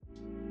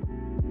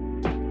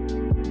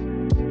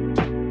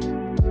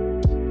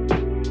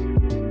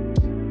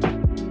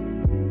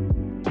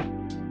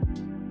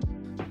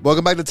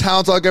Welcome back to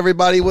Town Talk,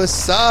 everybody.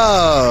 What's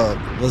up?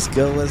 What's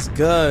good? What's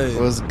good?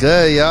 What's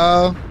good,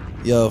 y'all?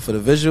 Yo, for the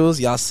visuals,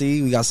 y'all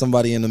see we got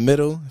somebody in the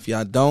middle. If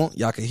y'all don't,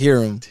 y'all can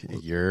hear him.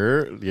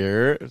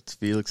 It's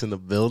Felix in the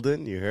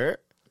building. You heard?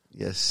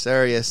 Yes,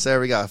 sir. Yes,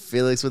 sir. We got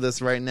Felix with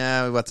us right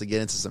now. We're about to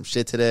get into some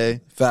shit today.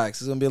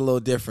 Facts. It's going to be a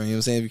little different. You know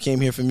what I'm saying? If you came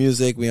here for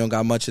music, we don't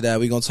got much of that.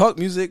 We going to talk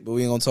music, but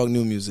we ain't going to talk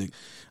new music.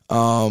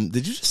 Did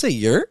you just say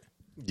yurt?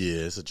 Yeah,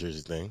 it's a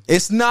Jersey thing.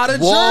 It's not a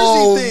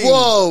Jersey thing.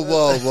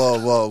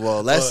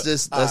 Whoa. Let's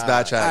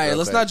backtrack. All right,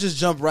 let's not just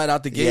jump right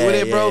out the gate with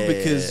it, bro,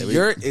 because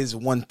yurt is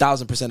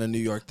 1,000% a New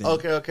York thing.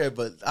 Okay,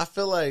 but I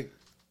feel like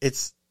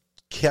it's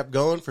kept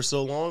going for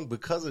so long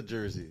because of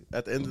Jersey.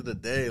 At the end of the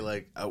day,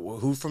 like,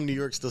 who from New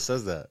York still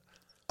says that?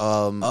 The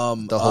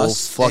whole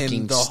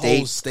fucking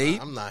whole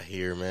state. I'm not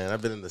here, man.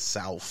 I've been in the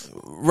South.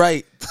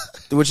 Right,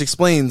 which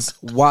explains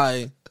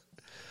why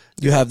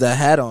you have that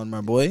hat on,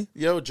 my boy.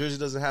 Yo, Jersey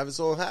doesn't have its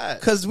own hat.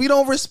 Because we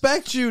don't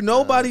respect you.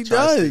 Nobody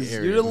does.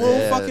 area, You're the little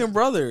man. fucking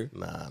brother.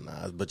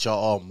 Nah. But y'all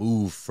all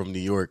moved from New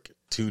York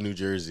to New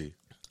Jersey.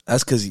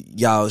 That's because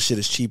y'all shit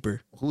is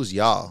cheaper. Who's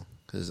y'all?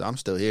 Because I'm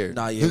still here.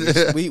 Nah,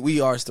 yeah,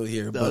 we are still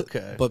here. But,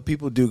 Okay. but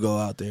people do go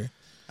out there.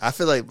 I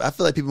feel like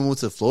people move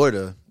to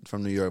Florida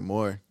from New York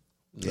more.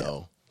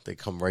 No. They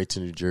come right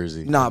to New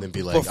Jersey. Nah, and then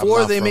be like, before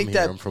I'm not they from make here,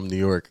 that- I'm from New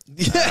York.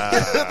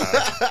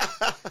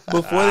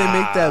 Before they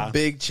make that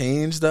big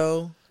change,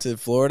 though, to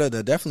Florida,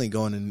 they're definitely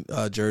going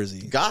to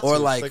Jersey. Got to. Or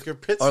It's like, like your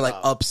pit or like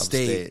stop.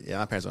 upstate. Yeah,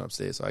 my parents went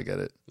upstate, so I get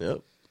it.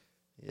 Yep.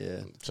 Yeah.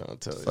 I'm trying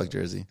to tell you. Fuck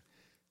Jersey.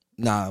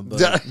 Nah, but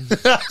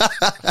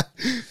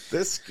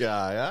This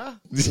guy, huh?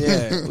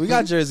 yeah, we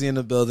got Jersey in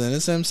the building.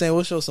 That's what I'm saying.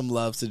 We'll show some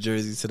love to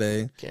Jersey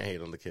today. Can't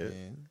hate on the kid.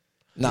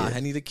 Nah,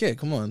 Henny the kid.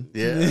 Come on.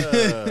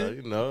 Yeah,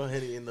 you know,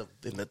 Henny in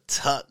the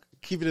tuck.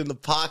 Keep it in the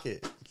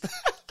pocket.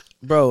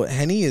 Bro,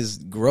 Henny is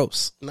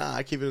gross. Nah,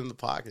 I keep it in the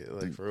pocket.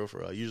 Like, for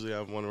real. Usually I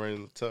have one right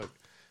in the tuck.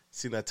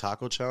 Seen that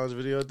taco challenge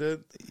video I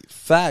did?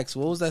 Facts.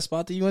 What was that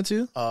spot that you went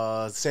to?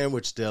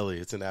 Sandwich Deli.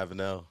 It's in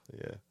Avenel.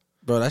 Yeah.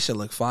 Bro, that shit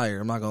look fire.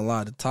 I'm not gonna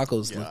lie. The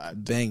tacos look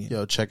banging.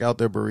 Yo, check out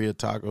their burrito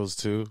tacos,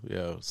 too.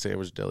 Yo,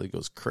 Sandwich Deli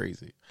goes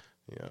crazy.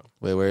 Yo,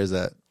 Wait, where is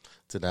that?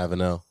 it's in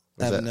Avenel.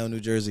 Avenel, New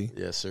Jersey.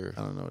 Yes, sir.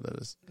 I don't know what that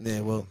is. Yeah,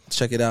 well,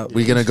 check it out.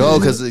 We gonna go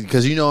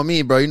because you know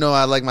me, bro. You know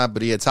I like my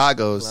burrito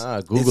tacos. Nah,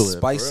 Google It's it.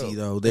 spicy,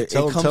 though. It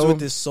Tell comes him. with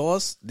this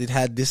sauce that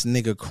had this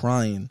nigga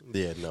crying.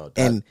 Yeah, no.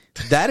 And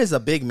that is a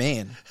big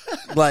man.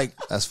 Like,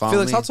 That's fine.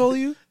 Felix, with me. how tall are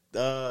you?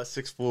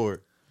 6'4".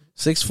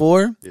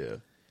 6'4"? Yeah.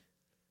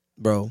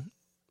 Bro,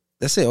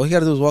 that's it. All you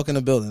gotta do is walk in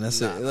the building.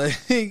 That's it.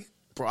 Like,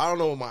 Bro, I don't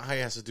know what my height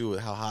has to do with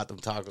how hot them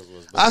tacos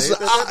was. But That's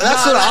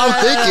what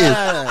I'm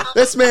thinking.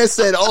 This man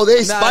said, "Oh,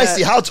 they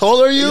spicy. How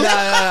tall are you?"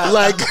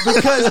 Like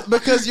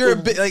because you're a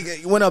big,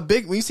 like when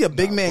you see a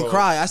big man bro.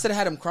 cry. I said I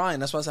had him crying.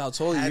 That's why I said how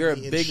tall you. You're a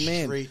big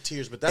man. Straight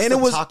tears, but that's And the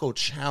it was- taco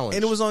challenge.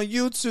 And it was on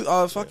YouTube.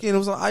 It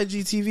was on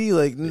IGTV.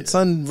 Like,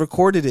 son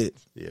recorded it.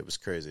 Yeah, it was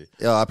crazy.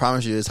 Yo, I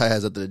promise you, this height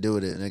has nothing to do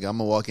with it. Nigga, I'm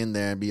gonna walk in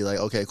there and be like,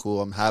 "Okay,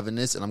 cool. I'm having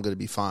this, and I'm gonna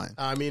be fine."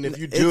 I mean, if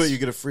you do it, you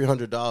get a free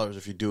 $100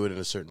 if you do it in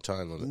a certain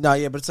time limit. Nah,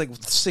 yeah, but it's like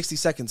 60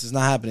 seconds. It's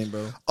not happening,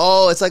 bro.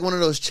 Oh, it's like one of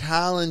those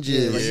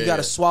challenges. Like, you got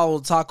to swallow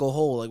the taco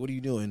whole. Like, what are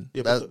you doing?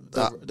 Yeah, That-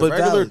 but but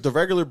valid. the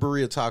regular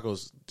burrito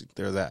tacos,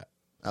 they're that.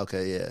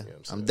 Okay, yeah. I'm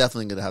I'm saying.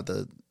 definitely gonna have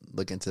to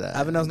look into that.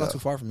 Avenel's not Go. too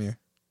far from here.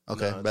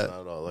 Okay, No, it's bet.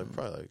 not at all. Like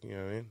probably like, you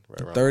know what I mean,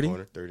 right around 30? the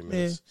corner, 30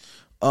 minutes.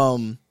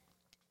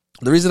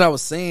 The reason I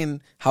was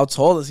saying how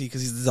tall is he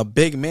because he's a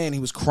big man. He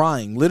was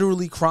crying,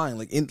 literally crying,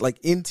 like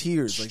in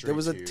tears. Like there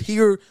was a tears.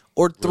 tear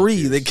or three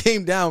tears. that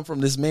came down from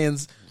this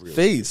man's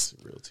face.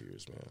 Real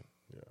tears, man.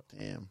 Yeah,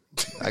 Damn,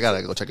 I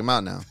gotta go check him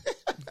out now.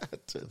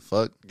 The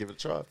fuck, give it a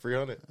try.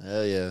 300.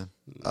 hell yeah.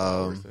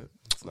 Not worth it.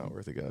 It's not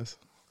worth it, guys.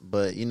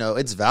 But you know,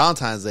 it's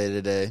Valentine's Day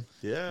today.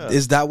 Yeah.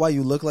 Is that why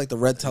you look like the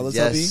red Teletubby?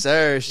 Yes,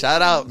 sir.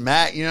 Shout out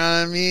Matt. You know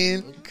what I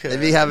mean? Okay. They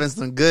be having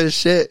some good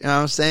shit. You know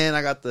what I'm saying?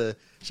 I got the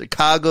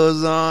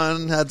Chicago's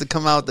on. Had to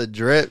come out the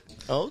drip.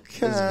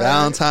 Okay. It's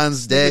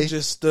Valentine's Day. He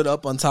just stood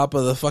up on top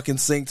of the fucking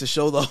sink to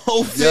show the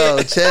whole fit.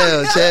 Yo,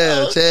 chill.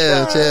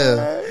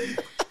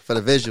 For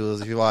the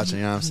visuals, if you're watching,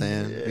 you know what I'm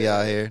saying? We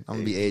out here. I'm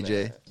gonna be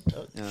AJ. You know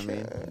what I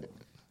mean?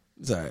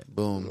 It's all right.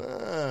 Boom.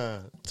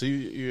 So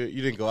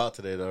you didn't go out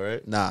today though,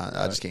 right? Nah,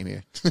 I just came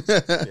here.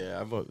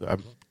 Yeah.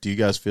 Do you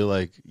guys feel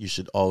like you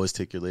should always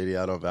take your lady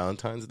out on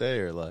Valentine's Day,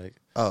 or like?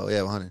 Oh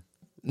yeah, 100.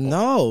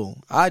 No,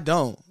 I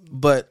don't.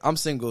 But I'm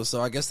single,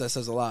 so I guess that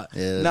says a lot.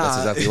 Yeah, Nah. that's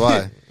exactly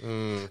why.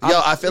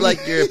 Yo, I feel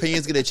like your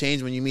opinion's gonna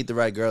change when you meet the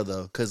right girl,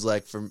 though. Cause I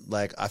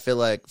feel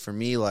like for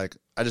me, like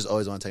I just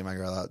always want to take my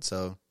girl out.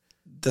 So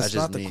That's just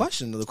not the me.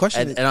 question. The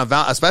question is, and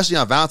especially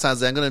on Valentine's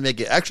Day, I'm gonna make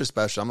it extra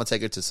special. I'm gonna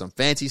take her to some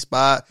fancy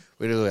spot.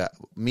 We're gonna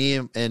go. Me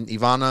and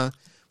Ivana.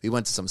 We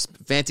went to some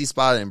fancy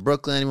spot in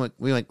Brooklyn.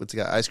 We went to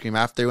get ice cream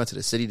after. We went to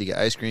the city to get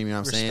ice cream. You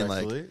know what I'm saying?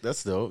 Like, Respectfully,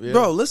 that's dope. Yeah.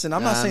 bro, listen,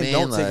 I'm not Nah, saying I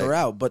mean, don't take like- her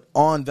out, but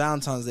on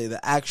Valentine's Day,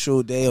 the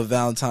actual day of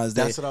Valentine's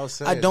Day, That's what I was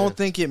saying, I don't man.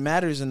 think it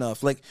matters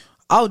enough. Like,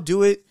 I'll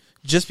do it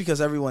just because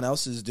everyone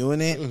else is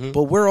doing it,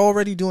 but we're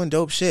already doing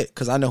dope shit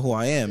because I know who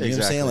I am. You know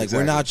what I'm saying? Like,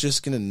 we're not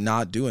just going to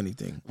not do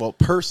anything. Well,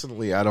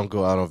 personally, I don't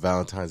go out on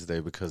Valentine's Day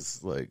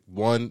because, like,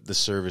 one, the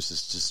service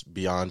is just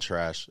beyond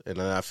trash. And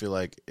then I feel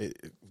like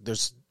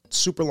there's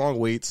super long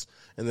waits.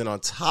 And then on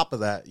top of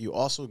that, you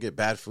also get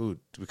bad food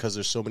because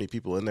there's so many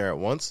people in there at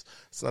once.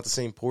 It's not the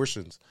same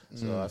portions.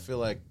 So I feel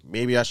like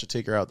maybe I should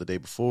take her out the day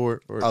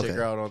before or take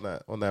her out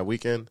on that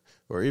weekend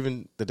or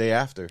even the day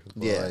after.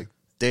 But like,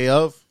 day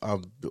of,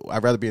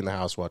 I'd rather be in the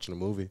house watching a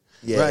movie.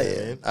 Yeah,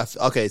 Right. yeah.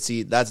 Okay,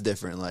 see, that's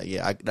different. Like,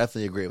 yeah, I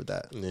definitely agree with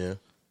that. Yeah.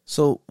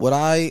 So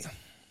the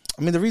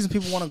reason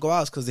people want to go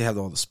out is because they have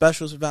all the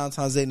specials for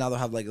Valentine's Day. Now they'll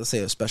have, like, let's say,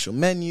 a special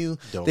menu.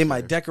 They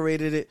might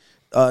decorate it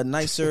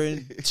nicer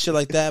and shit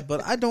like that,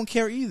 but I don't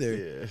care either.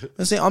 Yeah.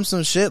 I'm saying I'm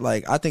some shit.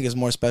 Like, I think it's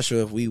more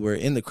special if we were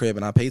in the crib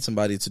and I paid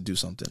somebody to do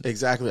something.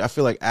 Exactly. I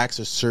feel like acts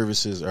of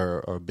services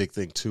are a big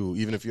thing too.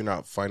 Even if you're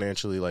not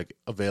financially like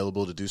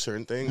available to do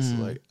certain things,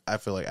 like I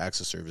feel like acts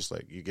of service,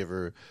 like you give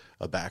her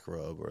a back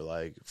rub or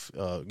like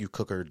you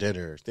cook her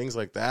dinner, things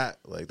like that.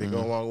 Like they go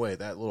a long way.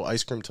 That little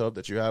ice cream tub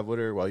that you have with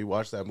her while you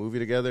watch that movie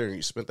together and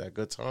you spent that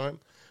good time.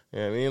 You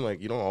know what I mean?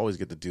 Like, you don't always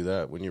get to do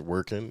that when you're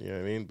working, you know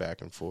what I mean?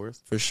 Back and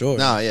forth. For sure.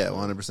 No, yeah,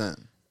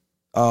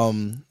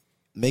 100%.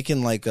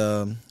 Making let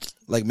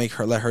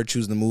her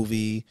choose the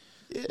movie,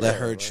 let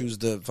her choose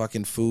the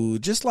fucking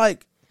food. Just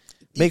like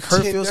make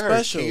her feel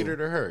special. Cater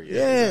to her.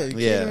 Yeah,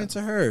 catering to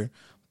her.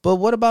 But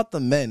what about the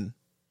men?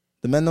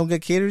 The men don't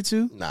get catered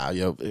to? Nah,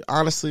 yo,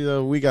 honestly,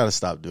 though, we got to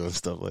stop doing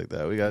stuff like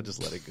that. We got to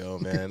just let it go,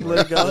 man.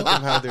 Let it go? Let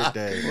them have their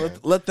day, man.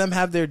 Let them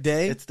have their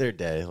day? It's their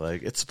day.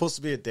 Like, it's supposed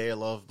to be a day of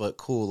love, but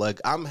cool.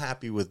 Like, I'm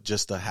happy with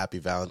just a happy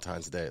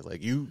Valentine's Day.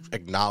 Like, you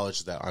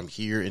acknowledge that I'm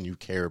here and you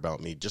care about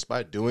me just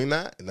by doing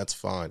that, and that's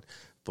fine.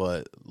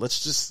 But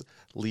let's just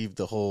leave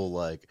the whole,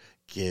 like,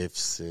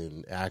 gifts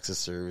and acts of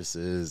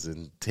services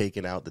and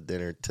taking out the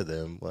dinner to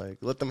them. Like,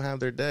 let them have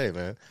their day,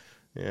 man.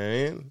 You know what I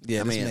mean?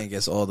 Yeah, this man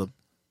gets all the...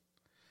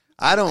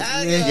 I don't.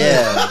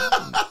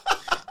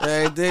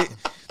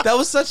 That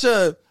was such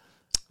a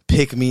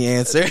pick me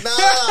answer.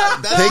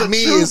 Pick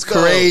me is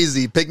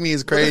crazy. Pick me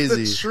is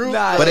crazy. True,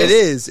 but it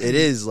is. It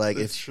is like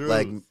if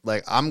truth.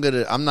 like I'm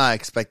not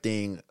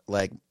expecting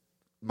like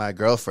my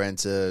girlfriend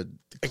to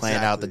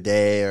plan out the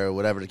day or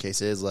whatever the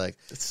case is. Like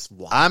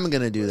I'm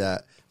gonna do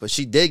that. But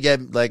she did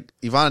get, like,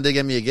 Ivana did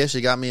get me a gift.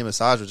 She got me a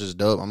massage, which is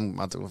dope. I'm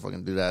about to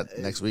fucking do that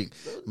next week.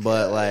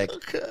 But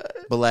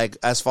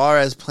as far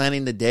as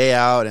planning the day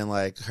out and,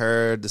 like,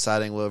 her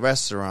deciding what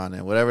restaurant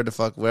and whatever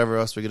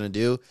else we're going to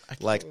do,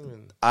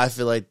 I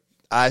feel like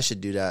I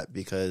should do that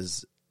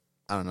because,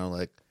 I don't know,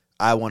 like,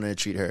 I wanted to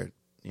treat her.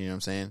 You know what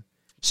I'm saying?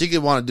 She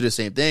could want to do the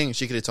same thing.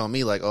 She could have told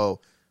me, like,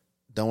 oh,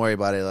 don't worry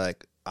about it.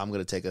 Like, I'm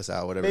gonna take us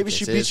out, whatever. Maybe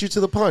she beats you to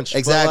the punch.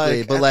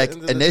 Exactly, but like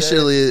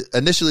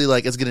initially,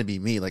 like it's gonna be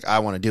me. Like I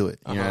want to do it.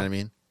 You know what I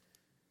mean?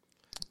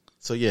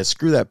 So yeah,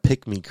 screw that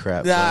pick me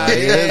crap. Nah, it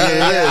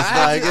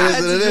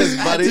is,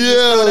 buddy.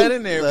 Throw that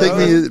in there, bro.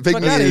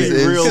 Pick me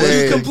is real.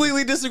 insane. You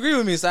completely disagree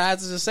with me, so I had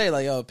to just say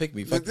like, "Yo, pick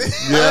me." Fuck me.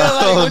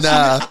 Yeah,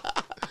 nah.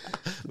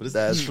 But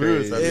That's it's true.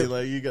 crazy. I mean,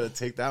 like you gotta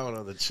take that one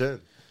on the chin.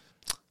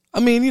 I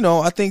mean, you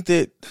know, I think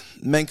that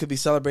men could be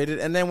celebrated,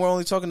 and then we're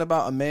only talking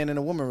about a man and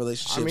a woman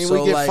relationship. I mean,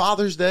 so we get like,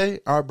 Father's Day,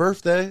 our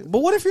birthday. but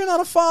what if you're not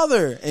a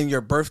father and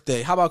your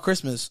birthday? How about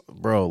Christmas?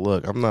 Bro,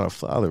 look, I'm not a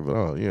father,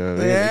 but you know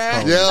what I mean?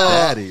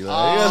 Yeah. They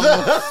call me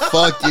daddy.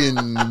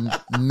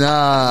 Fucking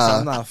nah.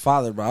 I'm not a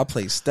father, bro. I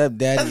play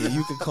stepdaddy, and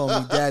you can call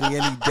me daddy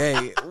any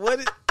day.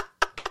 What?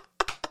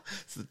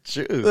 It's the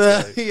truth.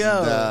 Like,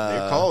 Yo,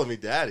 they're calling me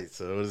daddy,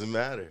 so it doesn't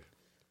matter.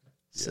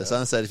 So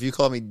son said, if you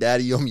call me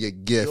daddy, you owe me a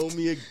gift. You owe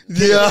me a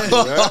Yeah.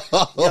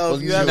 yo,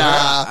 if you ever,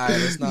 Nah. all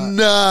right,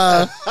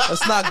 Nah.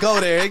 let's not go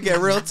there. It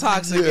get real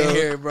toxic in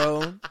here,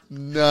 bro.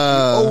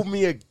 Nah. owe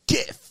me a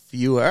gift.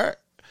 You heard?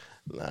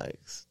 Like,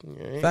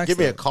 Facts, give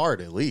me a though. card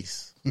at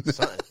least.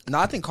 Something. No,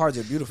 I think cards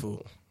are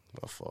beautiful.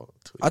 My fault.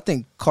 I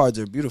think cards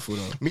are beautiful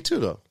though, Me too,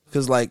 though.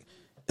 because like,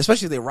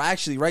 especially if they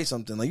actually write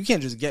something. Like, you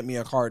can't just get me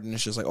a card and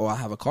it's just like, oh, I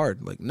have a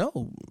card. Like,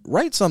 no,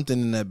 write something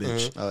in that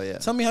bitch. Oh yeah.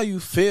 Tell me how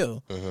you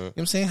feel. You know what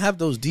I'm saying? Have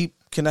those deep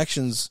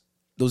connections,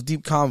 those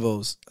deep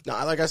convos. No,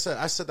 like I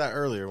said that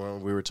earlier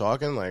when we were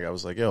talking. Like, I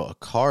was like, yo, a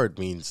card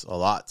means a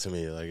lot to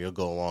me. Like, it'll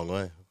go a long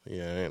way.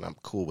 Yeah, and I'm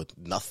cool with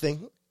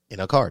nothing in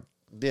a card.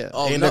 Yeah.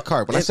 In a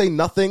card. When I say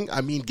nothing,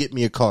 I mean get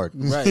me a card.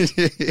 Right.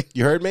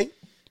 You heard me?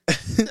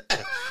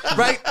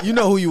 Right? You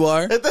know who you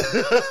are.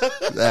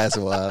 That's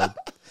wild.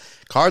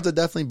 Cards are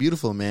definitely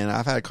beautiful, man.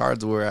 I've had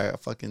cards where I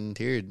fucking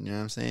teared. You know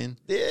what I'm saying?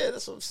 Yeah,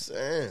 that's what I'm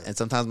saying. And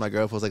sometimes my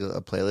girl puts like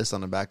a playlist on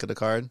the back of the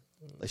card.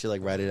 Like she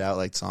like write it out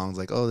like songs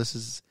like, oh, this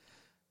is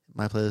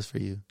my playlist for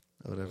you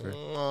or whatever.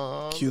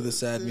 Cue the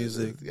sad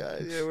music. Yeah,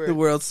 The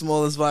world's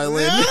smallest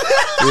violin.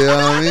 You know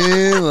what I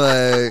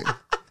mean? Like,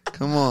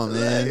 come on,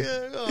 man.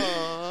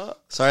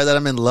 Sorry that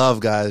I'm in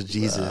love, guys.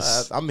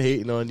 Jesus. I'm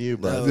hating on you,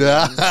 bro.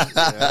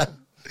 Yeah.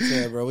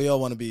 Yeah, bro. We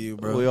all want to be you,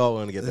 bro. We all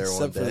want to get there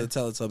Except one for day. the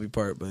Teletubby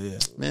part, but yeah.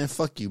 Man,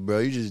 fuck you, bro.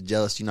 You're just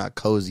jealous you're not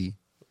cozy.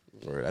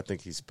 Or I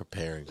think he's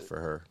preparing for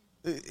her.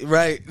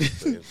 Right.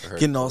 Waiting for her to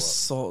Getting grow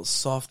all up.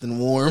 soft and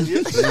warm. You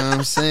know what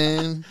I'm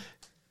saying?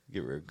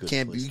 Give her a good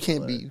You place to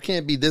lay.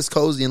 can't be this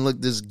cozy and look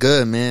this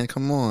good, man.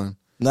 Come on.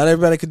 Not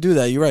everybody could do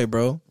that. You're right,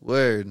 bro.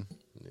 Word.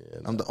 Yeah,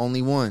 I'm the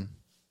only one.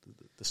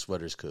 the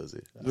sweater's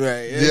cozy.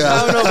 Right. Yeah.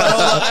 I don't know about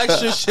all the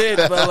extra shit,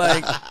 but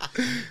like,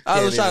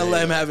 I was Can't trying to even let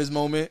hate him have his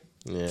moment.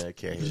 Yeah, I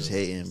can't. You're just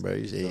hating, bro.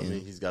 You're just You know what I hating.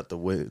 mean? He's got the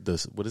what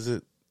is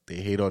it? They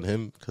hate on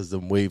him because the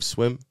waves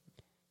swim.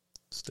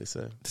 That's what they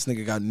say. This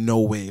nigga got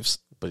no waves.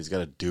 But he's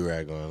got a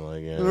do-rag on,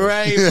 like, yeah.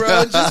 Right,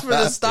 bro. Just for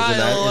the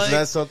style. Isn't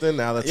that something?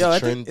 Now that's Yo, I a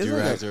trend. think- isn't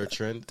Do-rags that- are a I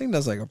trend. think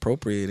that's like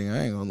appropriating.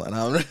 I ain't gonna lie.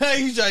 No,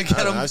 you trying to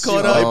get him I've seen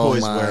caught white up.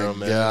 boys my wear 'em,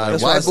 man. God.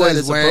 That's why I White said boys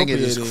it's wearing it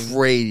is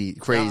appropriating.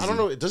 crazy. I don't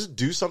know. Does it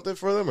do something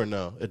for them or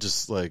no? It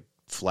just, like,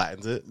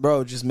 flattens it?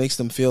 Bro, it just makes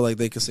them feel like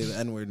they can say the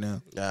N word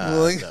now.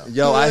 Like, no.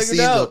 Yo, I see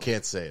Still the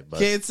can't say it, but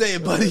Can't say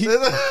it, buddy.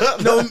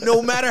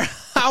 no matter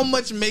how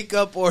much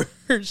makeup or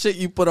shit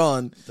you put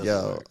on.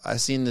 Yo, I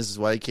seen this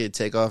white kid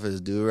take off his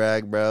do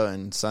rag, bro,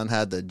 and son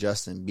had the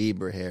Justin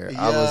Bieber hair.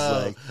 I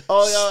was like,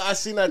 oh, yo, I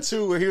seen that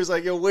too, where he was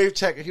like, yo, wave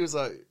check. And he was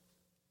like,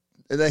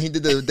 and then he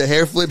did the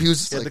hair flip. He was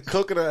just yeah, like, the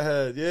coconut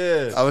head.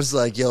 Yeah. I was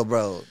like, yo,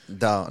 bro,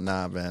 don't,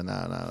 nah, man,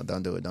 nah,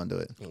 don't do it.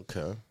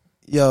 Okay.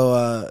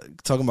 Yo,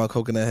 talking about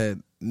Coconut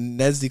Head,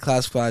 Ned's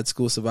Declassified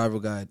School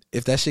Survival Guide.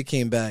 If that shit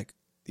came back,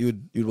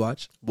 you'd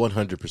watch?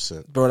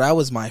 100%. Bro, that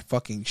was my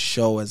fucking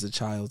show as a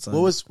child, son.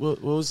 What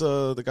was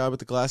the guy with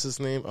the glasses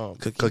name? Oh,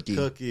 Cookie.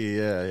 Cookie,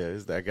 yeah,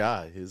 he's that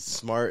guy. He's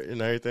smart and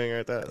everything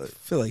like that. I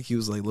feel like he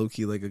was like low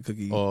key like a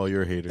cookie. Oh,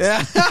 you're a hater.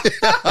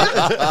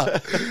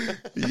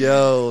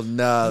 Yo,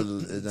 nah,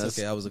 It's that's,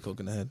 okay, I was a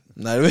Coconut Head.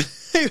 Not even.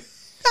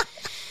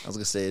 I was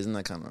gonna say, isn't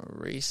that kind of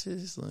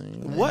racist?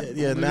 Like, What?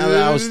 Yeah, now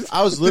that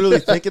I was literally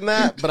thinking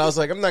that, but I was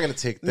like, I'm not gonna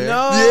take that.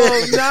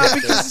 No, nah,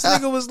 because this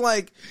nigga was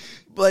like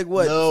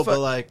what? No, but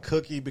like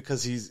Cookie,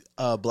 because he's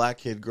a black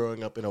kid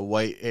growing up in a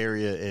white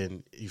area,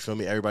 and you feel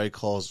me? Everybody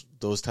calls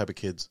those type of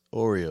kids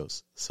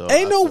Oreos. So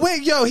Ain't no way,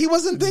 yo. He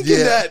wasn't thinking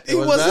Yeah. that. He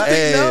Was wasn't that?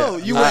 thinking. Yeah, No,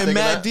 yeah. you I'm went thinking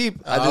mad that.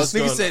 deep. I was Nigga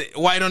going- said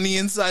white on the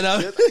inside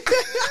out.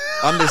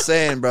 I'm just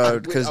saying, bro,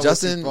 because I went too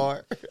Justin,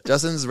 far.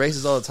 Justin's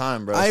racist all the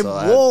time, bro. I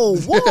so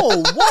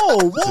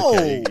whoa.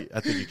 Okay, I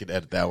think you can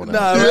edit that one Nah,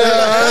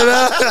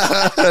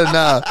 out.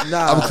 right.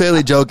 nah, I'm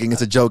clearly joking.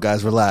 It's a joke,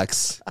 guys.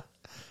 Relax.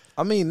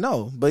 I mean,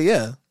 no, but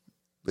yeah.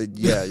 But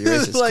yeah, you're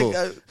racist.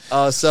 Like,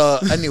 Cool. So,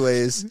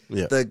 anyways,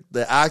 Yeah.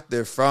 the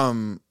actor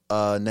from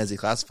Ned's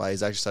Declassified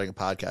is actually starting a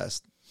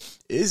podcast.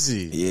 Is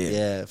he?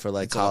 Yeah, for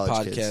like It's like a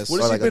college podcast. kids. What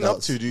Or has he like been up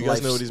adults. to? Do you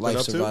guys know what he's been Life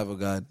up to? survival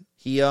guide.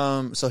 He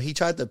so he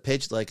tried to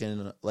pitch like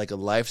a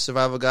life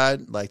survival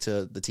guide like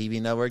to the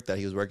TV network that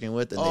he was working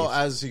with. And Oh, they,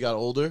 as he got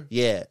older?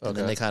 yeah, and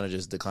then okay. they kind of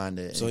just declined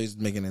it. So he's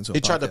making it into.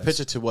 He tried to pitch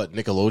it to what,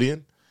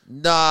 Nickelodeon?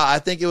 Nah, I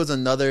think it was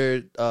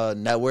another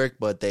network,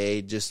 but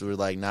they just were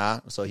like, nah.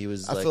 So he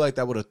was. I feel like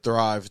that would have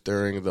thrived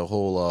during the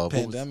whole what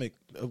was- pandemic.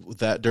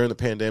 that during the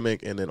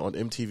pandemic, and then on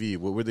MTV,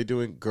 what were they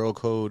doing? Girl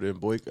Code and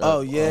Boy.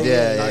 Oh yeah,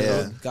 yeah, Guy yeah.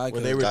 Code. Guy When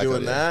Code. they were Guy doing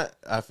Code, yeah. that,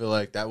 I feel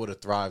like that would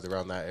have thrived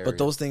around that area. But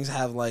those things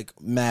have like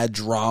mad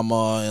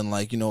drama and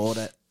like all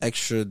that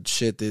extra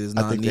shit that is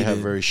not I think needed. they have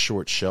very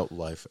short shelf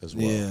life as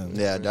well. Yeah.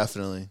 yeah,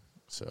 definitely.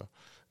 So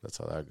that's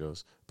how that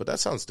goes. But that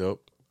sounds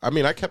dope. I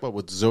mean, I kept up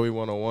with Zoe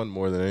 101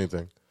 more than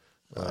anything.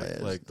 yeah.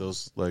 Like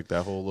those, like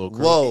that whole little.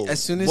 Whoa!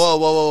 As soon as-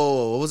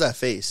 whoa! What was that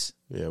face?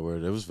 Yeah, where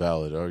it was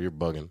valid. Oh, you're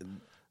bugging.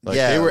 Like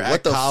Yeah, they were what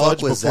at the fuck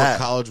college was before that?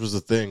 college was a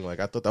thing. Like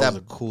I thought that was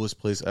the coolest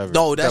place ever.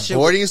 No, that That shit.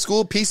 boarding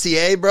school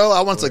PCA, bro.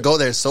 I want to go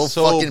there so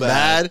fucking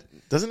bad.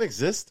 Doesn't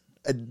exist.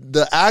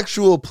 The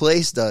actual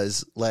place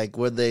does, like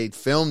where they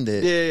filmed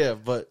it. Yeah,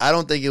 but I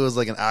don't think it was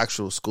like an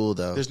actual school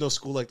though. there's no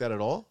school like that at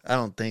all. I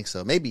don't think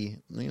so. Maybe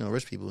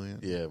rich people. Yeah.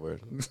 Yeah,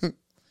 word.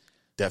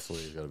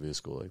 Definitely got to be a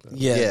school like that.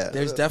 Yeah, Yeah.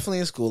 there's definitely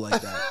a school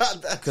like that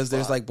because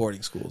there's like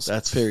boarding schools.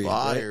 That's period.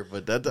 fire,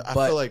 right? but I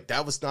But- feel like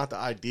that was not the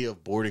idea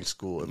of boarding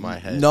school in my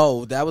head.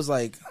 No, that was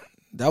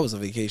a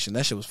vacation.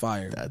 That shit was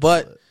fire. That's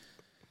but lit.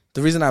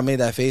 the reason I made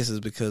that face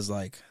is because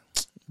like,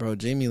 bro,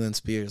 Jamie Lynn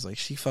Spears, like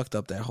she fucked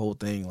up that whole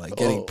thing, like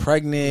getting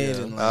pregnant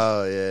and like,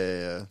 Oh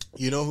yeah.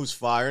 You know who's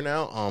fire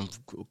now?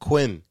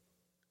 Quinn.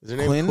 Is her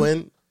name Quinn?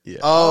 Quinn? Yeah.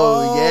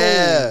 Oh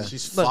yeah.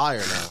 She's Look, fire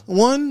now.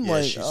 one Yeah,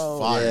 like she's oh,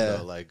 fire yeah.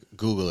 though. Like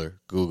Google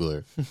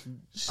her.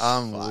 She's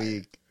I'm fire.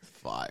 weak.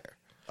 Fire.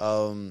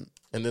 Um.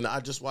 And then I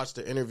just watched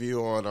the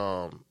interview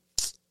on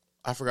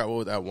I forgot what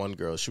was that one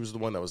girl. She was the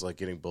one that was like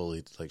getting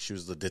bullied. Like she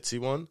was the ditzy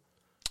one.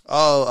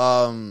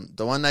 Oh,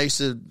 the one that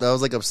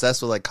was like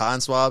obsessed with like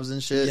cotton swabs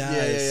and shit. Yeah.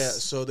 Yeah.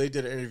 Nice. So they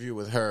did an interview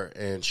with her,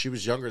 and she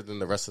was younger than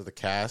the rest of the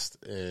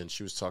cast, and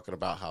she was talking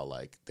about how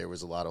like there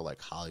was a lot of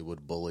like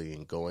Hollywood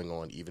bullying going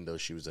on, even though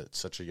she was at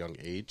such a young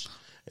age,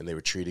 and they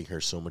were treating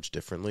her so much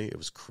differently. It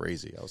was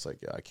crazy. I was like,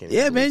 yeah, I can't.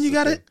 yeah, even man, believe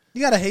you this is a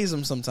you gotta haze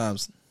them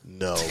sometimes. thing.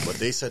 No, but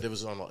they said it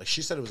was on.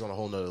 She said it was on a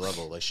whole nother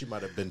level. Like she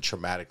might have been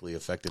traumatically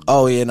affected.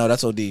 Oh yeah, no,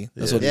 that's OD.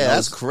 That's Yeah. OD. Yeah, I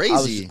that's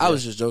crazy. I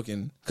was just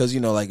joking because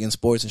like in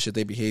sports and shit,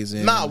 they be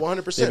hazing. Nah, They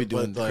 100%. be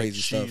doing But like,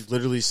 crazy she stuff.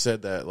 literally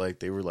said that like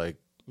they were like,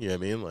 you know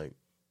what I mean? Like,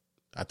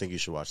 I think you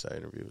should watch that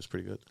interview. It was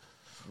pretty good.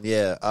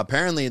 Yeah.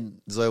 Apparently,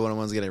 Zoe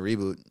 101's getting a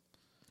reboot.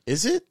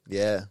 Is it?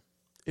 Yeah.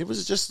 It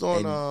was just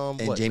on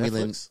And what, Jamie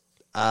Lynn. Netflix?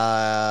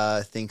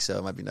 I think so.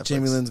 It might be Netflix.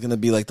 Jamie Lynn's gonna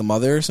be like the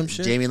mother or some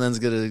shit. Jamie Lynn's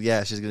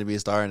she's gonna be a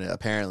star in it.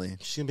 Apparently,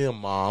 She's gonna be a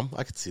mom.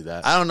 I could see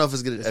that. I don't know if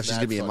she's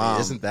gonna be a mom,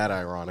 Isn't that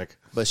ironic?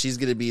 but she's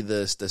gonna be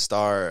the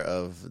star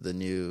of the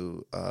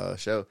new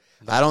show.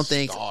 I don't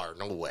think Star,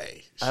 no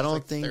way. She's I don't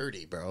like think-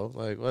 30, bro.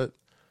 Like what?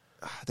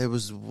 there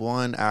was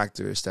one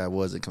actress that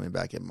wasn't coming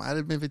back. It might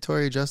have been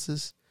Victoria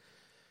Justice.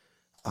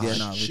 Yeah,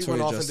 no, She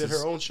Victoria went off Justice. and did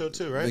her own show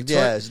too, right?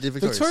 Yeah, she did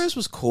Victorious. Victorious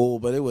was cool,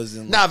 but it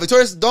wasn't. Nah,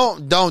 Victorious,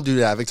 don't do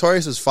that.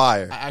 Victorious was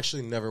fire. I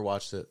actually never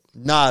watched it.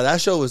 Nah,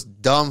 that show was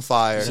dumb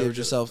fire. You saved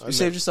yourself. You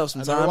saved yourself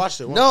some I never time.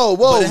 watched it. No,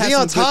 whoa, But it had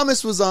Leon some good-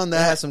 Thomas was on it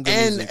had that, some good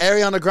and music.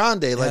 Ariana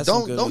Grande. Like, had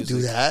some good don't do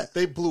music. that.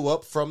 They blew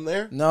up from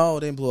there. No,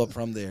 they didn't blow up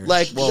from there.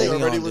 Like, well, they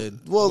Leon already was- did.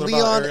 Well, What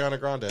Leon about Ariana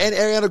Grande? and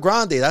Ariana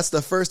Grande. That's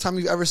the first time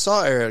you ever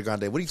saw Ariana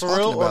Grande. What are you For talking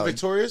real? about? On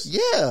Victorious?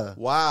 Yeah,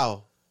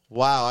 Wow.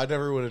 I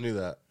never would have knew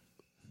that.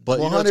 But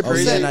you know what's 100%. Oh,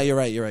 yeah, crazy? no, you're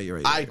right. You're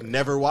right. I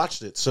never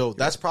watched it, so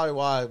that's probably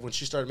why when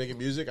she started making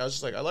music, I was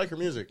just like, I like her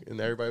music, and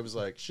everybody was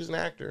like, she's an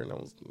actor, and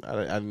I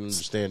didn't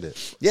understand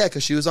it. yeah,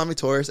 because she was on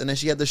Victorious, and then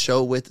she had the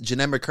show with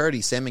Jeanette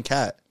McCurdy, Sam and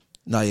Cat.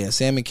 No, yeah,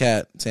 Sam and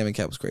Cat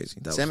was crazy.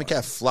 That was Sam and fun.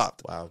 Cat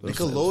flopped. Wow, was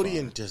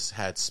Nickelodeon just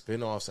had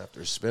spin-offs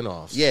after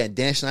spin-offs. Yeah, and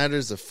Dan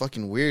Schneider's a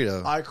fucking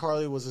weirdo.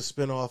 iCarly was a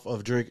spin-off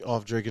of Drake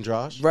and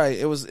Josh. Right.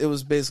 It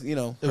was basically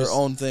her was-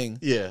 own thing.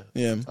 Yeah,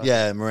 Yeah.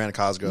 Yeah, Miranda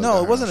Cosgrove. No, got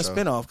it her wasn't a own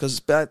show. spinoff because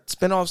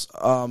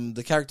spinoffs,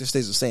 the character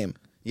stays the same.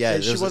 Yeah,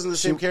 and there she was a- wasn't the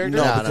same character.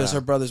 No, No, because no.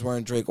 her brothers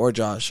weren't Drake or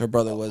Josh. Her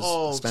brother was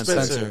Oh,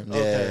 Spencer. Spencer.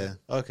 Yeah.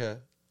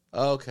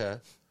 Okay.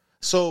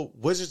 So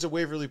Wizards of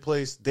Waverly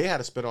Place, they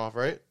had a spin-off,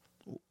 right?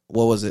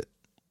 what was it?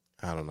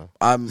 I don't know.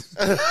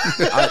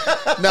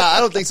 No, I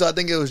don't think so. I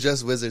think it was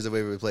just Wizards of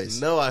Waverly Place.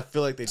 No, I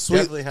feel like they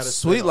definitely had a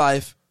Sweet spin-off.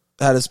 Life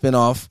had a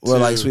spinoff where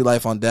like Dude. Sweet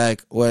Life on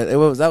Deck. Where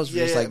that was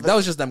just Yeah, like but- that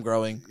was just them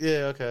growing.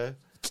 Yeah, okay.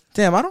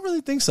 Damn, I don't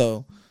really think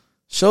so.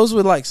 Shows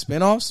with like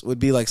spinoffs would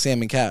be like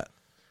Sam and Cat.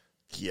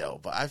 Yo,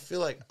 but I feel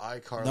like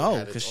iCarly No,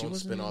 had 'cause its she own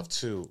wasn't- spin-off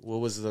too. What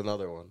was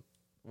another one?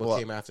 What What?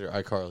 came after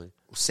iCarly?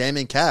 Sam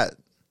and Cat.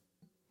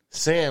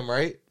 Sam,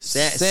 right?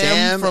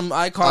 Sam from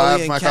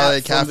iCarly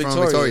and Cat from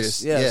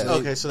Victorious. Yeah. so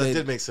Okay, so that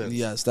did make sense.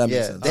 Yes, that makes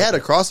Yeah, sense. they had a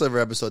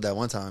crossover episode that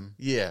one time.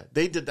 Yeah,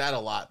 they did that a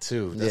lot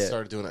too. They Yeah.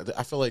 started doing that.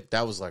 I feel like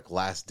that was like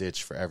last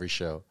ditch for every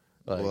show.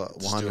 Like, Well,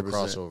 just do a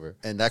crossover.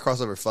 And that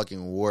crossover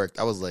fucking worked.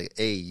 I was like,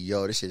 hey,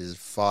 yo, this shit is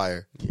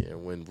fire. Yeah,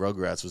 when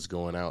Rugrats was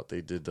going out, they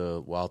did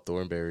the Wild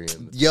Thornberry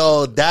and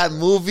Yo, that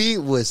movie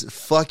was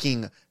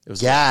fucking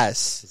was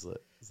gas. it's like,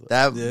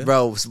 That, Yeah.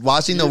 bro,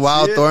 watching the didn't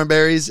Wild see it?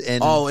 Thornberries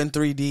and. Oh, in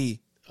 3D.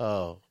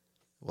 oh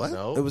what?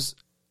 no, It was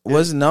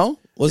it no?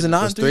 Was it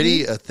not Was in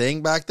 3D? 3D a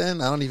thing back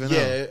then? I don't even know.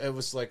 yeah, it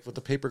was like with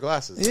the paper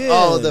glasses. Yeah.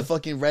 Oh, the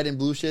fucking red and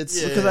blue shits?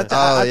 Yeah. Because Oh,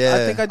 I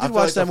yeah. think I I did feel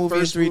watch like that the movie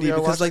in first 3D movie I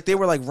because watched- like they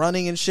were like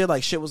running and shit,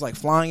 like shit was like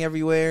flying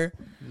everywhere.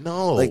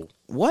 No, Like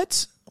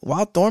what?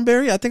 Wild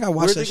Thornberry? I think I watched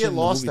Where'd that they shit get in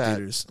the lost movie at?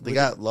 theaters. They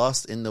got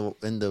lost in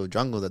the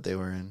jungle that they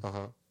were in. uh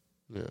huh,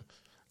 yeah.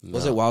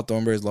 Was it Wild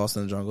Thornberry's Lost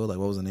in the Jungle? Like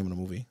what was the name of the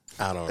movie?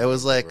 I don't. It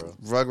was like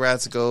bro.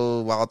 Rugrats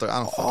go Wild Thor. I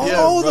don't fucking Yeah,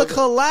 Oh, the Rug-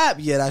 collab.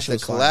 Yeah, that The shit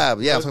was fire.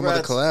 collab. Yeah, I'm talking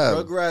about the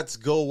collab.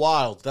 Rugrats Go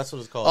Wild. That's what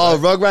it's called. Oh,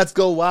 right? Rugrats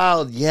Go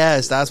Wild.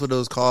 Yes, that's what it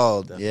was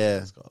called. That's what Yeah.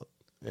 it's called.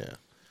 Yeah.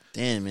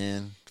 Damn,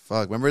 man.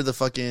 Fuck. Remember the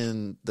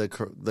fucking the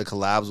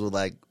collabs with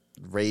like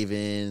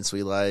Raven,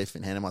 Sweet Life,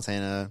 and Hannah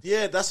Montana.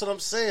 Yeah, that's what I'm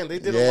saying. They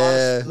did a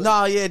Yeah. lot of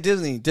No, yeah,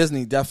 Disney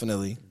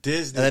definitely.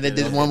 Disney. And then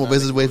they did one with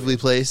Wizards of Waverly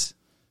Place.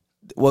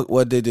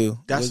 What they do?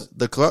 That's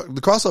The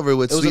crossover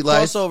with It was Sweet a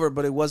Life. crossover,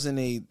 but it wasn't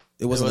a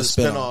it was a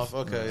spin-off.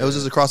 Okay, It was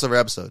just a crossover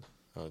episode.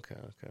 okay.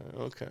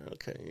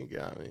 You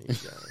got me.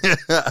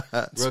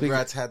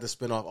 Rugrats had the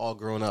spinoff All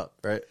Grown Up,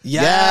 right?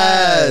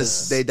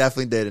 Yes, they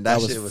definitely did, and that,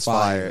 That was shit was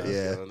fire. fire.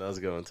 Yeah. that was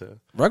going too.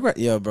 Rugrat,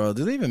 yeah, bro.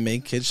 Do they even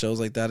make kids shows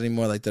like that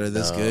anymore? Like that are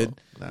this good?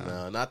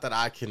 No, not that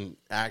I can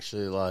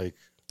actually like.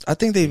 I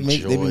think they be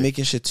Enjoy.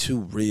 making shit too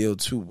real,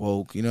 too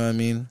woke. You know what I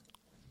mean?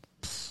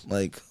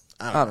 Like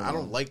I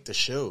don't like the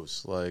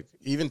shows. Like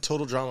even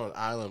Total Drama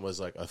Island was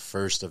like a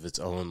first of its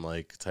own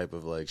like type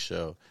of like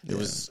show. It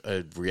was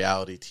a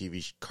reality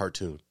TV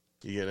cartoon.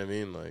 You get what I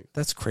mean? Like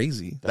that's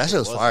crazy. That shit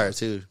was what it fire was.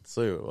 too. that's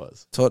what it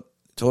was.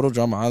 Total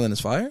Drama Island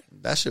is fire.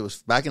 That shit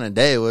was back in the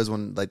day. It was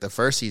when like the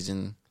first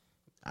season.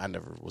 I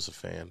never was a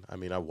fan. I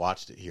mean, I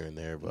watched it here and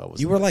there, but I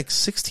was. You were like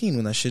 16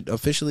 when that shit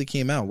officially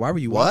came out. Why were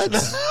you What? watching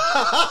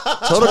that?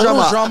 Total Total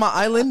Drama. Drama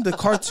Island, the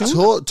cartoon.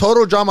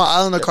 Total Drama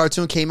Island, the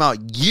cartoon came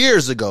out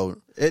years ago.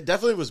 It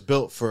definitely was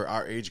built for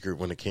our age group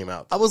when it came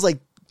out. I was like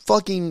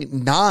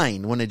fucking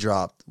 9 when it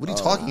dropped. What are you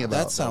talking about?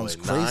 That sounds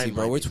wait, crazy, 9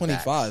 bro. might We're be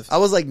 25. I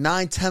was like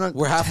 9, 10.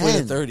 We're halfway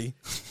 10. to 30.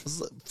 I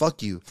was like,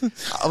 fuck you.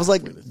 I was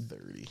like,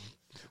 30.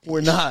 We're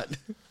not.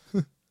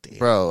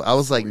 bro, I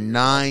was like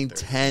 9,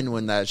 10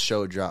 when that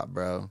show dropped,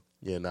 bro.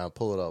 Yeah, now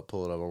pull it up. I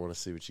want to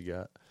see what you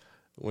got.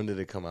 When did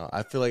it come out?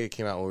 I feel like it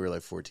came out when we were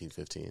like 14,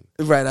 15.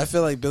 Right. I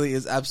feel like Billy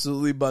is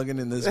absolutely bugging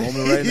in this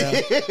moment right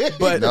now.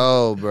 But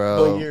No,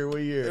 bro.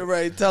 What year?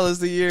 right, tell us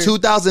the year.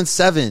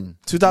 2007.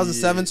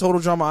 2007 Total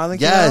Drama Island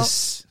came out?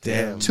 Yes.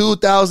 Damn.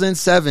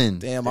 2007.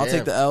 Damn, I'll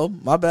take the L.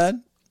 My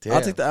bad. Damn.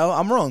 I'll take the L.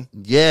 I'm wrong.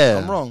 Yeah.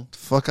 I'm wrong.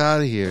 Fuck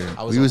out of here.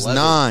 I We was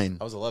 11. 9.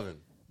 I was 11.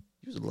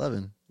 You was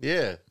 11.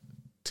 Yeah.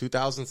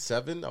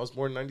 2007. I was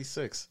born in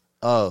 96.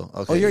 Oh,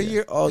 okay. Oh, your yeah.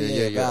 year. Oh, Yeah, yeah,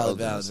 you're valid,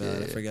 older than valid, us. valid.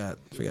 Yeah,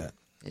 I forgot.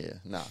 Yeah.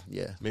 Nah.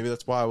 Yeah. Maybe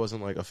that's why I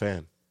wasn't like a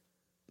fan.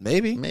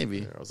 Maybe.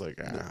 Maybe. I was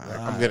like,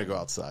 I'm gonna go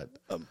outside.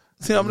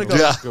 See, I'm gonna go.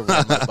 Yeah. Go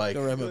ride my bike.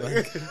 Go ride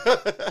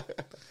my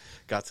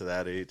Got to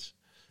that age.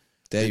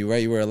 Damn, you're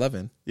right. You were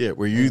 11. Yeah.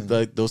 Were you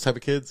like those type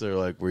of kids, or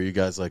like were you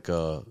guys like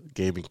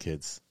gaming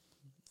kids?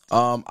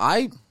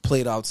 I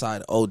played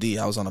outside OD.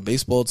 I was on a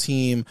baseball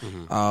team.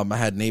 Mm-hmm. I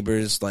had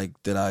neighbors like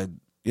that I,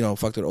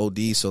 fucked with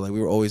OD. So like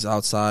we were always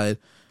outside.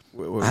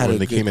 When had a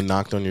they good- came and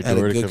knocked on your had a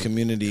door to good come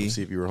community.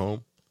 see if you were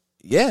home.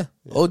 Yeah,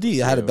 OD.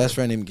 I had a yeah, best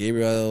friend named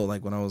Gabriel.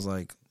 Like when I was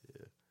like,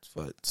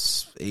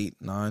 what, 8,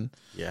 9.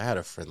 Yeah, I had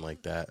a friend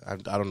like that. I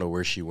don't know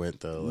where she went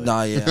though. Like,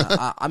 Nah,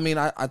 yeah. I mean,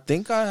 I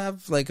think I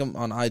have like him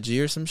on IG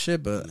or some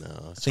shit, but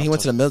No, I think he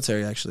went to the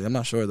military. Actually, I'm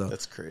not sure though.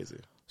 That's crazy.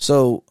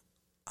 So,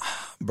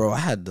 bro, I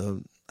had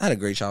a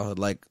great childhood.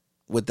 Like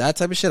with that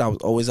type of shit, I was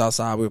always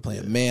outside. We were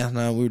playing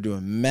manhunt. We were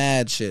doing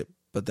mad shit.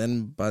 But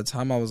then by the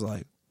time I was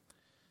like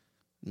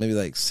maybe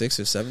like 6th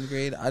or 7th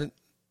grade,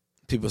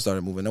 people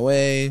started moving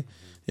away.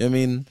 You know what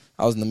I mean?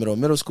 I was in the middle of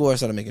middle school. I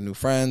started making new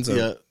friends.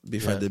 I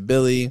befriended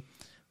Billy.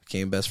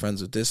 Became best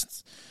friends with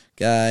this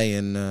guy.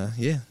 And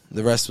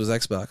the rest was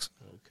Xbox.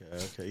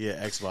 Okay.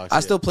 Yeah, Xbox.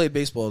 I still played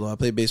baseball though. I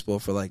played baseball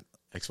for like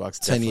Xbox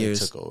 10 definitely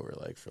years. took over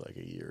like for like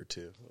a year or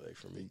two, like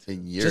for me. A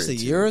year just or a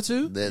two. year or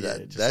two. That, Yeah,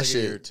 that, just that like a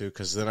year or shit. two,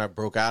 because then I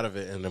broke out of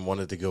it and then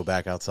wanted to go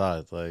back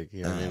outside. Like,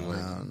 you know what I mean? Like,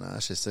 I don't know.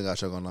 That shit still got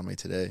choke on me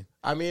today.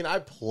 I mean, I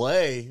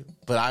play,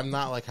 but I'm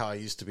not like how I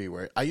used to be.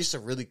 Where I used to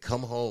really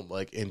come home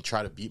like and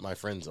try to beat my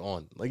friends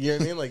on. Like, you know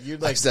what I mean? Like you I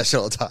like used that shit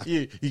all the time.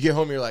 you get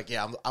home, you're like,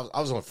 yeah, I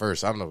was on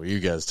first. I don't know what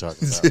you guys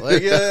talking about.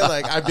 Like, yeah,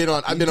 like I've been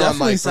on Definitely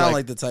like for sound like,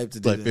 like the type to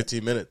do like that.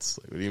 15 minutes.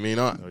 Like, what do you mean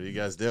on? What are you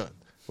guys doing?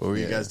 What were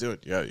you guys doing?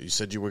 Yeah, you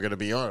said you were gonna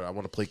be on it. I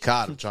want to play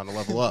COD. I'm trying to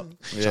level up. I'm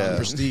trying Yeah. to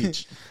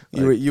prestige.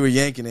 You were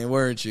yanking it,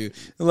 weren't you?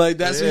 Like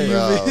that's what you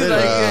bro, like. bro.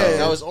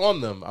 Yeah. I was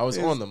on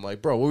them.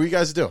 Like, bro, what were you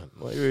guys doing?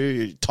 Like, were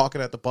you talking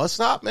at the bus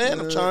stop, man?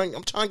 I'm trying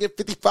to get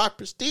 55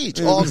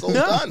 prestige. All gold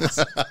guns.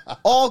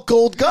 All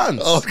gold guns.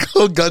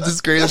 Oh, guns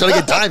is crazy. I'm trying to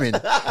get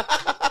diamond.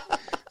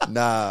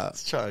 Nah.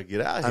 Let's try to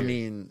get out of here. I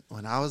mean,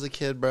 when I was a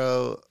kid,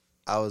 bro,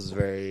 I used to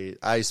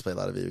play a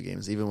lot of video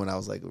games, even when I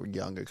was like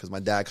younger, because my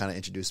dad kind of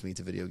introduced me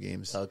to video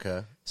games.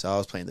 okay. So I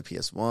was playing the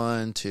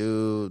PS1,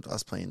 2, I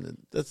was playing the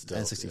That's dope,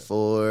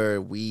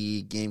 N64,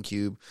 Wii,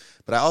 GameCube.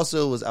 But I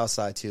also was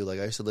outside too. Like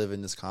I used to live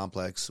in this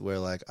complex where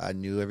like I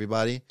knew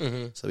everybody.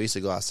 So we used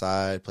to go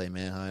outside, play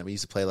manhunt. We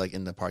used to play like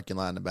in the parking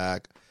lot in the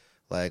back,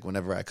 like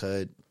whenever I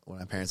could, when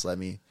my parents let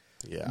me.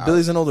 Yeah.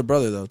 Billy's an older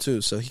brother though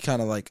too, so he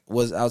kind of like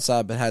was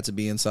outside but had to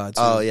be inside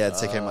too. Oh yeah, to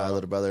take care of my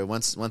little brother.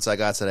 Once I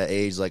got to that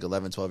age, like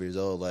 11, 12 years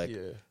old, like Yeah.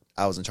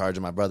 I was in charge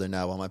of my brother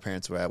now while my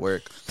parents were at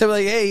work. They were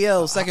like, "Hey,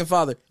 yo, second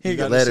father, here you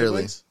go." got any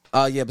Literally. siblings?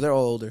 Yeah, but they're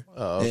all older.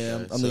 Oh, okay. Yeah,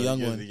 I'm So the young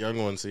you're one. The young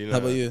one. So you know. How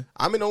about you?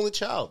 I'm an only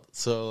child.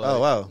 So. Like, Oh,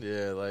 wow.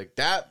 Yeah, like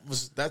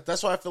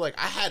that's why I feel like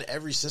I had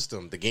every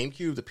system: the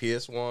GameCube, the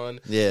PS1,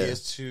 Yeah.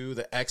 PS2,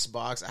 the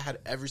Xbox. I had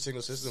every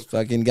single system,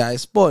 Fucking guy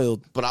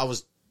spoiled. but I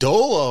was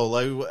dolo.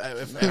 Like,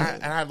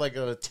 and I had like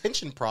an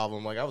attention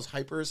problem. Like, I was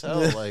hyper as hell.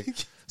 Like,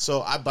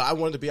 so I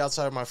wanted to be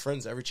outside of my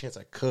friends every chance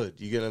I could.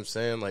 You get what I'm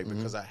saying? Like,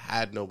 because I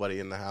had nobody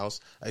in the house.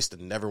 I used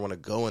to never want to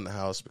go in the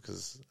house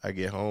because I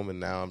get home and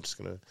now I'm just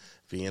gonna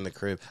be in the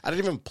crib. I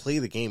didn't even play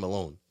the game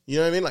alone. You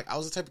know what I mean? Like, I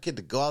was the type of kid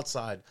to go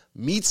outside,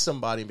 meet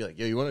somebody, and be like,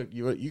 "Yo,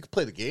 you can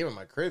play the game in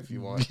my crib if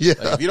you want. Yeah.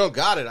 Like, if you don't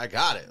got it, I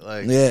got it.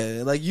 Like,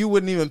 Yeah, like you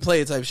wouldn't even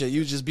play it type shit.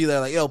 You'd just be there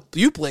like, "Yo,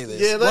 you play this.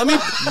 Yeah, let me,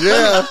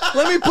 Yeah.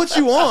 let me put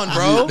you on,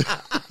 bro."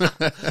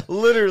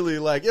 literally,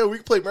 like, yo, we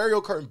could play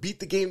Mario Kart and beat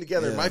the game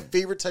together. Yeah. My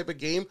favorite type of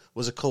game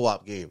was a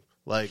co-op game.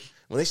 Like,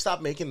 when they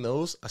stopped making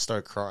those, I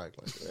started crying.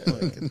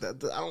 Like, man, I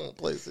don't want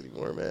to play this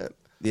anymore, man.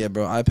 Yeah,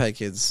 bro, iPad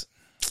kids.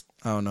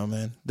 I don't know,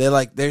 man. They're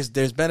like, there's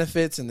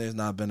benefits and there's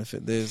not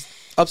benefit. There's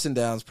ups and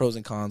downs, pros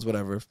and cons,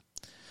 whatever.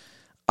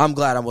 I'm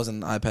glad I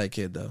wasn't an iPad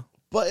kid though.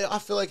 But I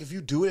feel like if you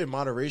do it in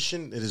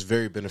moderation, it is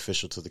very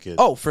beneficial to the kid.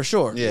 Oh, for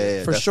sure.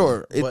 Yeah, for definitely.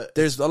 sure. But-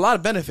 There's a lot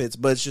of benefits,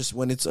 but it's just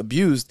when it's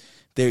abused,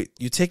 you're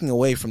taking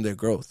away from their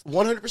growth.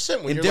 100%.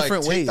 When In you're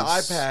different like, take the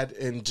ways. iPad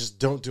and just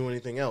don't do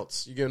anything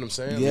else. You get what I'm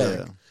saying? Yeah.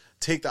 Like,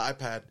 take the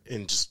iPad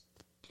and just,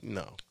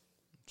 no.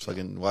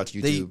 Fucking watch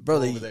They, YouTube. bro,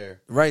 over there.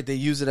 right? They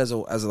use it as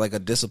like a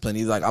discipline.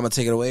 Either like I'm gonna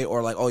take it away,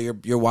 or like, oh,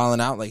 you're wilding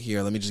out. Like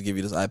here, let me just give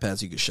you this iPad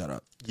so you can shut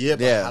up. Yeah,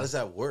 but Yeah. how does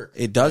that work?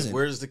 It doesn't. Like,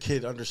 where does the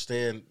kid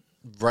understand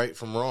right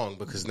from wrong?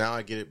 Because now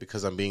I get it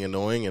because I'm being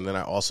annoying, and then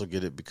I also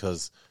get it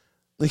because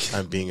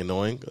I'm being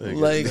annoying.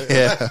 Like,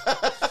 Yeah.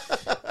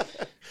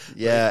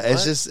 Yeah, Like,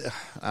 it's what? just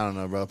I don't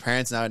know, bro.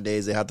 Parents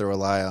nowadays they have to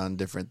rely on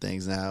different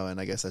things now, and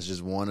I guess that's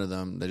just one of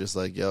them. They're just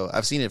like, yo,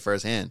 I've seen it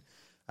firsthand.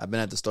 I've been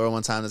at the store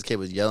one time. This kid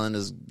was yelling.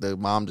 The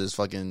mom just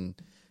fucking,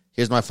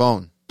 here's my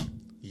phone,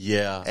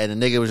 Yeah. and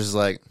the nigga was just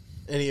like,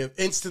 And he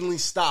instantly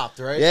stopped,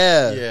 right?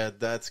 Yeah. Yeah,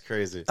 that's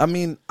crazy. I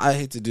mean, I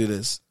hate to do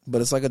this,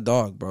 but it's like a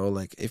dog, bro.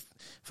 Like if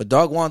a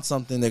dog wants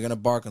something, they're gonna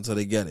bark until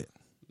they get it.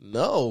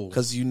 No.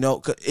 Because you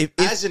know, if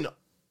As an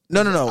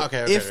no.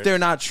 Okay, If they're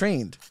not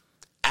trained,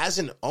 as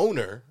an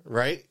owner,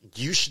 right,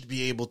 you should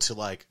be able to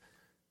like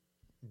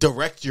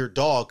direct your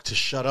dog to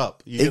shut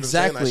up. You get what I'm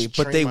saying? I exactly. should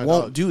But train they my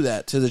won't dog. do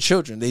that to the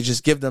children. They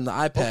just give them the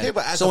iPad. Okay,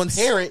 but as a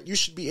parent, you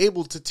should be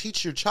able to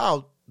teach your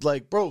child,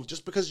 like, bro,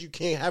 just because you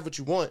can't have what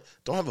you want,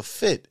 don't have a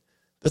fit.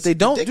 but they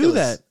don't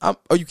ridiculous. do that.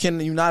 Or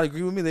you not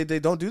agree with me? They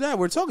don't do that.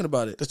 We're talking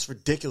about it. That's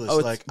ridiculous.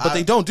 Oh, but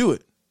they don't do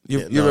it.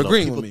 You're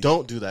agreeing people with me.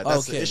 don't do that.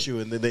 That's the Okay. issue.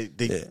 And then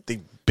they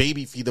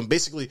baby feed them.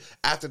 Basically,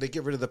 after they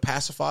get rid of the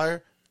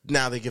pacifier,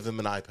 now they give them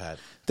an iPad.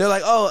 They're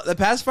like, oh, the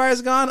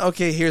pacifier's gone?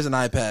 Okay, here's an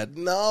iPad.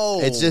 No.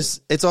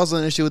 it's also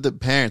an issue with the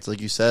parents,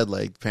 like you said.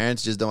 Like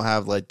parents just don't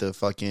have like the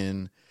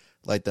fucking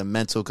like the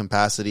mental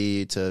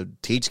capacity to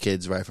teach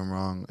kids right from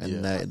wrong,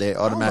 and they I don't know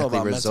automatically about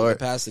mental resort.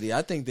 capacity.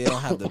 I think they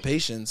don't have the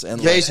patience and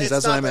Patience. It's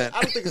That's what not I meant. that-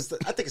 I don't think it's.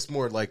 I think it's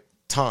more like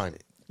time.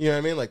 You know what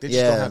I mean? Like they just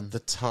Yeah. don't have the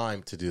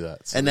time to do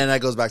that. So And then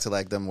that goes back to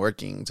like them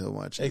working too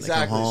much. and they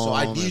come exactly. So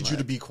I home need and, you to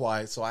like, be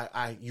quiet. So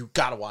you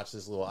gotta watch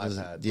this little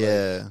iPad.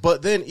 yeah. Like,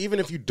 but then even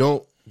if you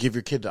don't give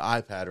your kid the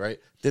iPad, right?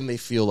 Then they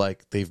feel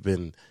like they've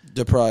been.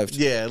 deprived.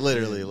 Yeah,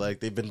 literally, like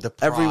they've been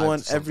deprived. Every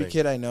of something.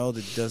 kid I know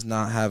that does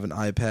not have an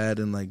iPad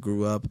and like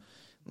grew up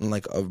in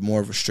like a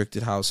more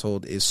restricted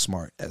household is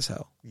smart as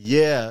hell.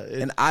 Yeah,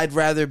 And I'd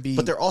rather be.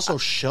 but they're also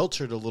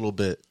sheltered a little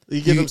bit.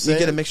 You get what I'm saying?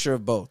 You get a mixture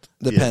of both.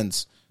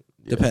 Depends.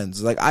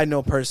 Depends. Like I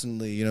know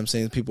personally, you know what I'm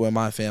saying, people in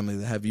my family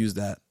that have used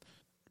that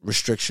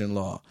restriction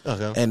law.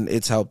 Okay. And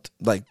it's helped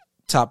like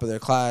top of their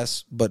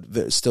class, but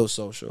they're still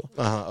social.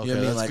 Okay, You know what I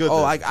mean? that's Like, good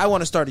oh, then. I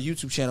want to start a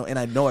YouTube channel and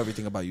I know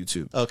everything about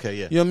YouTube. Okay,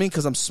 yeah. You know what I mean?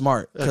 Because I'm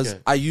smart. Because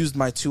Okay. I used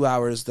my 2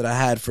 hours that I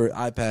had for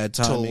iPad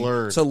time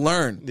learn. To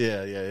learn.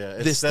 Yeah.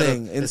 This Instead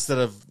thing. of, instead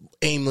of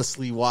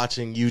aimlessly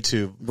watching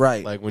YouTube,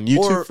 Right. Like when YouTube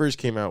Or- first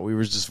came out, we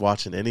were just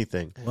watching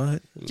anything.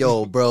 What?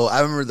 Yo, bro,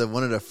 I remember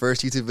one of the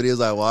first YouTube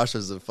videos I watched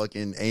was a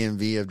fucking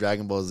AMV of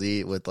Dragon Ball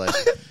Z with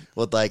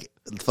like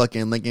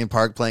fucking Linkin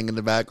Park playing in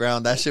the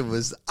background. That shit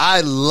was,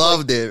 I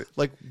loved it.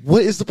 Like,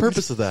 what is the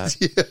purpose of that?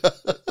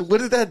 What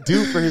did that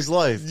do for his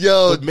life?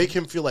 Yo. But make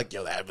him feel like,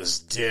 yo, that was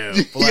dope.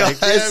 Like, Yo, you know I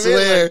what mean?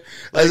 swear,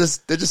 Like, there's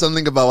just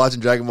something about watching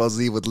Dragon Ball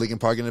Z with Linkin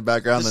Park in the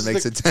background This that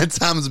is makes it 10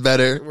 times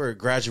better. we're a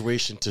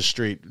graduation to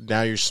straight.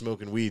 Now you're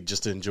smoking weed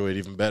just to enjoy it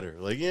even better.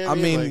 Like, yeah, I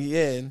mean, like,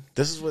 yeah.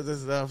 this is what this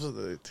is. I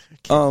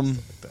can't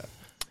like that.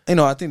 You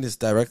know, I think this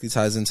directly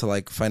ties into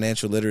like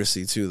financial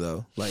literacy too,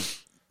 though. Like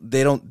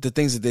the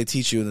things that they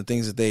teach you and the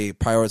things that they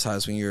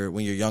prioritize when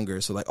you're younger.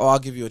 So like, oh, I'll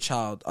give you a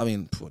child. I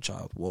mean, a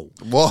child. Whoa,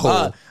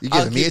 Whoa, you I'll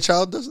giving me give- a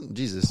child? Doesn't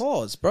Jesus?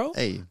 pause, bro.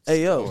 Hey,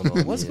 yo,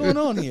 what's going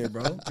on here,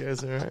 bro? You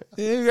guys all right?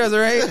 Yeah, you guys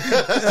are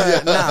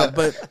right. Nah,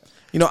 but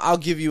you know, I'll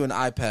give you an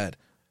iPad,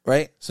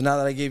 right? So now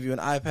that I gave you an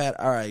iPad,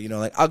 all right, you know,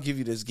 like I'll give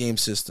you this game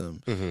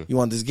system. You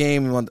want this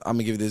game? I'm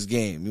gonna give you this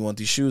game. You want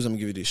these shoes? I'm gonna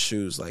give you these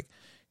shoes. Like,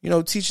 you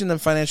know, teaching them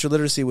financial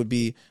literacy would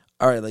be,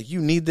 all right, like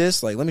you need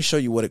this. Like, let me show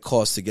you what it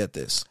costs to get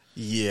this.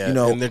 Yeah, You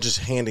know- and they're just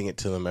handing it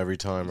to them every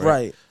time, right?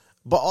 Right.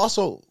 But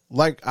also,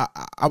 like,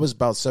 I was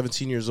about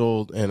 17 years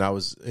old, and I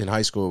was in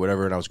high school or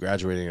whatever, and I was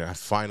graduating, and I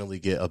finally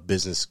get a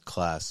business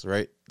class,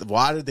 right?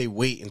 Why did they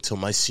wait until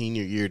my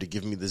senior year to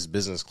give me this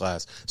business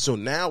class? So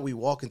now we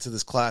walk into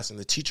this class, and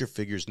the teacher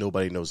figures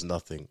nobody knows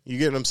nothing. You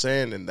get what I'm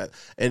saying?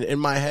 And in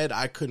my head,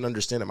 I couldn't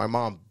understand it. My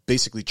mom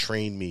basically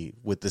trained me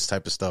with this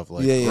type of stuff.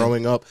 Like, Yeah.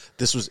 growing up,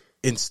 this was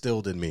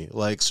instilled in me.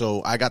 Like,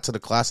 so I got to the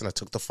class, and I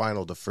took the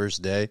final the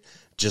first day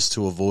just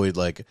to avoid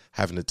like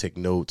having to take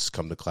notes,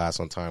 come to class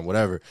on time,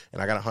 whatever.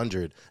 And I got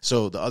 100.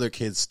 So the other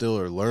kids still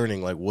are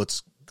learning like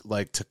what's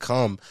like to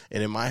come.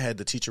 And in my head,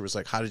 the teacher was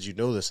like, "How did you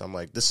know this?" I'm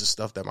like, "This is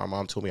stuff that my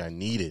mom told me I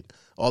needed.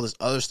 All this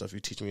other stuff you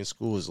teach me in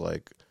school is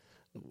like,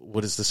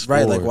 what is this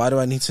Right. for? Like, why do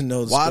I need to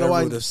know the Why square do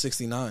I- root of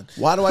 69?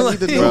 Why do I need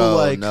to know bro,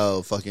 like,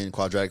 no fucking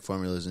quadratic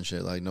formulas and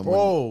shit. Like no more,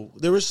 bro?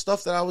 There was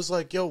stuff that I was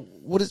like, yo,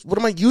 what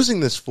am I using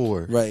this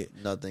for? Right.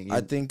 nothing.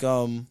 I think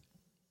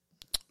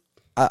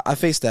I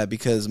faced that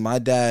because my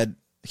dad,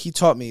 he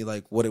taught me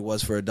like what it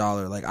was for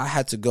 $1. Like I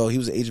had to go. He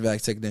was an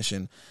HVAC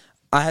technician.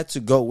 I had to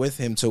go with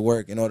him to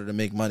work in order to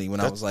make money when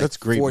I was like That's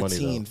great 14,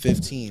 money, though.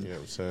 15, You know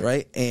what I'm saying?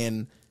 right?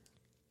 And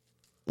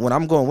when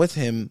I'm going with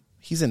him,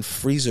 he's in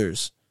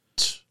freezers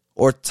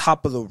or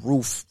top of the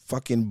roof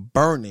fucking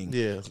burning.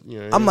 Yeah,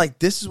 yeah. I'm like,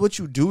 this is what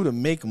you do to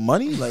make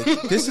money? Like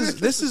this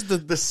is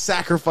the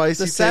sacrifice,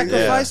 the you take?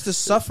 sacrifice, the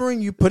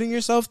suffering you putting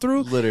yourself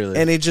through. Literally.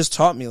 And it just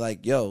taught me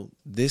like, yo,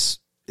 this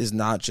is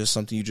not just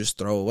something you just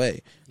throw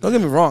away. Don't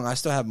get me wrong, I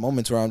still have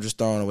moments where I'm just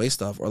throwing away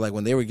stuff, or like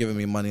when they were giving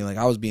me money, like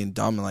I was being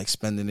dumb and like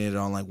spending it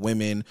on like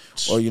women,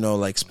 or you know,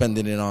 like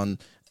spending it on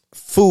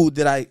food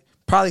that I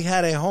probably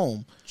had at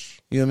home.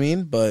 You know what I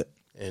mean? But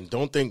And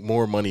don't think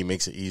more money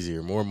makes it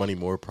easier. More money,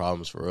 more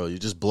problems for real. You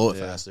just blow it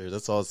faster.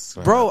 That's all it's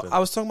gonna Bro, happen. I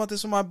was talking about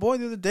this with my boy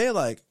the other day.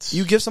 Like,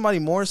 you give somebody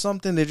more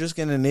something, they're just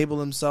going to enable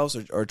themselves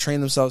or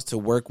train themselves to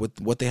work with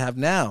what they have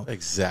now.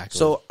 Exactly.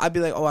 So I'd be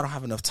like, oh, I don't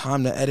have enough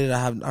time to edit.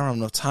 I don't have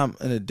enough time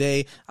in a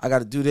day. I got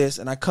to do this.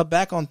 And I cut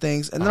back on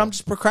things. And then I'm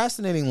just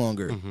procrastinating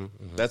longer.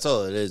 That's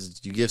all it is.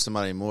 You give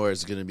somebody more,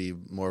 it's going to be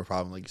more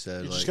problem, like you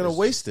said. you're like, just gonna it's-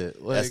 waste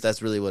it. Like,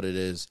 That's really what it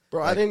is.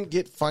 bro, I Like, didn't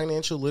get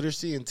financial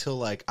literacy until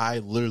like I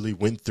literally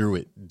went through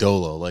it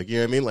dolo. Like, you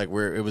know what I mean? Like,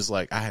 where it was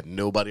like I had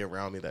nobody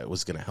around me that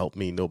was gonna help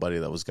me, nobody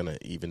that was gonna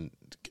even,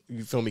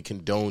 you feel me,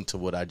 condone to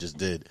what I just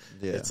did.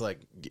 Yeah. It's like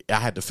I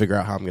had to figure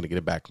out how I'm gonna get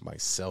it back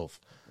myself.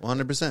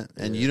 100%.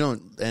 And you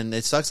don't, and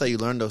it sucks that you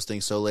learn those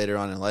things so later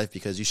on in life,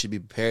 because you should be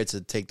prepared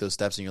to take those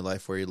steps in your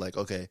life where you're like,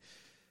 okay,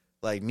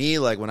 like me,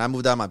 like when I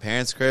moved out of my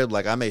parents' crib,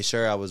 like I made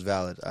sure I was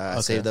valid.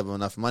 I saved up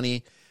enough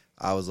money.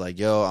 I was like,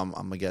 yo, I'm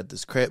gonna get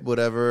this crib,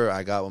 whatever.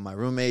 I got with my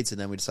roommates, and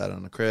then we decided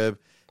on a crib.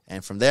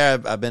 And from there,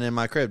 I've been in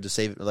my crib to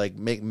save, like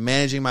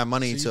managing my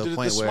money So you to did a it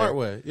point the where, smart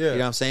way. Yeah. you know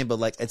what I'm saying? But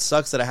like, it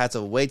sucks that I had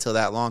to wait till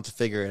that long to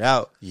figure it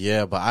out.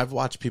 Yeah, but I've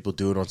watched people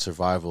do it on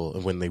survival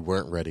and when they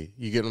weren't ready.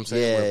 You get what I'm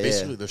saying? Yeah, Where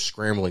basically yeah. they're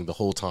scrambling the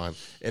whole time.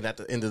 And at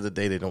the end of the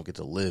day, they don't get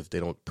to live. They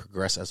don't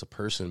progress as a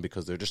person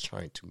because they're just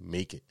trying to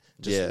make it.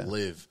 Just Yeah.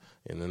 live.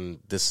 And then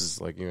this is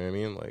like, you know what I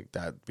mean? Like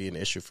that be an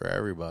issue for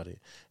everybody.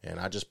 And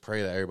I just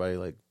pray that everybody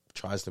like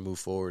tries to move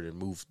forward and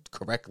move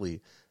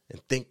correctly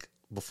and think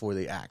before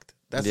they act.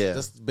 That's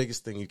the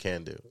biggest thing you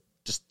can do.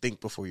 Just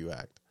think before you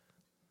act.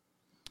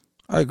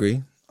 I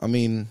agree. I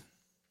mean,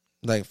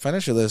 like,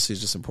 financial literacy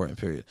is just important,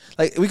 period.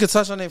 Like, we could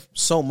touch on it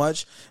so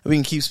much. We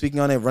can keep speaking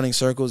on it, running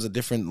circles at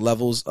different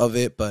levels of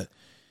it, but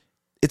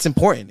it's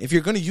important. If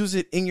you're going to use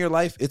it in your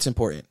life, it's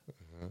important.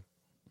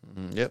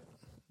 Yep.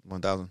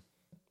 1,000.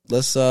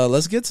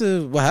 Let's get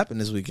to what happened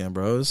this weekend,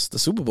 bro. It's the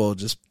Super Bowl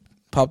just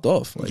popped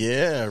off. Like,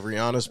 Yeah,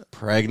 Rihanna's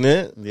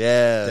pregnant.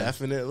 Yeah.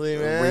 Definitely,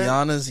 man.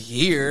 Rihanna's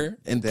here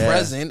and Yeah.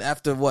 present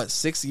after what,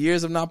 6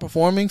 years of not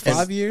performing?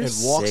 5 years?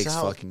 And walks 6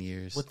 out fucking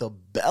years. with a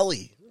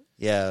belly.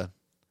 Yeah.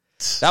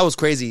 That was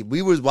crazy.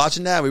 We was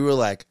watching that. We were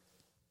like,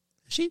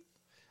 is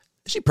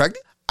she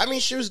pregnant? I mean,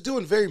 she was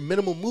doing very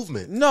minimal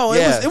movement. No,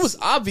 Yeah. it was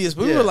obvious,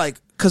 but we Yeah. were like,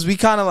 because we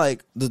kind of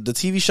like the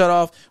TV shut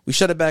off, we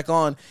shut it back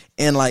on,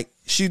 and like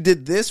she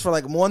did this for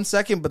like 1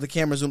 second, but the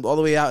camera zoomed all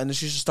the way out, and then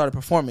she just started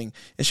performing,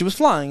 and she was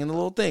flying in the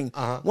little thing.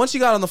 Once she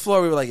got on the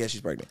floor, we were like, yeah,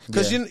 she's pregnant,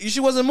 because she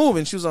wasn't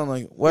moving. She was on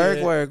like work.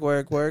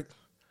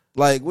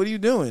 Like, what are you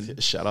doing?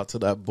 Shout out to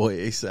that boy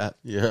ASAP.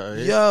 Yeah,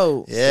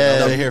 Yo,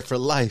 they're here for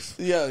life.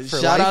 yo, For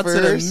shout out to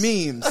the lifers.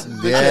 memes.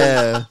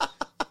 Yeah.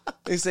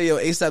 They say, yo,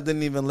 ASAP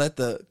didn't even let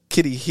the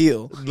kitty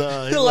heal.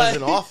 No, he Like-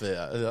 wasn't off it.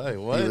 Like,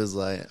 what? He was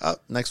like, oh,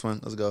 next one.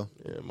 Let's go.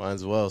 Yeah, might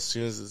as well. As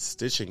soon as the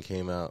stitching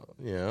came out,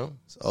 you know,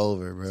 It's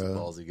over, bro.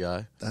 ballsy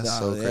guy. That's Nah,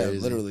 so yeah, crazy.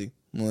 literally.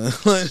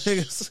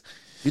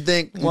 You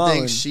think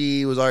Wildin'.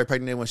 she was already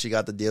pregnant when she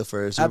got the deal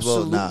for Super Bowl?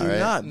 Absolutely Nah, right?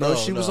 not, bro. No,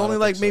 She was no, I only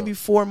don't like think so. maybe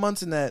 4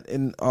 months in that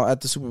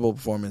at the Super Bowl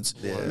performance.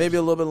 Maybe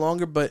a little bit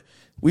longer, but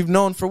we've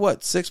known for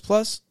what,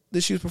 6+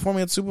 that she was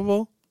performing at the Super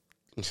Bowl.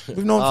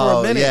 We've known for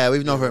a minute. Yeah,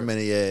 we've known for a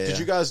minute. Yeah. Did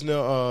you guys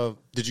know?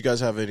 Did you guys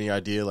have any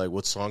idea like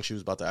what song she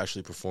was about to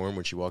actually perform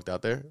when she walked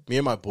out there? Me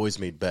and my boys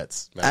made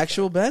bets. Matter of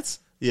Actual bets?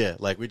 fact. Yeah,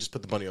 like we just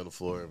put the money on the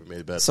floor and we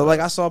made bets. So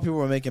like I saw people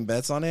were making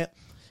bets on it,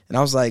 and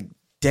I was like,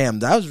 damn,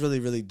 that was really,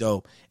 really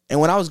dope. And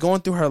when I was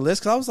going through her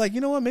list, because I was like,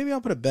 you know what, maybe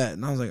I'll put a bet.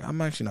 And I was like, I'm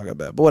actually not gonna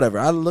bet, but whatever.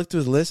 I looked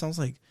through the list, and I was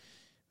like,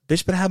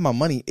 Bitch Better Have My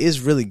Money is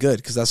really good,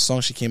 because that's the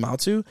song she came out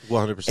to.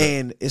 100%.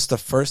 And it's the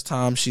first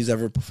time she's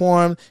ever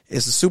performed.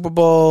 It's the Super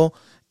Bowl,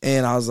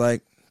 and I was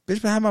like, Bitch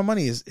Better Have My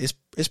Money is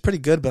pretty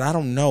good, but I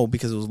don't know,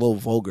 because it was a little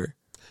vulgar.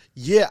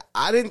 Yeah,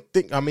 I didn't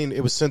think. I mean,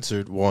 it was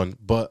censored one,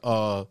 but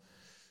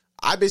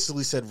I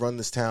basically said "Run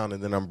This Town"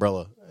 and then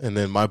 "Umbrella," and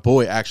then my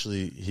boy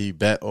actually he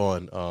bet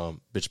on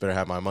 "Bitch Better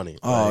Have My Money."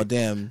 Oh, Like,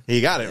 damn.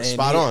 he got it And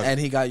spot he- on. And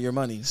he got your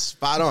money.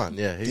 Spot on.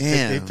 Yeah,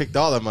 Damn. he picked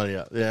all that money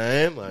up.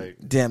 Yeah, and like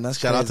Damn, that's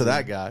shout out to crazy.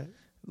 that guy.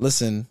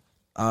 Listen,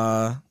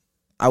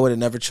 I would have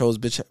never chose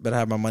Bitch Better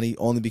Have My Money,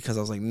 only because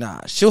I was like,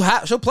 nah, she'll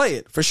play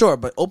it for sure,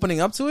 but opening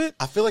up to it,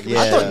 I feel like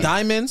Yeah. I thought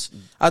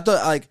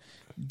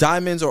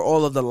Diamonds or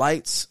All of the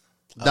Lights.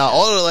 Now,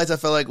 all of the lights I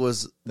felt like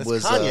was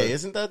Kanye,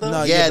 isn't that though?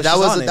 No, yeah, but that she's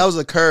was on it. that was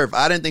a curve.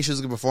 I didn't think she was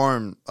gonna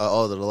perform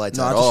all of the lights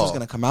No, at I thought all. she was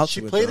gonna come out.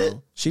 She to played it. it?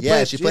 Though. She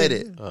yeah, played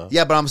it.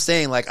 Yeah, but I'm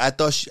saying like I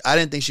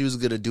didn't think she was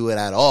gonna do it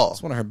at all.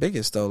 It's one of her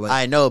biggest though. Like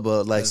I know,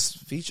 but like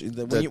feature.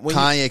 the When you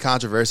Kanye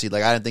controversy,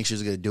 like I didn't think she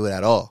was gonna do it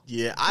at all.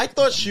 Yeah, I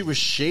thought she was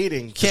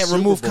shading. the can't Super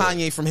remove Bowl.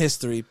 Kanye from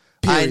history.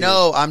 I period.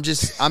 know. I'm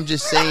just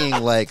saying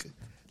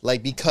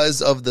like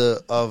because of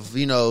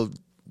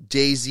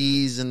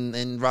Jay-Z's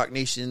and Rock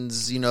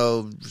Nation's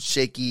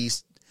shaky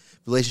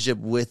relationship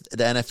with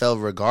the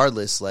NFL,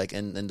 regardless, like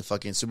and the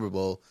fucking Super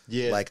Bowl.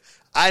 Yeah. like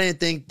I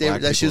didn't think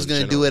Black that she was people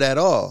in gonna do it at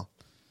all.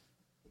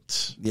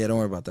 Yeah, don't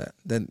worry about that.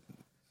 Then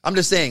I'm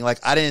just saying, like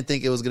I didn't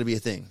think it was gonna be a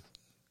thing.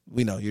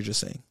 we know you're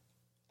just saying.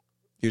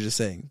 You're just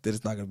saying that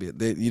it's not gonna be. You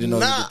didn't know it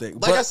was Nah, a thing.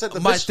 like But I said,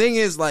 the my bitch- thing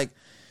is like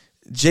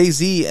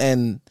Jay-Z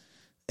and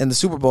the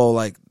Super Bowl.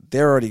 Like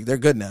they're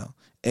good now.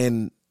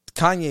 And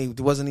Kanye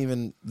wasn't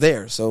even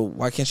there, so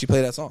why can't she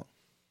play that song?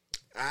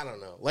 I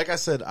don't know. Like I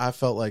said, I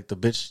felt like the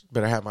bitch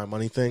better have my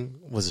money thing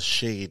was a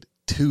shade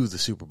to the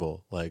Super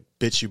Bowl. Like,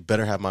 bitch, you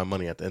better have my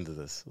money at the end of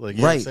this. Like,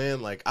 you know what I'm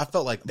saying? Like, I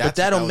felt like that's but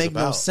that what don't make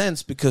about. no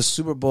sense because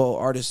Super Bowl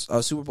artists,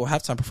 Super Bowl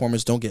halftime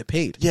performers don't get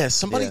paid. Yeah,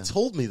 somebody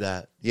told me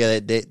that. Yeah,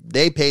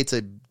 they pay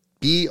to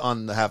be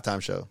on the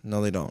halftime show.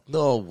 No, they don't.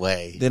 No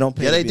way. They don't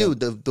pay. Yeah, they do.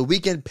 The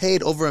Weeknd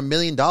paid over $1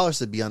 million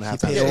to be on the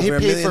halftime show. He Over $1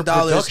 paid million for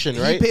production,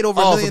 right? He paid over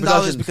Oh, $1 for million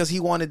production. because he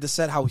wanted the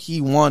set how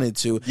he wanted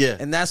to. Yeah.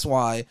 And that's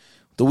why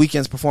the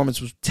Weeknd's performance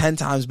was 10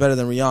 times better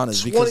than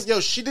Rihanna's. Because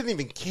Yo, she didn't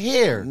even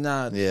care.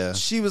 Yeah.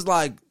 she was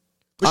like,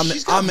 But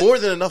she's got more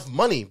than enough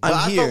money. But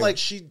I here. felt like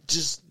she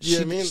just, you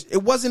know what I mean?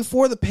 It wasn't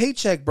for the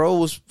paycheck,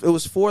 bro. It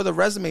was for the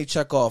resume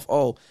check off.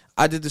 Oh,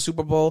 I did the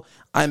Super Bowl.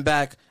 I'm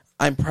back.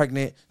 I'm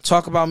pregnant.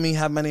 Talk about me.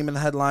 Have my name in the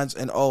headlines.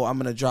 And I'm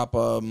gonna drop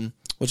a new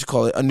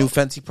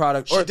Fenty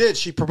product. She did.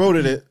 She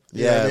promoted it.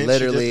 You know Yeah, what I mean? She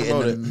literally did in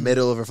promote the it.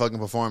 middle of her fucking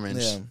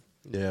performance. Yeah.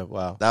 Yeah,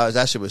 wow.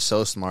 That shit was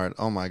so smart.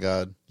 Oh my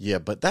god. Yeah,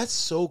 but that's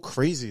so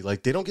crazy.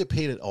 Like, they don't get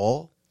paid at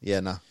all. Yeah,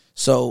 no.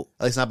 So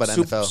At least not by the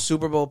NFL.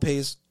 Super Bowl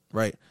pays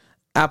right.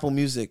 Apple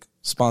Music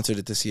sponsored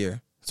it this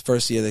year. It's the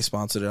first year they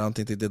sponsored it. I don't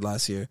think they did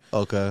last year.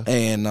 Okay.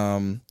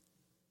 And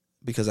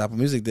because Apple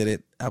Music did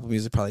it, Apple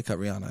Music probably cut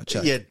Rihanna a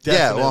check. Yeah,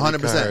 definitely.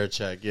 100%. cut her a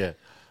check. Yeah.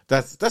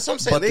 That's what I'm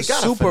saying. But They the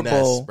got Super a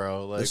finesse, Bowl,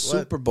 bro. Like, the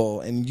Super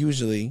Bowl, and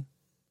usually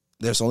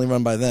there's only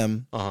run by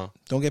them.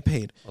 Don't get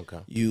paid. Okay.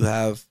 You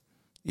have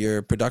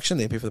your production.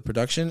 They pay for the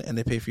production, and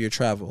they pay for your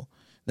travel.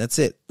 That's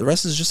it. The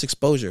rest is just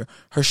exposure.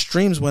 Her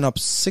streams went up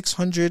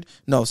 600.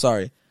 No,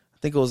 sorry, I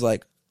think it was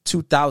like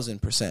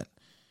 2,000%.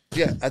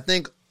 Yeah, I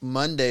think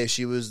Monday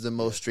she was the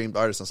most streamed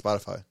artist on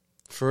Spotify.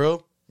 For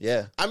real?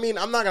 Yeah. I mean,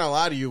 I'm not gonna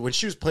lie to you. When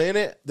she was playing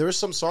it, there were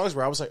some songs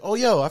where I was like, "Oh,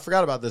 yo, I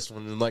forgot about this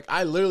one." And like,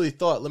 I literally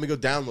thought, "Let me go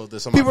download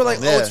this." On People are my like,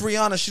 phone. "Oh, Yeah. it's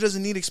Rihanna. She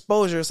doesn't need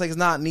exposure." It's like it's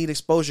not need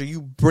exposure.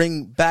 You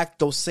bring back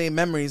those same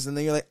memories, and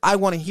then you're like, "I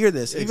want to hear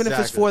this," even if it's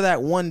Exactly. for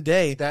that one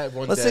day. That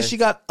one Let's day. say she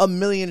got 1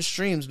 million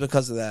streams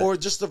because of that. or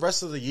just the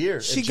rest of the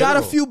year. She in got a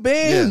general. few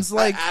bands. I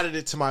Like added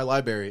it to my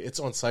library. It's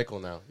on cycle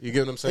now. You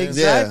get what I'm saying?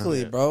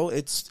 exactly, Yeah. bro.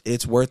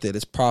 It's worth it.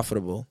 It's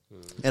profitable.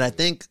 And I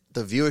think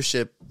the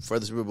viewership for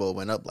the Super Bowl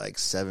went up like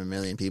 7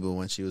 million people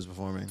when she was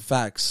performing.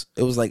 Facts.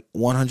 It was like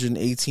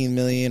 118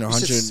 million or You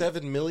said 100.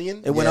 7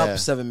 million. It went Yeah. up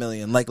 7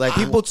 million. Like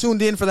people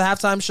tuned in for the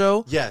halftime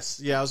show. Yes,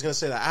 yeah, I was gonna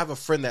say that. I have a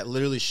friend that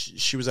literally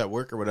she was at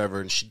work or whatever,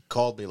 and she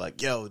called me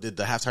like, "Yo, did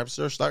the halftime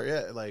show start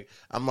yet?" Like,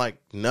 I'm like,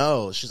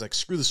 "No." She's like,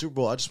 "Screw the Super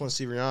Bowl. I just want to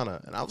see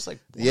Rihanna." And I was like,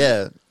 what?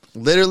 Yeah.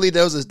 Literally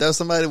there was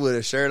somebody with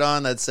a shirt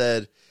on that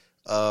said,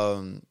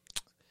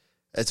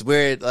 it's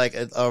weird, like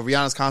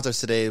Rihanna's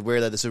concert's today,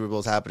 weird that the Super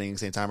Bowl's happening at the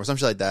same time or some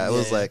shit like that. It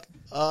was Yeah. like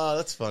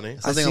That's funny."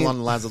 something along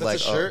the lines of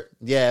That's like a shirt?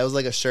 yeah, it was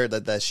like a shirt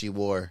that she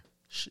wore.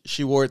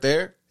 She wore it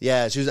there.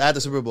 Yeah, she was at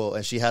the Super Bowl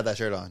and she had that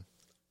shirt on.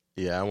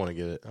 Yeah, I want to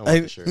get it. I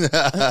want the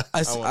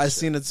shirt. I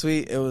seen a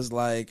tweet. It was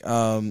like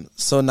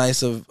so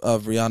nice of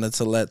Rihanna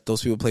to let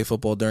those people play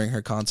football during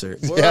her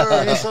concert. Word,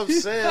 that's what I'm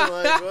saying.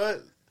 Like,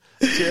 what?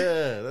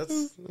 Yeah,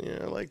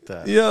 I like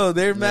that. Yo,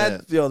 they're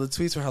mad. Yo, the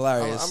tweets were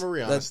hilarious. I'm a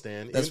Rihanna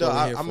stan, even That's though what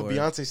we're here I'm a for.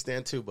 Beyonce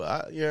stan too.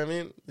 But you know what I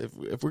mean?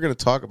 If we're gonna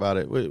talk about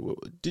it,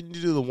 didn't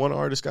you do the one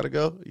artist got to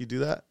go? You do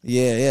that?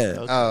 Yeah.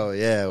 Oh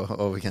yeah.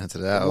 Oh, we get into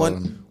that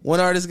one. One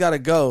artist got to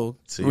go.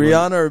 So you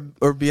Rihanna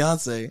or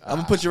Beyonce. I'm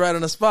gonna put you right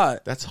on the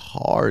spot. That's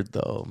hard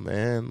though,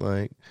 man.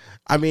 Like,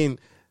 I mean,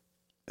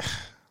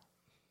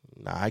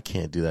 nah, I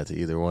can't do that to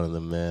either one of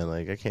them, man.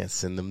 Like, I can't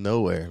send them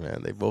nowhere,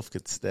 man. They both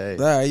could stay.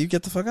 All right, you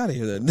get the fuck out of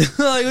here then. Like,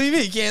 what do you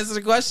mean? You can't answer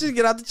the question?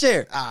 Get out the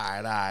chair.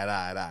 All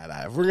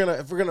right. If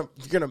we're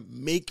gonna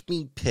make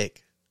me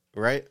pick,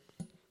 right?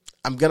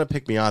 I'm gonna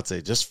pick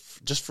Beyonce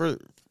just for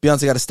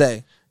Beyonce got to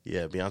stay.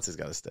 yeah. Beyonce's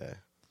got to stay.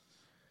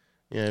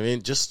 You know what I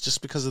mean?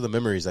 Just because of the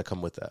memories that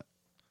come with that.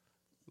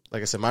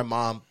 Like I said, my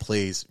mom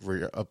plays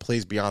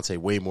Beyonce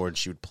way more than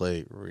she would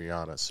play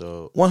Rihanna.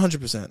 So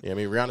 100%. yeah, I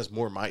mean, Rihanna's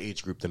more my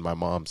age group than my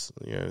mom's.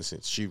 You know,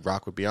 since she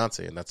rock with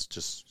Beyonce, and that's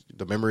just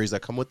the memories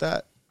that come with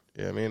that.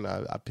 Yeah, I mean,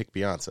 I pick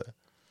Beyonce.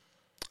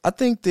 I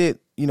think that,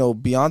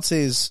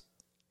 Beyonce's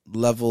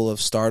level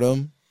of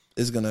stardom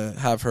is going to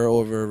have her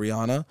over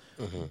Rihanna.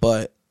 Mm-hmm.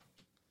 But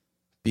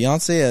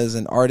Beyonce as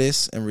an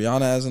artist and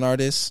Rihanna as an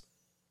artist,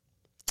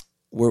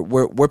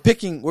 we're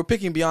picking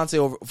Beyonce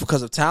over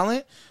because of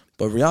talent,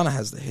 but Rihanna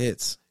has the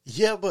hits.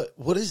 Yeah, but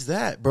what is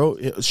that, bro?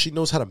 She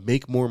knows how to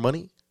make more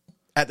money.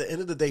 At the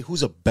end of the day,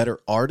 who's a better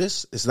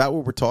artist? Is that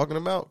what we're talking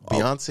about?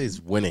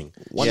 Beyonce's winning.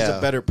 She's Yeah.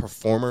 a better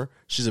performer.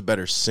 She's a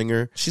better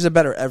singer. She's a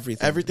better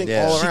everything. Everything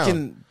Yeah. all She around.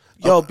 can.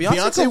 Yo,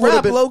 Beyonce can would've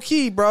rap been- low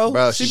key, bro.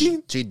 Bro, she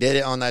she did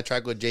it on that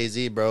track with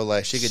Jay-Z, bro.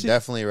 Like she could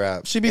definitely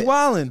rap. be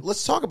wildin'.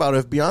 Let's talk about it.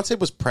 If Beyonce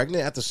was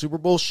pregnant at the Super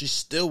Bowl, she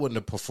still wouldn't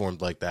have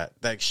performed like that.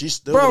 Like she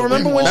still. Bro, would've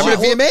remember been when wild.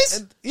 Remember the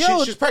VMAs?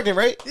 Yo, She was pregnant,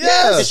 right?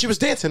 Yes. And she was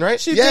dancing, right?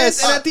 she Yes.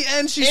 did, and at the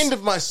end, she End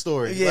of my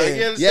story. Yeah. Like,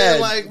 you understand?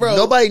 Yeah, Like, bro.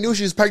 nobody knew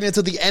she was pregnant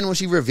until the end when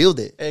she revealed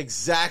it.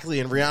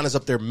 Exactly. And Rihanna's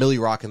up there Millie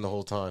rocking the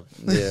whole time.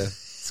 Yeah.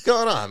 It's What's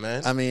going on,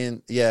 man? I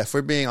mean, yeah, if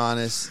we're being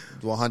honest,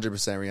 100%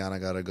 Rihanna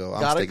gotta go.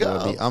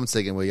 I'm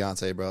sticking with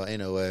Beyonce, bro. Ain't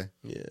no way.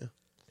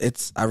 Yeah.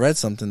 I read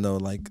something though,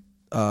 like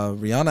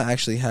Rihanna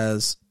actually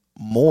has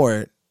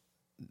more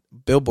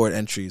Billboard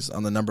entries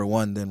on the number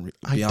one than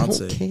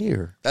Beyonce. I don't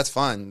care. That's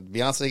fine.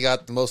 Beyonce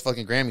got the most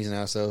fucking Grammys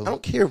now, so I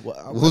don't care what.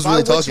 Who's if I really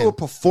went talking? to a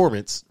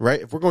performance, right?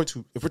 If we're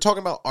talking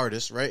about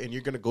artists, right, and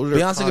you're gonna go to their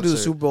Beyonce concert, could do the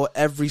Super Bowl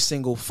every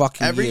single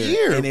fucking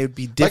year, and it would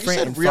be different. Like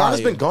you and said,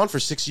 Rihanna's fire. been gone for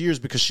 6 years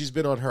because she's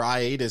been on her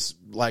hiatus,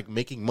 like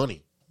making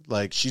money.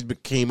 Like she's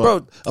became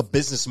Bro. a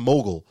business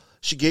mogul.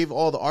 She gave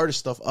all the artist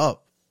stuff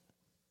up.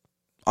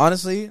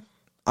 Honestly,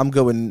 I'm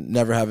good with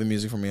never having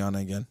music from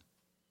Rihanna again.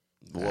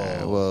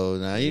 whoa,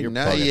 now You're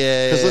now, bugging.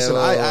 yeah. Because listen,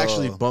 I whoa.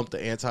 actually bump the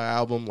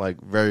Anti-album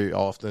like very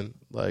often.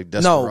 Like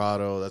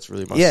Desperado, that's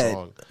really my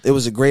song. It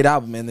was a great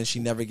album, and then she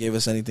never gave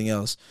us anything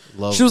else.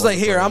 Love She was like,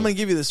 Wonderful "Here, I'm Rain. gonna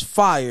give you this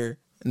fire,"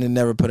 and then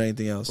never put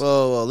anything else.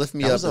 Whoa, Lift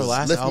Me That Up. was her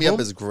last Lift Me album? Up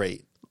is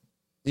great.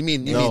 You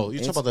mean No, you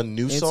talking about the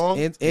new song?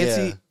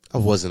 Yeah. I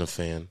wasn't a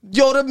fan.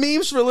 Yo, the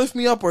memes for Lift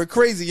Me Up were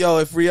crazy. Yo,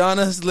 if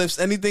Rihanna lifts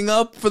anything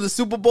up for the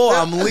Super Bowl,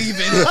 I'm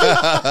leaving.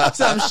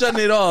 So I'm shutting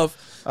it off.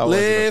 I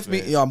wasn't a Lift me.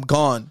 fan. Yo, I'm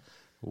gone.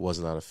 Was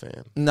not a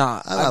fan.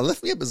 Nah. I don't know,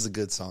 Lift Me Up is a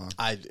good song.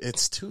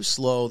 It's too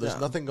slow. There's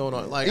nothing going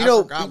on. Like You I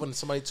know, forgot when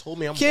somebody told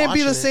me I'm Can't be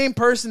watching the it. same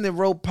person that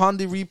wrote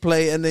Pondy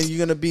Replay and then you're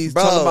gonna be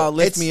Bro, talking about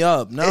Lift it's- Me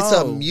Up. No,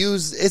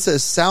 It's a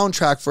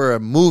soundtrack for a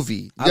movie.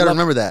 You gotta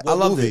remember that. I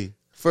loved movie? it.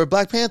 For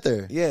Black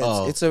Panther. Yeah,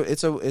 Oh. it's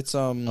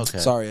Okay.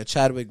 sorry, a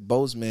Chadwick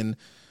Boseman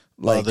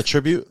like The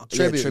tribute?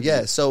 Tribute.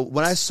 Yeah. So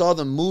when I saw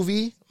the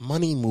movie,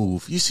 Money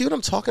move. You see what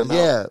I'm talking about?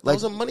 Yeah, That like-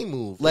 was a money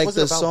move. like It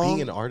wasn't the about song-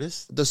 being an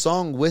artist. the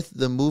song with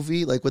the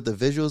movie, like with the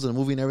visuals of the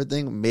movie and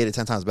everything, made it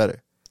 10 times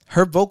better.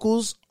 her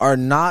vocals are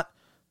not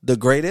the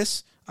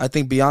greatest. I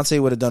think Beyonce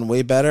would have done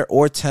way better,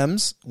 or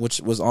Thames,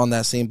 which was on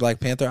that same Black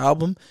Panther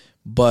album.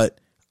 But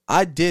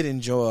I did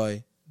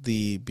enjoy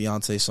the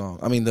Beyonce song.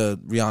 I mean, the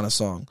Rihanna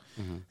song.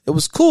 It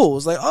was cool. It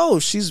was like, oh,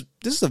 this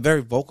is a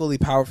very vocally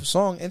powerful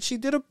song, and she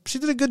did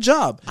a good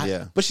job.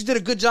 Yeah. But she did a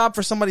good job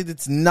for somebody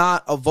that's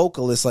not a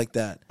vocalist like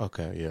that.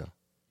 Okay, yeah.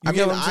 You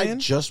get what I'm I saying?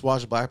 just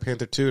watched Black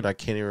Panther 2 and I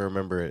can't even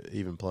remember it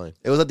even playing.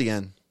 It was at the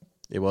end.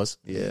 It was?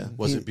 Yeah.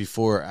 Was it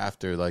before or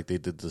after like they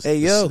did this, Hey,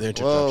 yo. the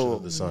introduction Whoa.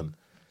 of the sun?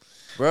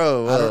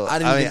 Bro, I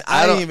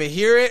didn't even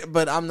hear it,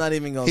 but I'm not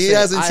even gonna. He say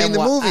hasn't it. seen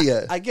the movie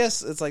yet. I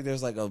guess it's like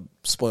there's like a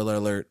spoiler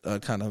alert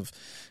kind of.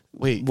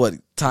 Wait, What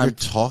You're time?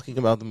 talking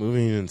about the movie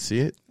and you didn't see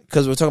it?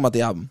 Because we're talking about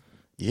the album.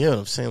 Yeah,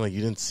 I'm saying like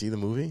you didn't see the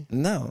movie?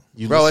 No.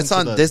 You Bro, listened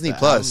it's to on Disney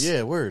Plus. album?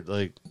 Yeah, word.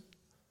 Like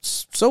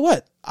So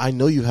what? I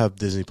know you have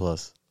Disney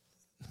Plus.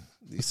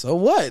 So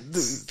what?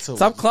 So-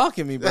 Stop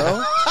clocking me,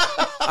 bro.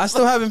 I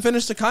still haven't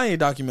finished the Kanye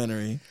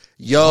documentary.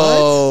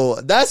 Yo,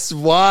 that's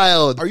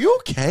wild. Are you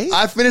okay?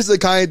 I finished the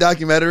Kanye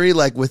documentary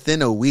like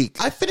within a week.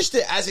 I finished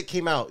it as it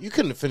came out. You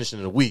couldn't have finished it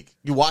in a week.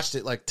 You watched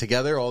it like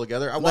together, all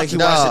together. I watched he it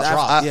no, watched as it it after-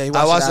 dropped. yeah, he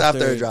I watched it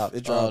after it dropped.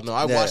 It dropped. No,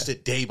 I Yeah. watched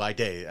it day by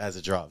day as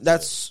it dropped.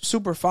 That's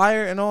super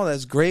fire and all.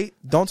 That's great.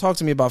 Don't talk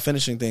to me about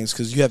finishing things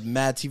because you have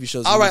mad TV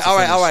shows. All you right, need to all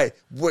right,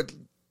 finish. all right.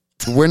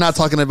 We're not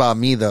talking about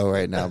me though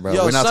right now, bro.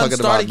 Yo, We're not son talking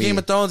started about me. Game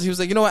of Thrones. He was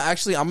like, you know what?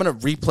 Actually, I'm gonna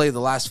replay the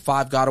last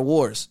 5 God of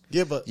Wars.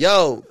 yeah, but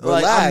Yo,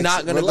 Like, relax, I'm not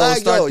gonna go relax.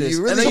 start Yo, this. You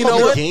And really then you coming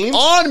know what? Games?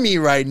 on me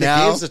right the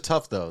now. games are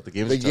tough though. The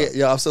games are tough.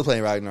 Yo, I'm still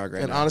playing Ragnarok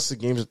right And now. honestly,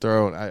 Games of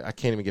Thrones, I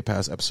can't even get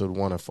past episode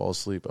 1. I fall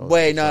asleep.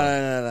 Wait,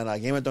 no.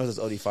 Game of Thrones is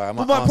OD5. I'm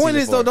But on my point season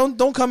is though, 4.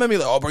 don't come at me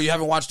like, oh, bro, you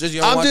haven't watched this.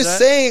 You haven't I'm watched just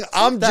that. saying.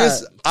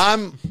 that.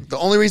 I'm the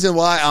only reason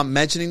why I'm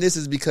mentioning this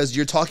is because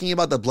you're talking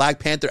about the Black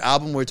Panther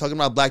album. We're talking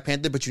about Black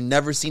Panther, but you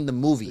never seen the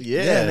movie.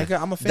 Yeah, nigga,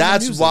 I'm a fan.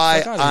 That's of music. why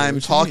Fuck outta here. I'm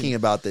What you talking mean?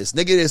 about this.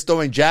 Nigga is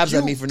throwing jabs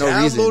at me for no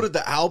reason. downloaded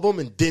the album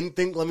and didn't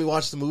think, let me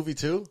watch the movie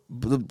too?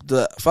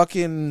 The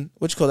fucking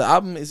what you call the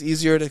album is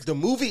easier to. The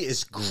movie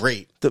is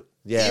great.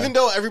 Yeah. Even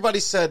though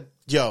everybody said,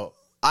 yo,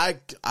 I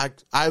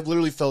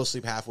literally fell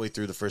asleep halfway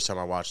through the first time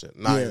I watched it.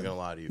 Not Yeah. even gonna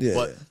lie to you. Yeah.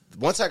 But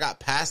once I got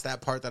past that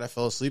part that I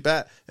fell asleep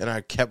at and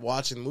I kept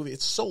watching the movie,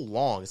 it's so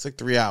long. It's like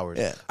 3 hours.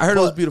 Yeah, I heard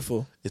it was But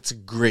beautiful. It's a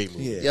great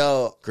movie. Yeah.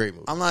 Yo, Great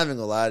movie. I'm not even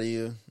gonna lie to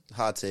you.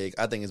 Hot take.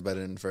 I think it's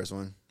better than the first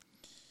one.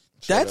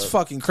 That's up.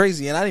 fucking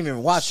crazy, and I didn't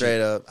even watch Straight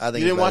it. up, I think You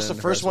it's didn't better watch than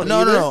the first one? No,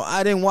 either? no,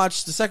 I didn't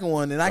watch the second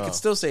one, and I could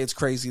still say it's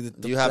crazy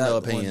that You have no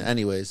that opinion, one-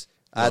 anyways.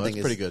 No, I it's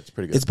think pretty good. It's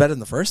pretty good. It's better than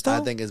the first I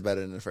time. think it's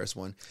better than the first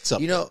one. It's up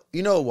You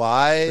there. know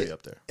why Pretty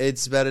up there.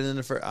 it's better than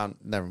the first.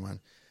 Never mind.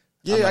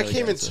 Yeah, I'm not I really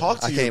can't even getting talk to it.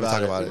 to I you can't even about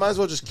talk it. about We it. might as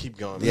well just keep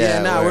going.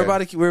 Yeah. nah, where-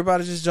 we're about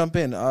to just jump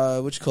in.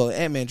 What you call it?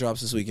 Ant-Man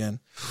drops this weekend.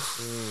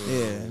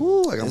 Yeah.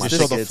 Ooh, I got my You saw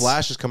The tickets.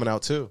 Flash is coming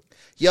out too.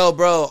 Yo,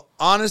 bro.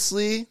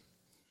 Honestly,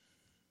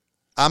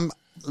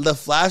 the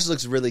Flash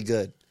looks really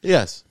good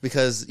Yes.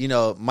 because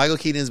Michael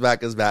Keaton's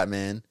back as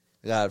Batman.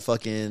 We got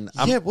fucking.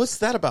 Yeah, what's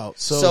that about?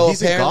 So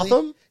he's in apparently-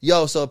 Gotham?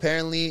 Yo, so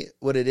apparently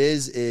what it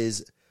is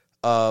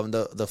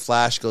the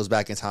Flash goes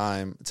back in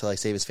time to like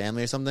save his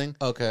family or something.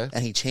 Okay.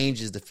 And he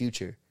changes the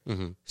future.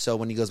 So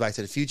when he goes back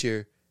to the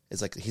future,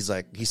 it's like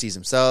he sees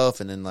himself,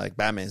 and then like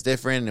Batman's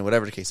different, and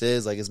whatever the case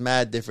is, like it's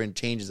mad different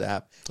changes that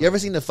happen. You ever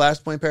seen the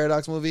Flashpoint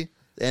Paradox movie?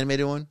 The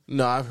animated one.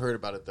 No, I've heard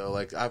about it though.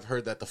 Like I've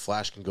heard that the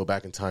Flash can go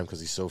back in time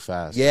because he's so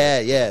fast.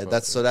 Yeah.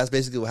 That's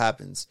basically what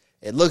happens.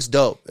 It looks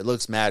dope. It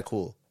looks mad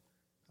cool.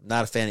 I'm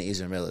not a fan of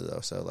Ezra Miller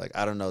though, so like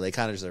I don't know. They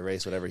kind of just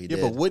erase whatever he did.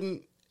 Yeah, but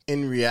wouldn't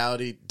in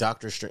reality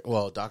Doctor Strange?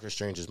 Well, Doctor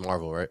Strange is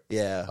Marvel, right?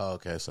 Yeah. Oh,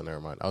 okay, so never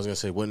mind. I was gonna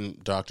say,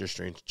 wouldn't Doctor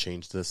Strange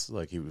change this?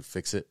 Like he would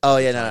fix it. Oh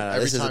yeah, no.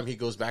 Every time he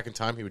goes back in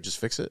time, he would just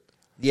fix it.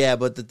 Yeah,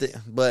 but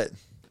but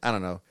I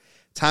don't know.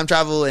 Time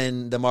travel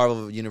in the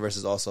Marvel universe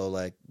is also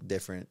like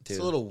different too. It's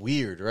a little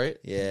weird, right?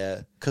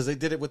 Yeah, because they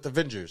did it with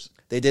Avengers.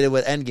 They did it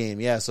with Endgame.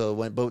 Yeah, so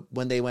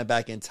when they went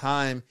back in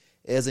time,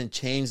 it doesn't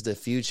change the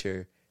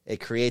future.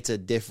 It creates a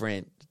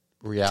different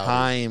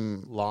reality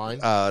line,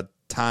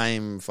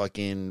 time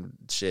fucking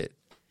shit.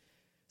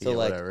 So yeah,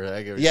 like,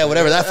 whatever.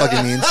 Whatever that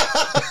fucking means.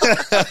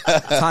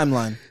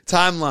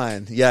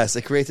 Timeline. Yes,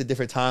 it creates a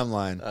different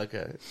timeline.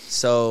 Okay.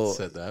 So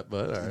said that,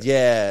 but all right.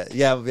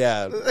 Yeah.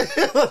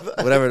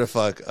 Whatever the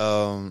fuck.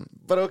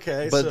 But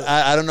okay. But so.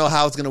 I don't know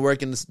how it's gonna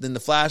work in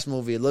the Flash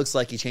movie. It looks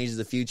like he changes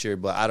the future,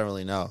 but I don't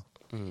really know.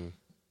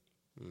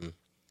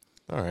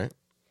 All right.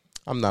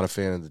 I'm not a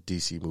fan of the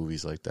DC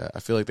movies like that.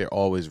 I feel like they're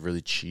always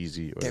really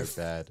cheesy or they're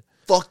bad.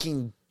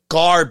 Fucking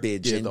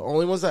garbage. Yeah, the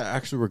only ones that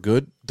actually were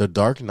good, The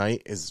Dark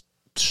Knight is.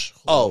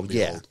 Oh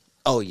yeah.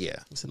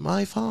 He said,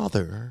 my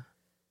father,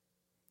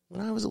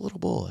 when I was a little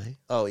boy.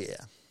 Oh yeah.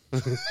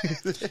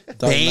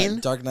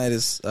 Dark Knight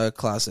is a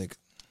classic.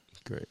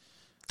 Great.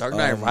 Dark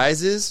Knight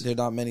Rises. There are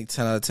not many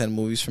 10 out of 10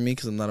 movies for me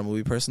because I'm not a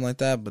movie person like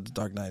that. But The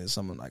Dark Knight is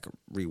someone I could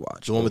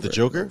rewatch. The one with the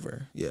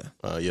Joker? Yeah.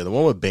 Yeah, the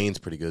one with Bane's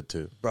pretty good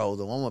too. Bro,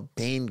 the one with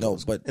Bane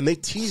goes. And they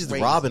teased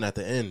crazy. Robin at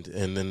the end,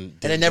 and then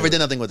it never did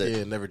nothing with it. Yeah,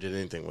 it never did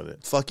anything with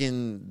it.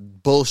 Fucking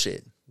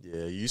bullshit.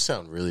 Yeah, you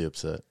sound really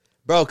upset.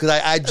 Bro, because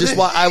I just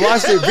I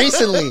watched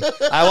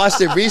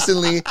it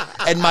recently.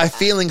 And my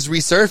feelings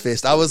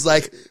resurfaced. I was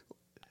like,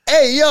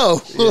 "Hey, yo,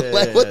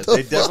 like what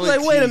the fuck?"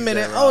 Like, wait a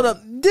minute, hold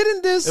up.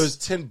 Didn't this? It was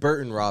Tim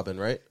Burton Robin,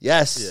 right?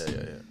 Yes.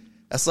 Yeah.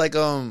 That's like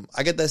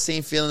I get that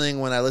same feeling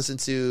when I listen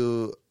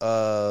to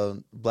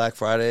Black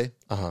Friday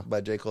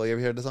by J. Cole. You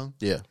ever heard the song?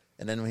 Yeah.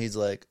 And then when he's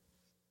like,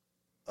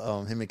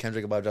 him and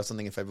Kendrick about to drop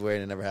something in February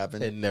and it never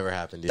happened. It never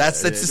happened. Yeah.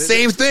 It's the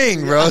same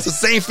thing, bro. It's the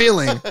same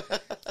feeling.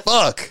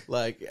 Fuck.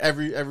 Like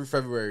every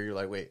February, you're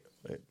like, wait.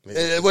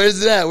 Where's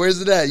it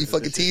at? You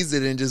fucking teased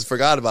it and just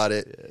forgot about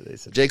it. Yeah, they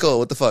said J. Cole,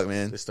 what the fuck,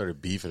 man? They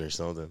started beefing or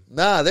something.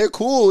 Nah, they're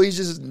cool. He's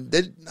just,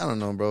 I don't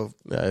know, bro.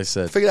 Yeah, I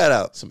said figure that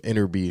out. Some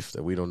inner beef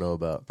that we don't know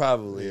about.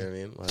 Probably. You know what I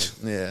mean? Like,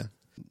 yeah.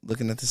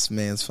 Looking at this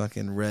man's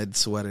fucking red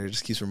sweater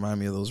just keeps reminding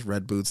me of those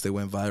red boots that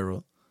went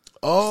viral.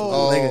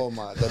 Oh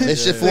my! The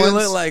mischief ones.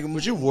 Look like,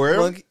 would you wear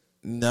them?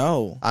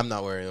 No, I'm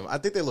not wearing them. I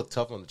think they look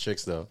tough on the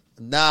chicks though.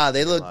 Nah,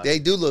 they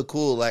do look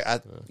cool. Like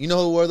you know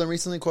who wore them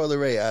recently? Coyle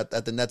Ray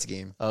at the Nets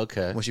game.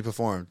 Okay, when she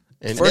performed.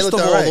 And first of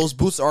all, those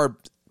boots are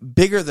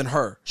bigger than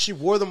her. She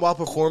wore them while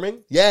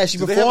performing. Yeah, she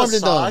performed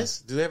in them.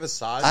 Do they have a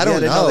size? I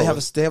don't know. They have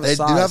a size. They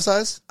do have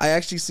size. I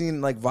actually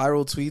seen like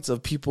viral tweets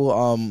of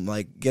people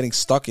like getting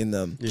stuck in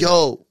them. Yeah.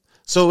 Yo.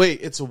 So wait,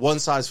 it's a one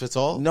size fits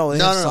all? No,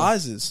 they have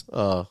sizes.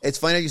 It's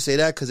funny that you say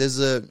that because there's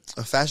a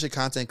fashion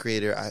content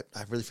creator. I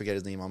really forget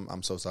his name.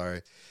 I'm so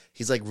sorry.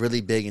 He's like really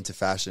big into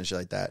fashion and shit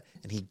like that.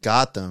 And he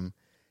got them,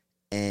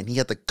 and he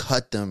had to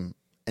cut them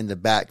in the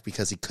back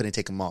because he couldn't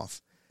take them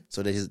off.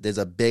 So there's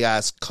a big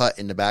ass cut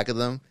in the back of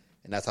them,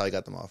 and that's how he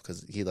got them off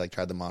because he like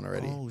tried them on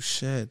already. Oh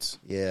shit!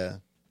 Yeah,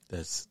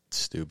 that's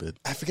stupid.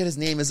 I forget his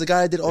name. It's the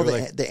guy that did all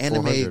the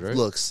anime right?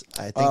 looks.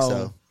 I think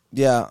so.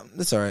 Yeah,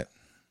 that's all right.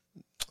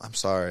 I'm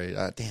sorry.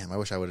 Damn, I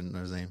wish I would have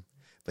known his name.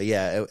 But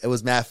yeah, it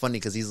was mad funny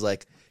because he's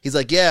like,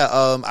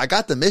 yeah, I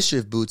got the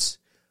mischief boots,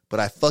 but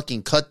I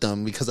fucking cut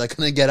them because I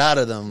couldn't get out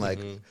of them. Like,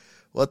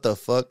 what the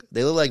fuck?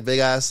 They look like big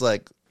ass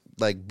like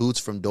boots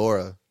from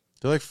Dora.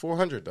 They're like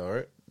 $400 though,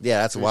 right?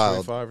 Yeah, that's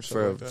wild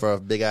for a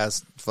big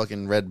ass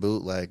fucking red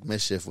boot like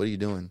mischief. What are you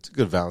doing? It's a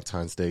good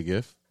Valentine's Day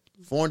gift.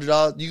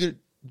 $400. You could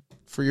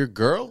for your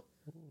girl.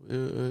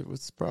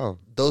 What's the problem?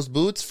 Those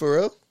boots for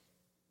real?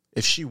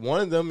 If she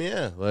wanted them,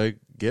 yeah, like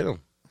get them.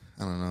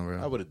 I don't know,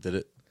 bro. I would have did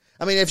it.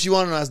 I mean, if she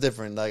wanted them, that's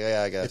different. Like,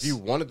 yeah, I guess. If you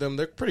wanted them,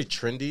 they're pretty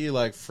trendy.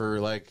 Like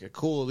for like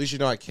cool. At least you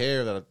know I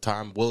care that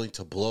I'm willing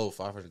to blow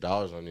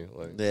 $500 on you.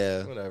 Like,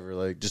 yeah, whatever.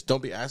 Like, just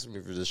don't be asking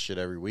me for this shit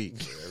every week,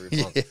 or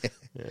every month.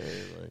 Yeah,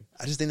 like,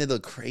 I just think they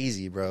look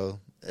crazy, bro.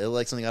 They look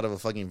like something out of a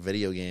fucking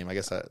video game. I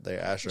guess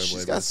they're Astro Boy.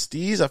 She's got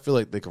steez. I feel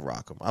like they could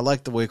rock them. I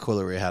like the way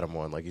Coyle Ray had them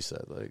on, like you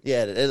said. Like,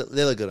 yeah, they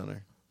look good on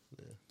her.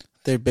 Yeah.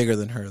 They're bigger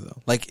than her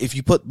though. Like if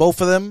you put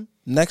both of them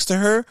next to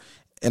her.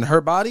 In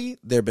her body,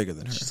 they're bigger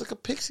than her. She's like a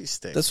pixie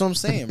stick. That's what I'm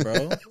saying, bro.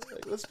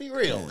 Like, let's be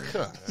real.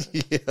 Come on.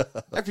 Yeah.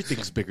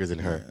 Everything's bigger than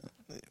her.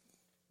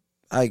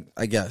 I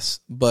guess.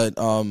 But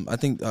I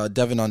think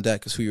Devin on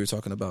Deck is who you were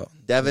talking about.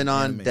 Devin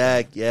on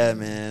Deck. Yeah,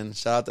 man.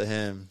 Shout out to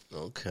him.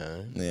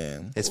 Okay.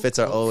 Yeah. His fits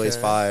are always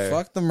fire.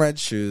 Fuck them red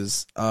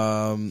shoes.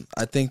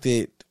 I think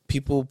that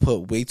people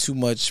put way too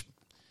much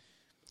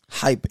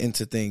hype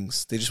into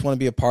things. They just want to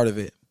be a part of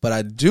it. But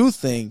I do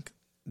think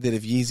that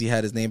if Yeezy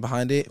had his name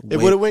behind it, it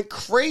would have went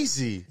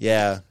crazy.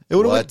 Yeah, it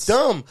would have went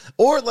dumb.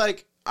 Or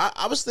like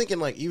I was thinking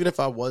like even if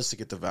I was to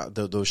get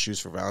those shoes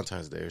for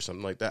Valentine's Day or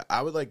something like that,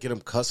 I would like get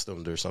them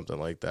customed or something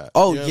like that.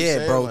 Oh You know what I'm yeah,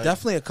 saying? bro, Like,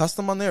 definitely a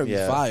custom on there would be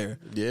fire.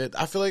 Yeah,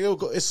 I feel like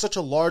it's such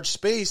a large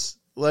space.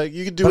 Like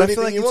you can do But I anything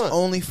feel like you it's want.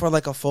 only for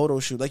like a photo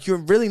shoot. Like you're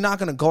really not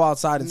gonna go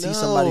outside and see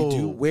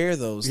somebody wear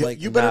those. Yeah,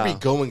 Like you better nah. be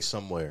going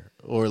somewhere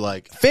or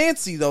like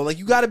fancy though. Like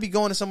you got to be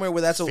going to somewhere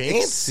where that's fancy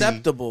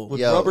acceptable. with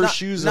Yo. rubber Not-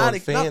 shoes not, on.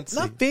 Fancy.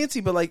 not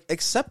fancy, but like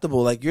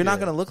acceptable. Like you're not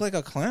Yeah. gonna look like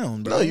a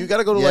clown, bro. No, you got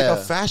to go to Yeah. like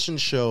a fashion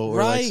show or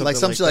Right. like Like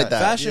some shit like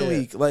that. Fashion Yeah.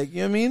 week. Like you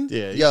know what I mean?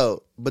 Yeah,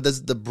 Yo, but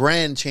does the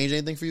brand change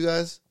anything for you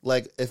guys?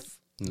 Like if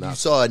you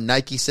saw a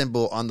Nike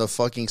symbol on the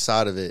fucking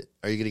side of it,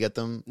 are you gonna get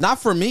them? Not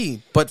for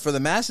me, but for the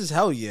masses,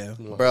 hell yeah.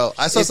 Bro,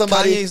 I saw If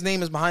somebody. Kanye's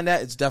name is behind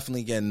that, it's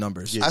definitely getting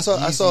numbers. Yeah, I saw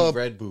Yeezy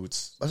red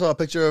boots. I saw a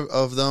picture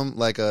of them.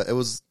 Like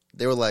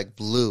they were like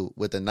blue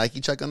with a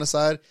Nike check on the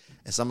side,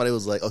 and somebody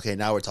was like, "Okay,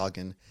 now we're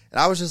talking." And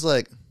I was just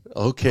like,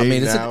 Okay, I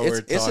mean, now it's we're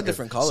a talking.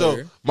 different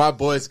color. So my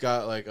boy's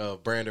got like a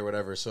brand or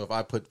whatever. So if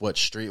I put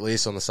straight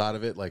lace on the side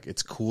of it, like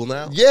it's cool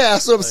now. "Yeah,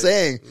 that's what I'm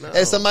saying." no.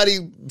 And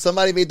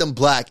somebody made them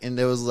black, and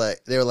they were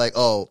like,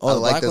 "Oh, I the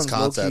like black this ones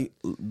concept."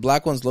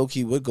 Black ones low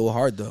key would go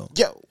hard though.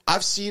 Yeah,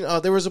 I've seen.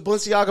 There was a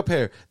Balenciaga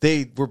pair.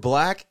 They were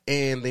black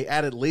and they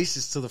added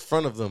laces to the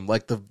front of them,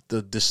 like the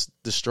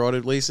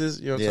distorted laces.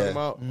 You know what I'm Yeah.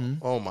 talking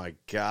about? Oh my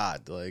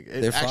god! Like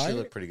it They're actually fire?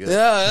 looked pretty good.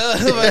 Yeah,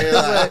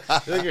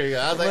 I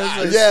was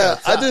like, Yeah,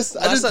 I just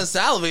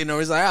salivating over.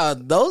 He's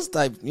like, those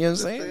type. You know what I'm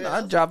saying?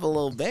 I'd drop a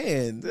little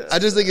band. I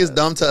just think it's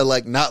dumb to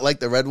like not like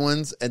the red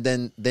ones, and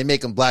then they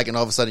make them black, and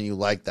all of a sudden you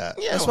like that.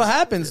 yeah, That's what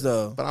happens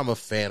though. But I'm a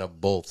fan of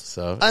both.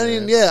 So I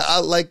mean, yeah, I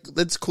like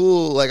that's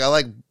cool. Like I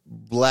like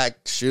black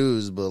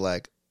shoes, but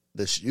like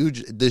the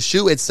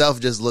shoe itself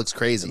just looks You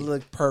crazy.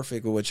 look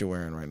perfect with what you're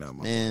wearing right now,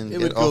 man. Man, it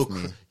get would off go.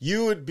 me.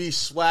 You would be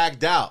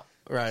swagged out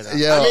right now.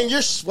 Yeah. I mean, you're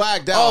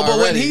swagged out. Oh, but when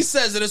already. he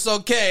says it, it's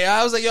okay.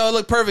 I was like, yo, it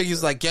look perfect.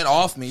 He's like, get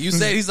off me. You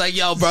say, he's like,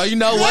 yo, bro, you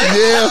know what?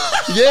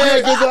 Yeah,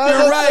 because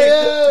You're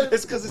right.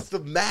 it's because it's the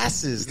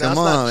masses. Now, Come it's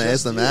not on, man, just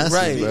it's the you. masses,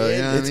 Right. bro. You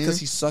know what I It's mean? because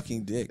he's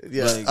sucking dick.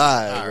 Yeah. Like, All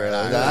right, bro.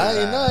 All right.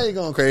 Nah, I ain't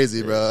going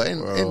crazy, bro. Ain't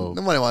Bro.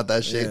 nobody want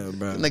that shit. Yeah,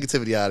 bro. Get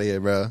negativity out of here,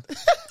 bro.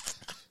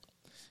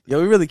 yo,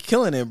 we really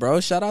killing it,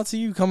 bro. Shout out to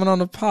you coming on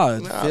the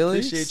pod. I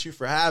appreciate you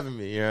for having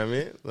me. You know what I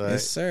mean? Like,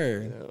 Yes,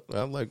 sir. you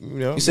know, I'm like, you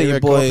know, You say maybe your I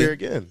come up boy- here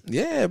again.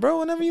 Yeah, bro,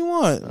 whenever you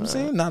want. I'm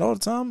saying not all the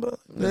time, but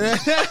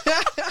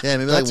Yeah,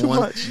 maybe like too one.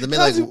 much. Maybe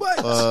Not too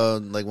much.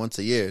 like once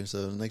a year.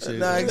 So next year.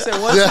 nah, you said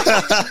what?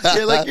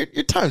 Yeah, like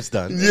your time's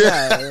done.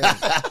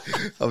 Yeah.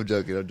 I'm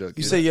joking. I'm joking.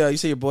 You say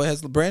your boy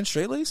has the brand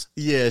straight lace?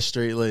 Yeah,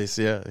 straight lace.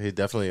 Yeah, he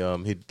definitely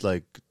he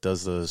like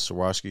does the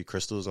Swarovski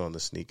crystals on the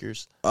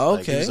sneakers. Oh,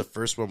 Like, he okay. was the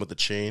first one with the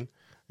chain.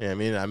 Yeah,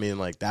 I mean,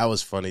 like that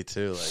was funny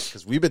too. Like,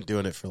 because we've been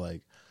doing it for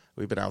like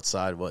we've been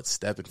outside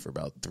stepping for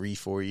about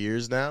 3-4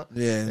 years now.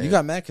 Yeah, you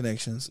got mad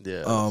connections.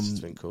 Yeah, it's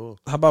been cool.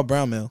 How about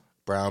Brown Mill?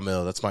 Brown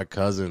Mill, that's my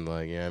cousin.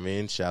 Like, you know what I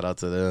mean? Shout out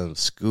to them.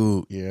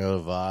 Scoot, you know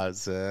the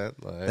vibes, man.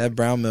 Like, That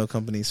Brown Mill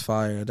company's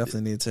fire. I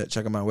definitely need to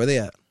check them out. Where they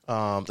at?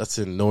 that's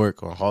in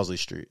Newark on Halsey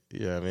Street.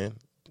 You know what I mean?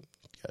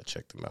 Gotta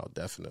check them out.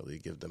 Definitely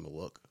give them a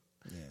look.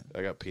 Yeah.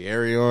 I got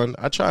Pierre on.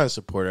 I try and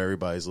support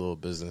everybody's little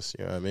business.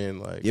 You know what I mean?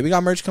 Like, Yeah, we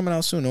got merch coming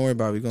out soon. Don't worry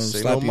about it. We're going to Say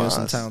slap no you in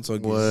some mas. town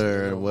talkies.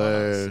 Word,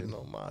 word.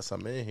 No mas.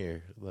 I'm in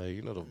here. Like,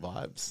 you know the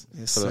vibes.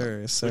 Yes, So, sir.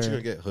 Yes, What you sir.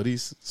 gonna get?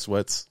 Hoodies,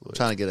 sweats. Like,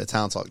 trying to get a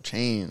Town Talk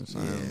chain.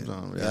 Son.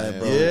 Yeah,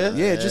 bro. Yeah?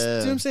 Yeah, just, you know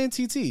what I'm saying?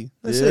 TT.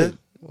 That's Yeah? it.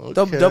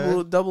 Okay.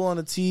 Double on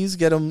the T's.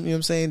 Get them, you know what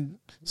I'm saying,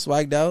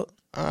 swagged out.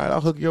 All right,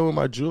 I'll hook you up with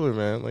my jeweler,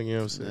 man. Like, you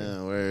know what I'm saying?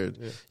 Yeah, word.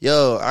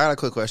 Yo, I got a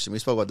quick question. We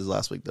spoke about this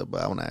last week though,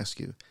 but I want to ask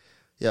you.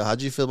 Yo,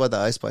 how'd you feel about the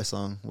Ice Spice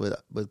song with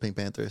Pink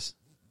Panthers?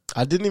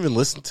 I didn't even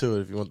listen to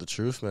it. If you want the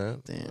truth,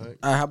 man. Damn. Like,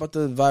 All right, how about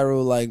the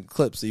viral like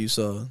clips that you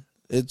saw?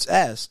 It's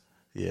ass.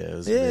 yeah, it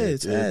was Yeah, mid.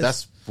 it's ass.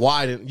 That's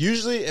why I didn't.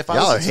 Usually, if I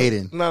Y'all listen are to-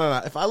 hating.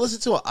 No. If I listen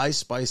to an Ice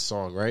Spice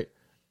song, right?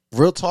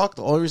 Real talk.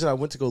 The only reason I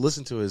went to go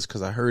listen to it is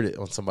because I heard it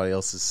on somebody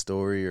else's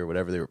story or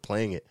whatever they were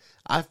playing it.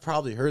 I've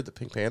probably heard the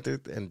Pink Panther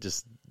and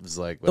just was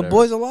like, whatever. The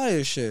Boys a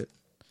Liar shit.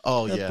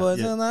 Oh The yeah. Boys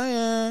yeah. a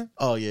Liar.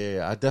 Oh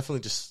yeah. I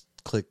definitely just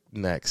click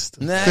next.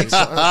 Next.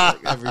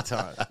 Like, every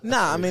time.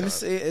 Nah, I Every mean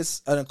time.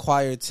 it's an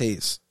acquired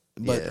taste.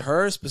 But Yeah.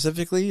 her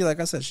specifically, like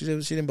I said, she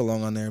didn't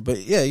belong on there. But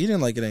yeah, you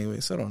didn't like it anyway,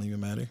 so it don't even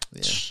matter.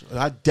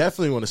 I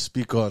definitely want to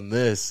speak on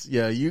this.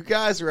 Yeah, you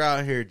guys are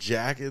out here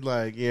jacking,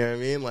 like, you know what I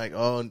mean? Like,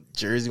 oh,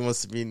 Jersey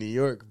wants to be New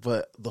York.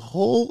 But the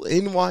whole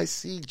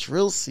NYC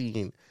drill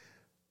scene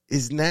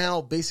is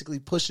now basically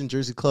pushing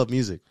Jersey club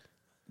music.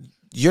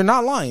 You're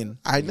not lying.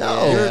 I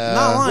know. Yeah. You're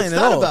not lying What's at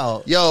that all.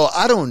 about? Yo,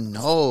 I don't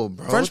know,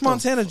 bro. French What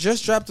the Montana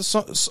just dropped a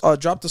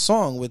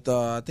song with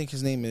I think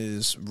his name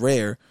is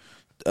Rare.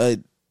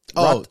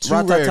 Oh,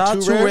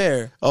 Ratata, Too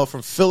Rare. Oh,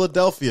 from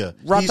Philadelphia.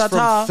 He's Ratata.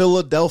 from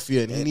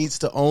Philadelphia, and he needs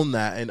to own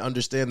that and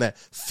understand that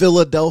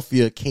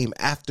Philadelphia came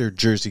after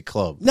Jersey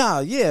Club. Nah,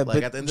 yeah, Like,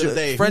 but at the end of the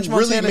day, French who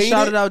really Montana made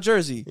shouted it? out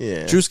Jersey.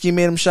 Yeah. Drewski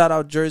made him shout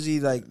out Jersey.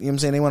 Like, you know what I'm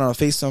saying? They went on a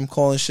FaceTime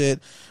call and shit.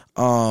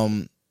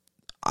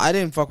 I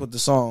didn't fuck with the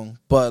song,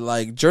 but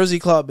like Jersey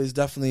Club is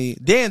definitely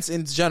dance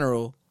in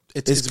general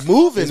It's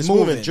moving. It's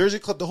moving. Jersey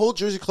Club, the whole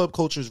Jersey Club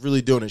culture is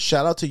really doing it.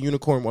 Shout out to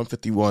Unicorn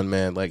 151,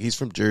 man. Like, he's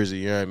from Jersey,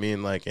 you know what I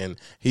mean? Like, and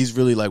he's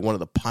really like one of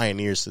the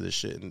pioneers to this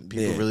shit, and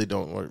people really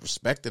don't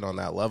respect it on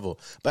that level.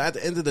 But at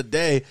the end of the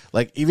day,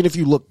 like, even if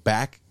you look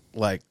back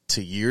like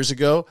to years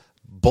ago,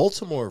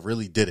 Baltimore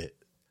really did it.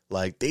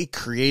 Like, they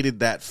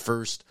created that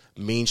first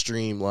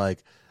mainstream,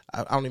 like,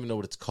 I don't even know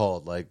what it's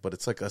called, like, but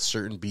it's like a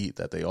certain beat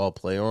that they all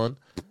play on.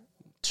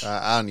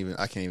 I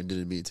can't even do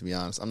the beat, to be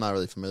honest. I'm not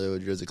really familiar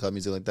with Jersey Club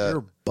music like that.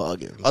 You're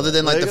bugging. Other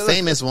than like the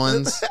famous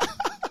ones.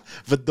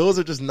 But those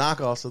are just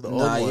knockoffs of the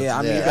old ones. Yeah,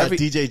 I mean, you got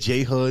DJ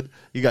J Hood,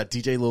 you got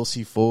DJ Lil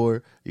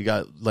C4, you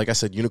got, like I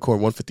said, Unicorn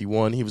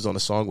 151. He was on a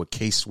song with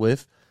K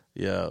Swift.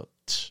 Yeah,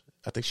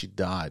 I think she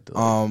died. You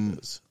know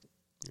what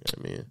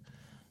I mean?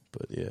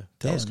 But yeah,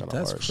 that was kind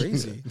of harsh.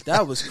 Crazy.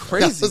 That was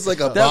crazy. That was like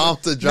a bomb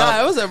to drop.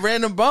 Nah, it was a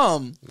random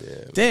bomb.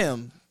 Yeah.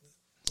 Damn.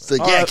 It's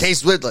like, yeah, K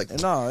Swift, like, yeah.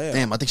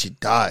 damn, I think she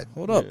died.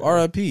 Hold up,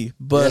 R.I.P.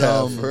 But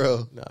yeah, for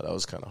real. Nah, that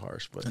was kind of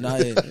harsh. But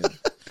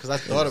because I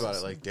thought about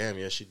it, like, damn,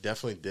 yeah, she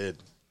definitely did.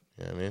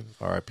 You know what I mean?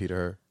 R.I.P. to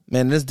her.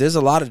 Man, there's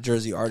a lot of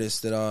Jersey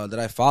artists that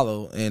I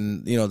follow,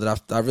 and you know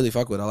that I really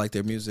fuck with. I like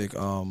their music.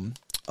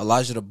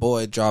 Elijah the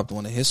Boy dropped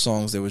one of his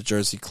songs that was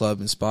Jersey Club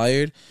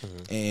inspired,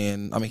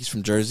 and I mean, he's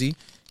from Jersey.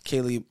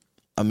 Kaylee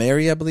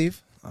Ameri, I believe.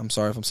 I'm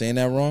sorry if I'm saying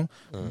that wrong,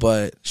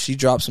 but she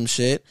dropped some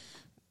shit.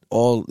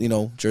 All, you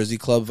know, Jersey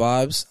Club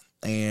vibes,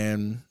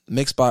 and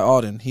mixed by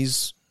Auden.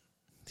 He's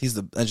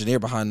the engineer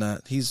behind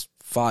that. He's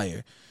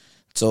fire.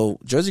 So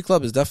Jersey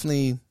Club is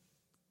definitely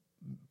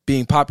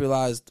being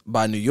popularized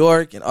by New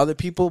York and other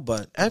people,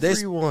 but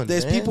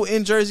there's people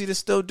in Jersey that's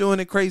still doing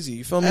it crazy.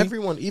 You feel me?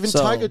 Everyone, even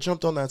Tyga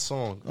jumped on that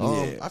song.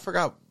 I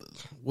forgot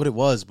what it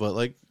was, but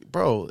like,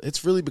 bro,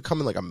 it's really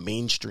becoming like a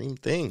mainstream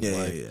thing.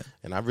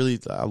 And I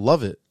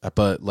love it.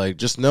 But like,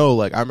 just know,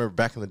 like, I remember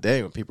back in the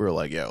day when people were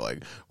like, "Yeah,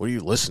 like, what are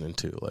you listening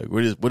to? Like,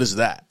 what is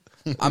that?"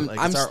 I'm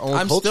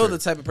still the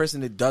type of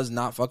person that does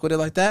not fuck with it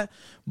like that,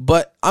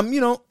 but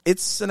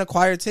it's an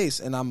acquired taste,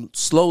 and I'm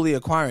slowly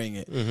acquiring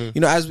it.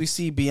 You know, as we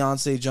see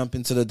Beyonce jump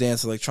into the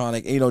dance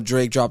electronic,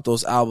 Drake dropped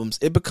those albums,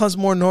 it becomes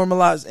more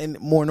normalized and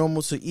more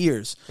normal to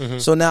ears.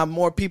 So now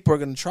more people are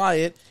going to try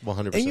it,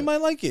 100%. And you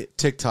might like it.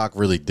 TikTok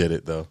really did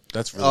it, though.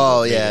 That's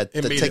really it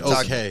made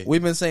TikTok. it okay.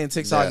 We've been saying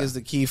TikTok is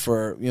the key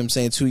for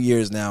 2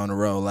 years now in a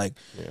row. Like,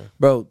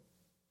 bro,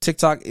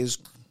 TikTok is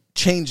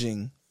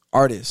changing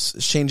artists.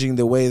 It's changing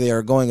the way they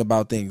are going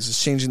about things.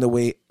 It's changing the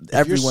way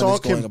everyone is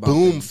going about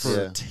things.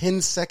 Boom for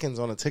 10 seconds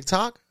on a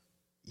TikTok,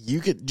 you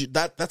could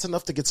that's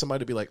enough to get somebody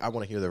to be like, I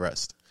want to hear the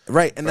rest.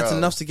 Right, and that's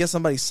enough to get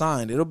somebody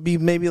signed. It'll be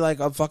maybe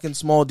like a fucking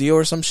small deal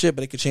or some shit,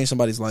 but it could change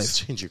somebody's life.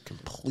 Change your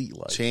complete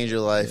life. Change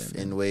your life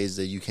in ways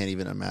that you can't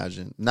even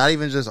imagine. Not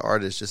even just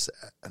artists, just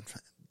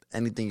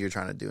anything you're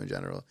trying to do in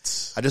general.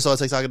 I just saw a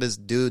TikTok of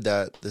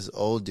this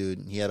old dude,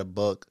 and he had a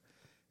book,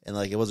 and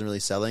like it wasn't really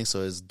selling, so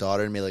his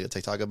daughter made like a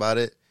TikTok about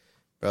it.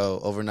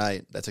 Bro,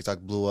 overnight, that TikTok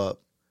blew up.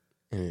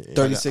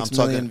 36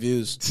 million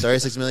views.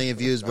 36 million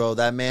views, bro.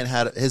 That man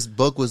his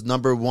book was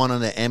 #1 on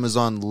the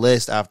Amazon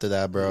list after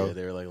that, bro. Yeah,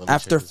 they were like,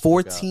 after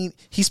 14,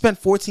 he spent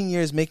 14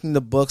 years making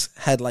the books,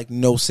 had like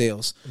no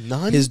sales.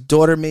 None? His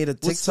daughter made a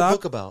TikTok. What's the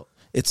book about?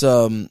 It's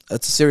a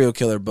serial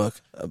killer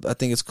book. I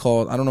think it's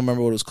called, I don't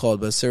remember what it was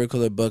called, but a serial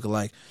killer book,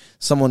 like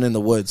someone in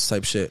the woods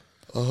type shit.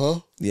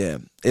 Yeah,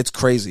 it's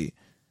crazy.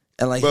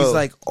 And like, bro, he's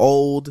like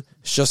old.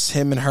 It's just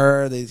him and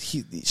her.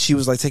 She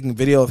was like taking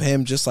video of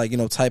him, just like,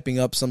 typing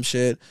up some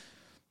shit.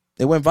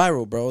 It went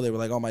viral, bro. They were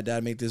like, "Oh, my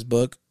dad made this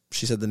book."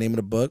 She said the name of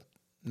the book.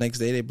 Next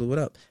day, they blew it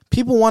up.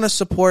 People want to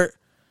support.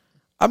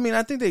 I mean,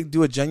 I think they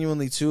do it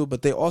genuinely too,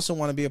 but they also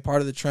want to be a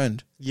part of the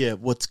trend. Yeah,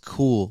 what's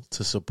cool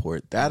to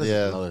support. That is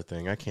another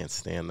thing. I can't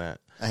stand that.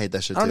 I hate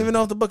that shit. I don't even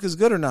know if the book is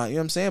good or not. You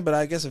know what I'm saying? But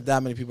I guess if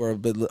that many people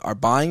are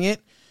buying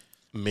it,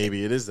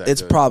 maybe it is that.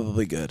 It's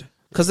probably good.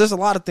 Because there's a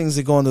lot of things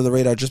that go under the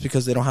radar just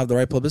because they don't have the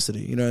right publicity.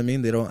 You know what I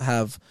mean? They don't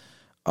have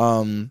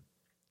the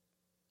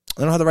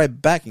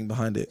right backing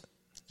behind it.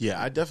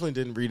 Yeah, I definitely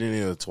didn't read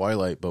any of the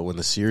Twilight, but when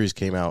the series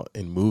came out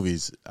in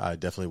movies, I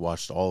definitely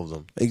watched all of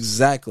them.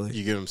 Exactly.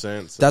 You get what I'm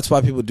saying? So, that's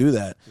why people do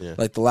that. Yeah.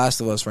 Like The Last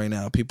of Us right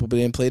now. People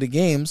didn't play the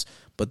games,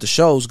 but the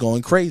show's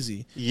going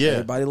crazy. Yeah.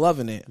 Everybody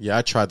loving it. Yeah,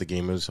 I tried the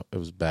game. It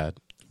was bad.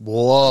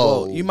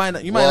 Whoa. Well, you might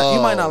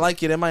not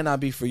like it. It might not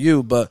be for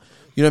you, but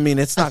you know what I mean?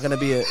 It's not gonna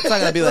be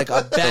like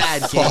a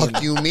bad game.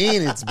 Fuck you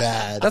mean it's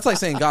bad? That's like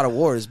saying God of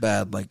War is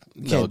bad. Like,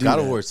 you can't do God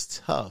that. of War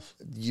is tough.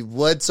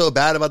 What's so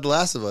bad about The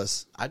Last of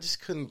Us? I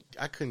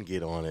couldn't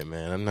get on it,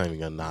 man. I'm not even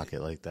gonna knock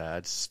it like that.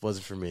 It just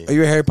wasn't for me. Are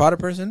you a Harry Potter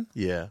person?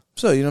 Yeah.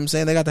 So, you know what I'm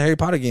saying? They got the Harry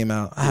Potter game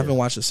out. I haven't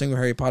watched a single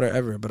Harry Potter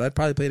ever, but I'd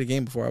probably play the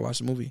game before I watch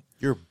the movie.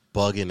 You're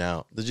bugging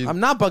out.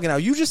 I'm not bugging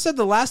out. You just said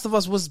The Last of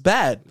Us was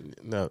bad.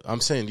 No, I'm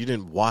saying you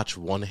didn't watch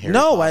one Harry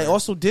Potter. No, I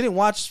also didn't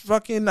watch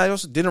I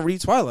also didn't read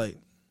Twilight.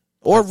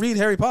 Or read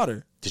Harry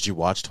Potter. Did you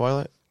watch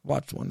Twilight?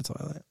 Watched one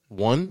Twilight.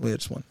 One? Yeah,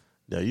 just one.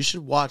 No, you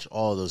should watch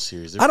all of those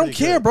series. I don't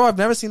care, bro. I've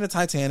never seen the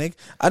Titanic.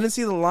 I didn't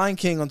see The Lion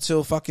King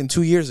until fucking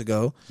 2 years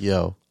ago.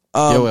 Yo.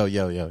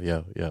 You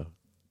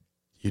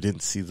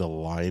didn't see The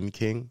Lion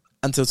King?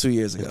 Until 2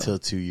 years ago. Until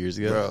 2 years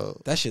ago.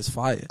 Bro, That shit's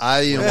fire.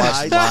 I didn't even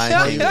watch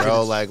Lion King,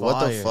 bro. Like, what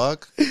the Fire.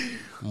 fuck?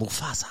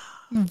 Mufasa.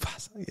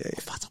 Yeah.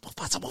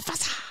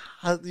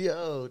 Mufasa.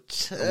 Yo,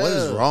 chill. What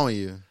is wrong with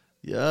you?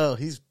 Yo,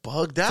 he's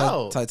bugged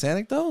out.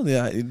 Titanic though,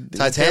 yeah.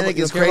 Titanic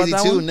is crazy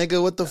too,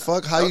 nigga. What the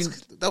fuck? How you?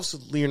 That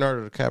was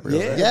Leonardo DiCaprio.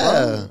 Yeah, right?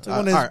 Yeah. bro. One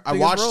of his All right, I biggest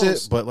watched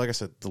roles. it, but like I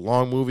said, the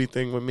long movie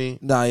thing with me.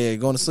 Nah, yeah,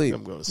 going to sleep.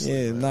 I'm going to sleep,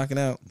 Yeah, man. knocking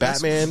out.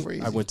 Batman,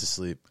 crazy. I went to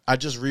sleep. I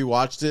just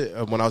rewatched it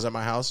when I was at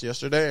my house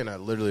yesterday, and I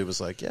literally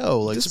was like, "Yo,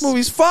 like This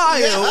movie's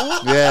fire.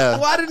 Yeah.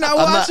 Why didn't I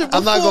watch it before?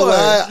 I'm not gonna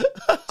lie.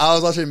 I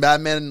was watching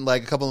Batman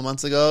like a couple of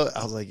months ago.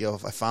 I was like, yo,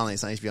 if I finally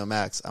it's on HBO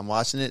Max. I'm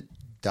watching it.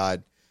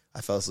 Died. I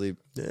fell asleep.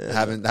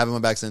 Haven't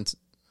went back since.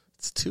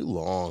 It's too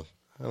long.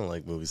 I don't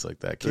like movies like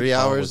that. 3 King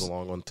Kong hours? was a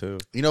long one too.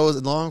 You know, it was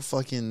a long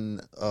fucking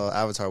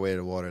Avatar Way to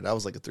the Water. That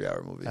was like a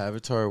 3-hour movie.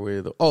 Avatar: Way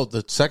of the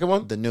the second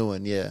one. The new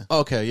one, yeah.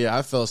 Okay, yeah,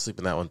 I fell asleep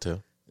in that one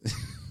too.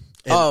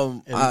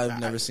 I've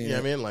never seen You know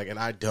it. what I mean? Like, and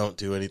I don't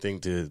do anything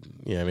to,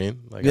 you know what I mean?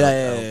 Like, Yeah, I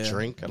yeah, don't yeah.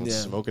 drink. I don't Yeah.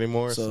 smoke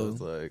anymore. So, So-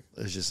 it's like,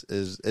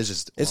 It's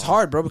just It's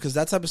hard, bro, because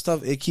that type of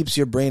stuff, it keeps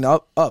your brain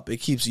up. It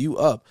keeps you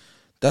up.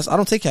 I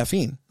don't take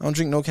caffeine. I don't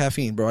drink no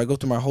caffeine, bro. I go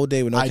through my whole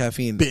day with no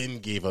caffeine.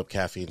 gave up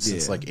caffeine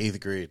since Yeah. like 8th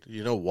grade.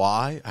 You know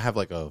why? I have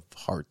like a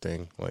heart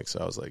thing. Like, so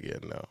I was like, yeah,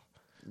 no.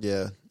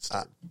 yeah.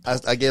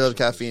 I gave up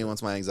caffeine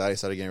once my anxiety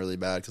started getting really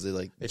bad because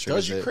It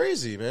triggers does you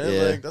crazy, man.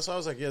 Yeah. Like, that's why I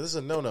was like, yeah, this is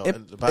a no-no.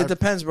 It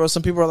depends, bro.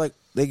 Some people are like,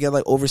 they get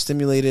like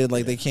overstimulated,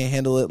 like they can't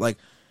handle it. Like,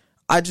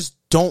 I just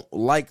don't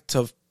like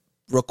to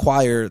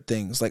require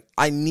things. Like,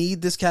 I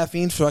need this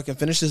caffeine so I can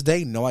finish this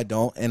day. No, I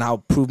don't. And I'll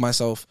prove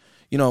myself,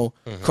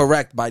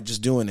 correct by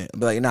just doing it.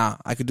 But like, nah,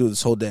 I could do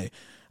this whole day.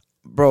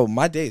 Bro,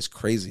 my day is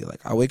crazy.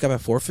 Like, I wake up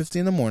at 4:50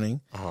 in the morning.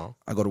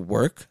 I go to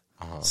work,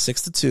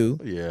 6 to 2.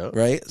 Yeah.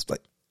 Right? It's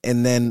like,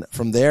 and then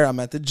from there, I'm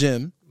at the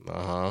gym.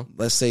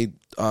 Let's say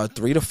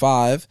 3 to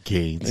 5.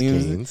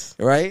 Gains.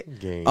 Right?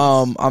 Gains.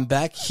 I'm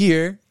back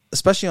here,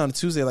 especially on a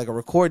Tuesday, like a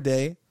record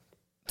day.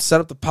 Set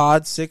up the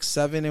pod 6,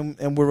 7,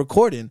 and we're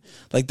recording.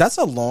 Like, that's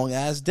a long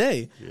ass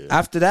day.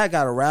 After that,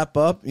 gotta wrap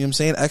up. You know what I'm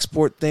saying?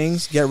 Export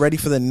things. Get ready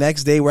for the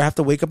next day. Where I have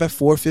to wake up at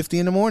 4:50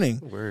 in the morning.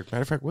 Word.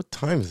 Matter of fact, what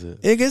time is it?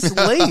 It gets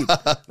late. You know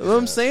what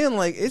I'm saying?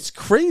 Like, it's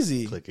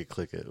crazy. Click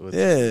it.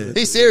 Yeah.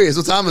 He's serious.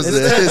 What time is it?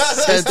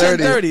 It's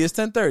 10:30. It's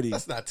 10:30.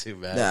 That's not too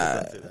bad.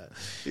 Nah. Don't do that.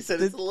 He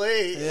said it's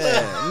late.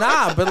 Yeah.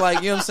 Nah, but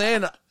like, you know what I'm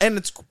saying? And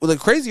the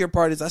crazier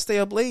part is I stay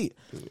up late,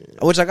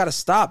 which I got to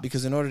stop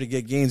because in order to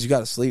get gains, you got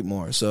to sleep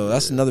more. So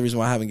that's another reason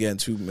why I haven't gotten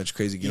too much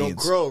crazy You gains.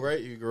 don't grow, right?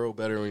 You grow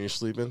better when you're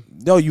sleeping.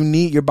 No,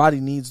 your body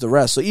needs the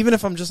rest. So even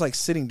if I'm just like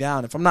sitting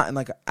down, if I'm not in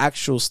like an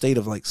actual state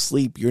of like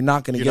sleep, you're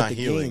not going to You're get not the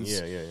healing.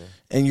 gains. Yeah.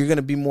 And you're going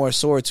to be more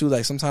sore too.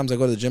 Like sometimes I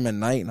go to the gym at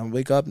night and I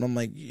wake up and I'm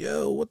like,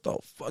 yo, what the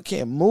fuck? I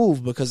can't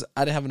move because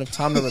I didn't have enough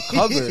time to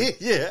recover.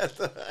 yeah.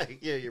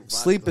 Your body's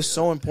Sleep is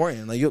so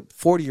important. Like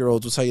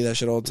 40-year-olds will tell you that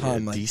shit all the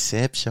time. Like,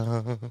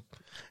 deception,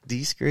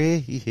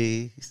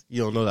 disgrace.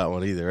 You don't know that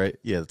one either, right?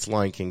 Yeah, it's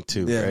Lion King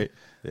 2, Yeah. right?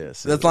 Yeah,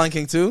 so that's Lion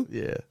King 2?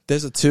 Yeah,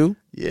 There's a 2?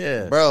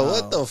 yeah, Bro,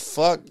 what the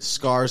fuck?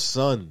 Scar's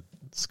son,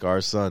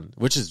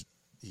 which is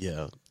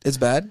It's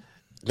bad?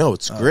 no,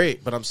 it's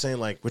great, but I'm saying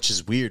like, which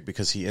is weird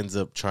because he ends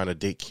up trying to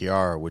date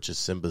Kiara, which is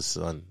Simba's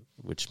son,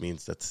 which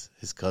means that's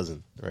his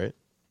cousin, right?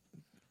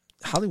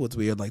 Hollywood's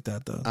weird like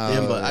that though.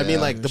 Yeah, but I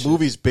mean, like the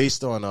movie's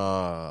based on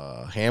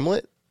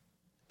Hamlet,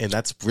 and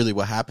that's really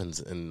what happens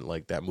in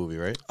like that movie,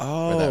 right?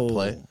 Or that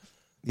play,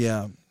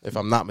 Yeah. if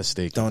I'm not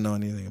mistaken. Don't know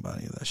anything about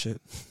any of that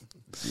shit.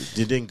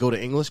 You didn't go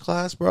to English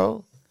class,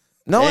 bro?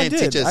 No, They I didn't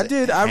did. teach us I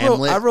did. I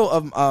Hamlet.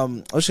 wrote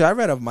I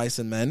read of Mice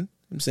and Men.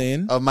 I'm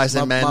saying Of Mice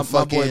and Men, my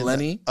fucking boy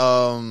Lenny.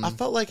 I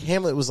felt like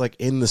Hamlet was like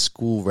in the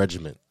school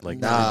regiment.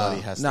 Like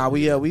everybody has. Nah, to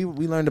we be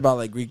we learned about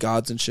like Greek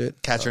gods and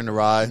shit. Catcher in the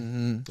Rye,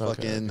 Mm-hmm.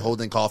 fucking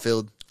Holden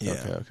Caulfield. Yeah.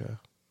 Okay.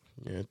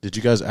 Yeah. Did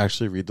you guys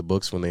actually read the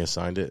books when they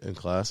assigned it in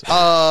class?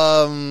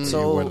 So-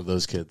 You're one of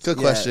those kids. Good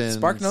Yeah, question.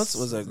 Spark Notes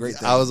was a great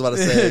thing. I was about to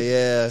say,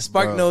 yeah.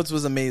 Spark bro. Notes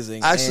was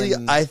amazing. Actually,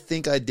 and, I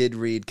think I did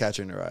read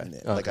Catcher in the Rye.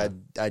 Like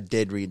I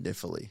did read it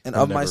fully. and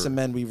I've of Mice never- and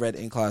Men we read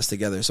in class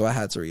together, so I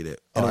had to read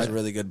it. And it was a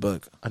really good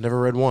book. I never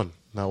read one.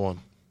 Not one.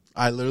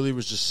 I literally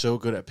was just so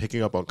good at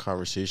picking up on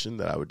conversation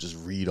that I would just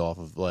read off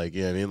of like,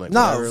 you know what I mean? Like,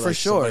 No, whatever, for like,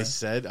 sure. somebody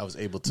said, I was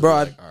able to Bro,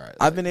 be like, all right.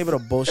 I've been able to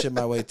bullshit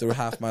my way through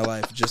half my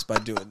life just by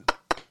doing.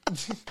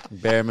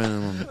 Bare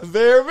minimum.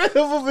 bare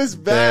minimum is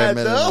bad,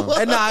 Bare though. minimum.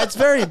 And nah, it's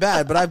very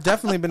bad, but I've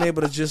definitely been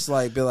able to just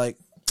like be like,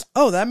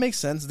 oh, that makes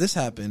sense. This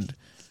happened.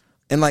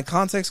 And like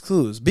context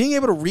clues. Being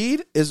able to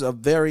read is a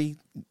very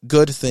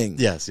good thing.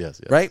 Yes.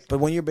 Right? But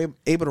when you're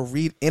able to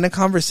read in a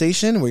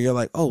conversation where you're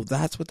like, oh,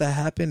 that's what that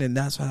happened and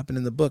that's what happened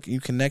in the book. And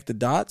you connect the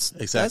dots.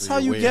 Exactly. That's how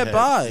You're you way get ahead.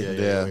 by. Yeah,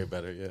 Yeah. way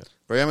better, yeah.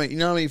 Bro, I mean, you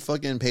know how many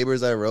fucking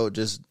papers I wrote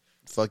just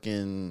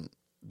fucking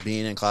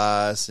being in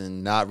class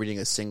and not reading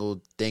a single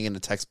thing in the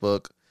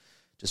textbook,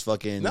 just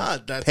fucking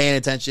paying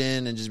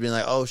attention and just being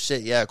like, oh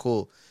shit, yeah,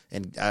 cool.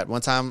 And at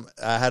one time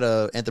I had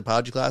a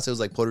anthropology class. It was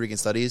like Puerto Rican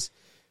studies.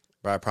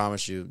 Bro, I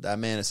promise you, that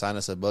man assigned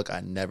us a book.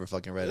 I never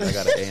fucking read it. I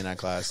got an A in that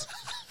class.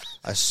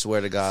 I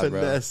swear to God,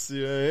 Finesse, bro.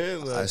 Yeah,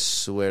 like, I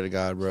swear to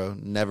God, bro.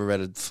 Never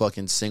read a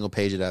fucking single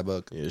page of that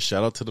book. Yeah,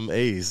 shout out to them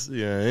A's.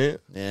 Yeah,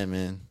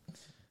 man.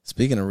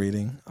 Speaking of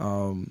reading,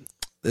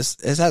 this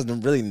has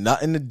really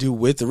nothing to do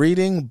with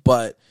reading,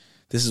 but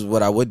this is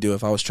what I would do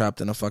if I was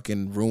trapped in a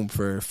fucking room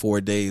for 4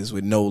 days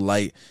with no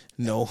light,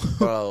 no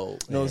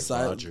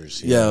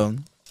silence. Yeah,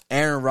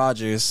 Aaron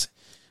Rodgers,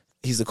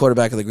 he's the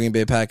quarterback of the Green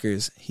Bay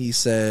Packers. He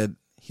said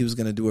he was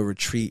gonna do a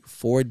retreat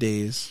 4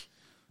 days,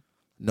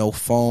 no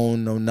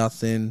phone, no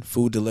nothing,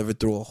 food delivered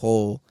through a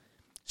hole.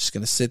 Just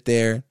gonna sit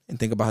there and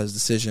think about his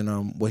decision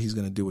on what he's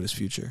gonna do with his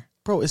future.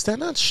 Bro, is that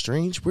not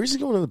strange? Where's he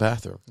going to the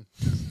bathroom?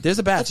 There's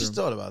a bathroom. I just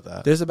thought about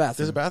that. There's a bathroom.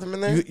 There's a bathroom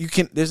in there? You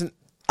can. There's an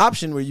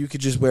option where you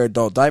could just wear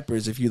adult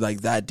diapers if you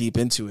like that deep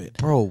into it.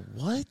 Bro,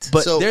 what?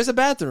 But there's a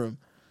bathroom.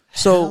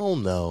 So hell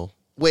no.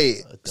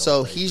 Wait,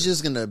 so he's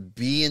just going to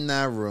be in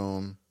that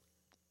room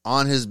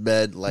on his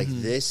bed like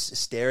this,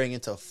 staring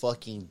into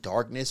fucking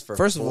darkness for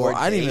first of all,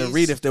 I didn't even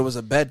read if there was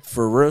a bed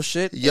for real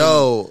shit.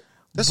 Yo.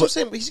 That's what I'm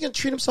saying. He's going to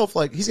treat himself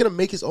like he's going to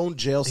make his own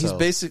jail cell.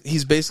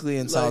 He's basically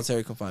in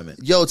solitary confinement.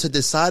 Yo, to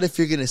decide if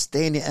you're going to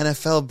stay in the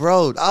NFL,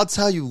 bro, I'll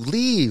tell you,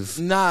 leave.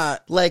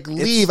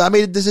 Leave. I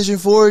made a decision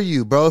for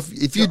you, bro.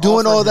 If you're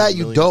doing all that,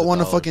 you don't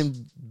want to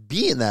fucking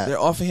be in that. They're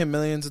offering him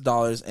millions of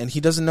dollars, and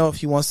he doesn't know if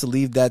he wants to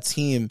leave that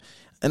team.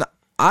 And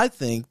I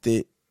think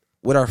that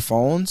with our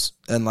phones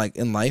and like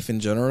in life in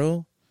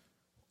general,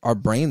 our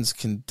brains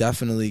can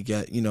definitely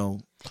get,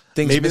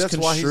 things maybe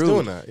misconstrued. That's why he's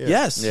doing that. Yeah.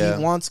 Yes, yeah.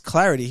 He wants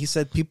clarity. He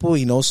said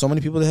he knows so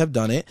many people that have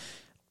done it.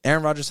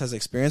 Aaron Rodgers has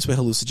experience with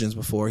hallucinogens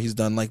before. He's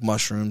done like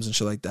mushrooms and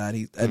shit like that.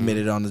 He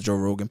admitted on the Joe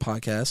Rogan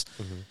podcast.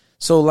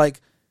 So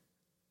like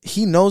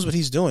he knows what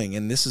he's doing,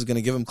 and this is going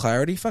to give him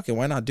clarity. Fuck it,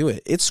 why not do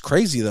it? It's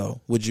crazy though.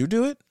 Would you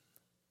do it?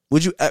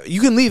 Would you? You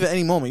can leave at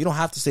any moment. You don't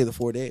have to stay the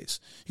 4 days.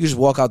 You can just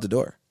walk out the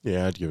door.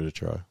 Yeah, I'd give it a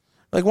try.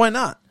 Like why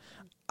not?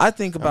 I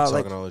think about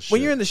like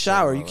when you're in the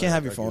shower, you can't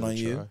have your phone on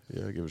you.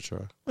 Yeah, give it a try.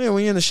 Yeah,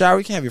 when you're in the shower,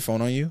 you can't have your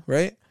phone on you,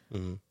 right?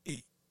 You're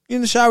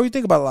in the shower, you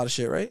think about a lot of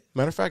shit, right?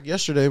 Matter of fact,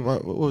 yesterday,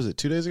 what was it,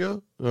 2 days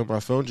ago? My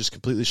phone just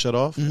completely shut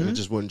off and it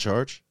just wouldn't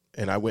charge.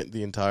 And I went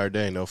the entire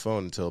day, no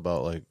phone, until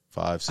about like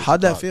 5, 6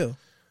 How'd that feel?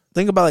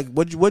 Think about like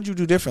what'd you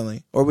do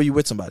differently? Or were you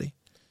with somebody?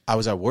 I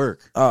was at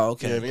work. Oh,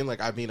 okay. You know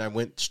what I mean? I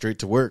went straight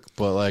to work,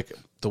 but like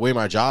the way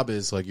my job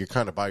is, like you're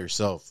kind of by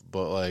yourself.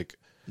 But like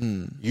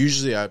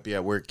usually I'd be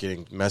at work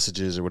getting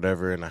messages or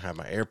whatever, and I have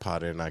my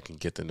AirPod in and I can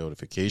get the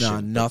notification. Nah,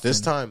 nothing. But this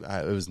time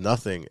it was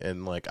nothing,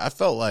 and like I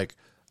felt like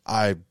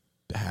I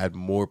had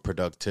more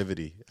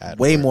productivity at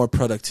way work. more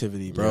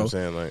productivity, bro. You know what I'm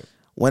saying? Like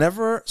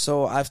whenever,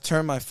 so I've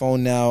turned my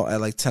phone now at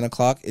like 10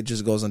 o'clock. It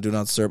just goes on Do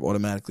Not Disturb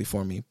automatically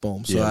for me.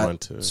 Boom. So mine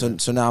too.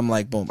 So now I'm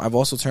like, boom. I've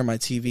also turned my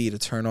TV to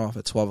turn off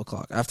at 12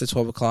 o'clock. After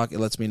 12 o'clock, it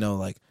lets me know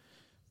like,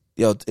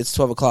 yo, it's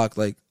 12 o'clock.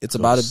 Like it's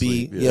about to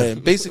be,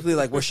 basically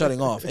like we're shutting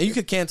off. And you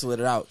could cancel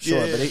it out, sure.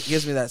 But it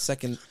gives me that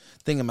second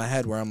thing in my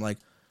head where I'm like,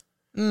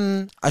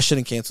 I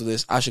shouldn't cancel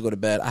this. I should go to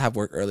bed. I have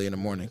work early in the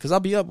morning because I'll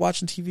be up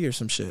watching TV or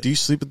some shit. Do you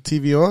sleep with the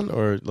TV on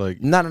or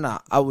like? No.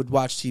 I would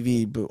watch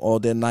TV all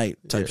day night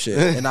type shit,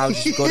 and I would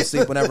just go to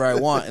sleep whenever I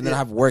want, and then I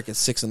have work at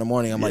 6 in the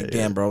morning. I'm like,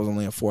 damn, bro, I was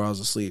only at 4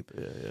 hours of sleep.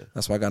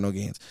 That's why I got no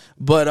gains.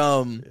 But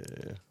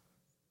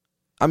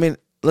I mean,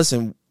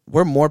 listen,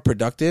 we're more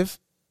productive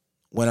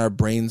when our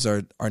brains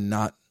are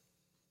not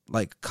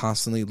like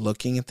constantly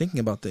looking and thinking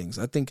about things.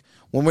 I think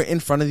when we're in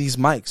front of these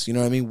mics, you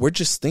know what I mean? We're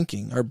just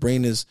thinking.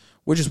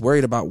 We're just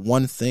worried about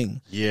one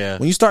thing. Yeah.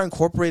 When you start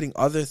incorporating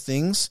other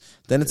things,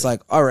 then it's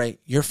like, all right,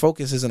 your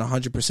focus isn't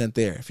 100%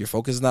 there. If your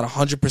focus is not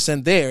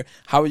 100% there,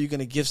 how are you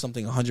going to give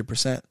something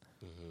 100%?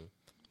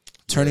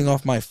 Turning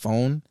off my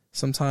phone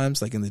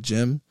sometimes, like in the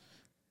gym.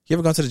 You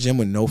ever gone to the gym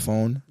with no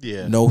phone?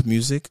 Yeah. No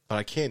music? But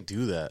I can't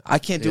do that. I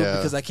can't do it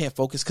because I can't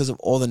focus because of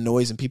all the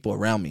noise and people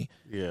around me.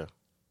 Yeah.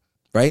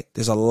 Right?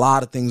 There's a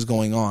lot of things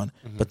going on.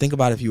 But think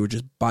about if you were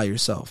just by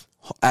yourself,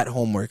 at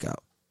home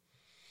workout.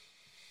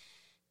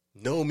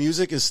 No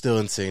music is still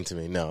insane to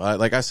me. No,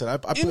 like I said,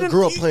 I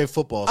grew up playing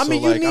football. So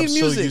like I'm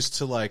so used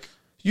to like,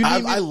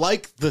 I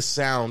like the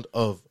sound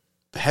of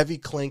heavy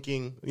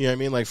clanking, you know what I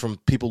mean? Like from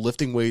people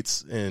lifting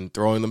weights and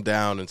throwing them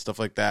down and stuff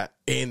like that,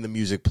 and the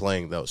music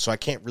playing though. So I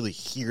can't really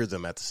hear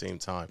them at the same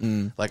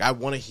time. Like I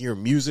want to hear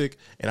music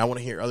and I want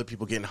to hear other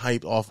people getting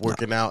hyped off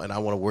working out, and I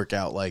want to work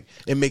out. Like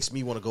it makes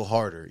me want to go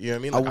harder. You know what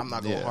I mean? Like I'm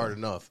not going hard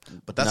enough.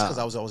 But that's because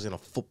I was always in a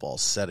football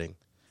setting.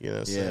 You know what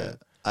I'm saying?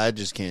 I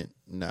just can't.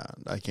 No,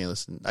 I can't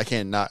listen. I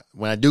can't not.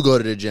 When I do go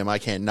to the gym, I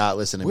can't not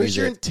listen to Where's music.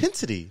 your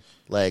intensity?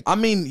 Like, I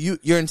mean,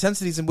 your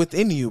intensity's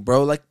within you,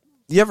 bro. Like,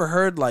 you ever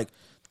heard like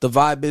the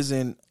vibe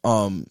isn't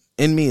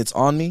in me, it's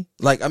on me.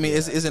 Like, I mean,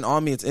 isn't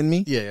on me, it's in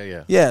me.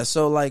 Yeah.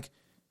 So like,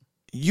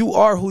 you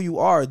are who you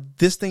are.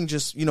 This thing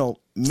just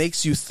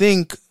makes you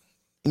think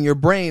in your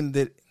brain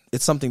that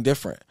it's something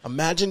different.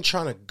 Imagine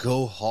trying to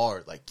go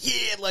hard, like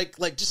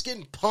just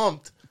getting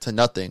pumped. To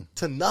nothing.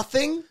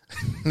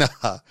 Nah.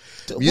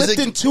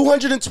 Lifting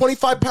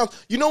 225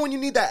 pounds. You know when you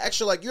need that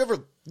extra, like you ever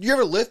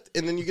lift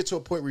and then you get to a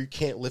point where you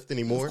can't lift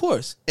anymore? Of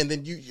course. And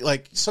then you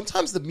like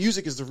sometimes the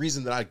music is the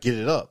reason that I get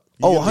it up.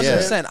 Oh,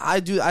 100%. I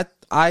do.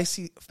 I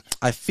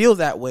feel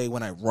that way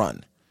when I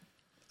run.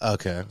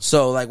 Okay.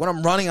 So like when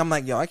I'm running, I'm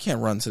like, yo, I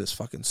can't run to this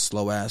fucking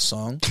slow ass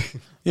song.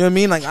 You know what I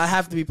mean? Like I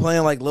have to be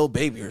playing like Lil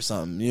Baby or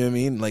something. You know what I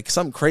mean? Like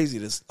something crazy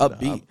that's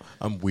upbeat.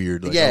 I'm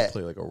weird. Like, Yeah. I'll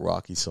play like a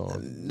Rocky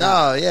song.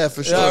 No, yeah,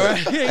 for sure. Yeah,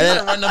 right? And You then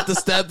gotta run up the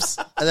steps.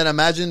 and then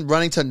imagine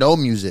running to no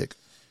music.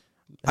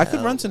 I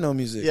could run to no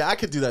music. Yeah, I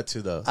could do that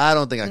too, though. I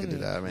don't think I could do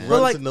that, man. But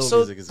Run like, to no so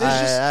music is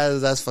there's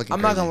just- That's fucking. I'm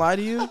crazy. not gonna lie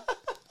to you.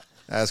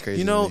 That's crazy.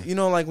 You to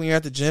know, me. like when you're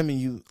at the gym and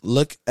you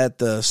look at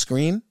the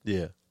screen.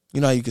 Yeah. You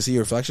know how you can see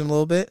your reflection a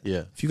little bit?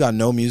 Yeah. If you got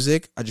no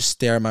music, I just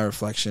stare at my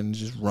reflection and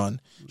just run.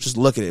 Just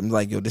look at it. I'm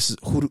like, yo, this is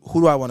who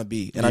do I want to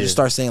be? And I just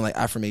start saying like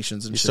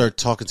affirmations and You shit. start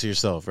talking to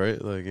yourself,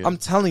 right? Like, yeah. I'm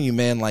telling you,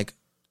 man, like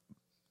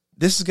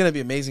this is gonna be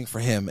amazing for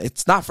him.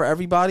 It's not for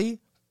everybody,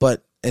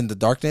 but in the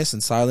darkness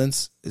and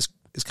silence is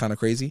kind of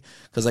crazy.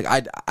 Because like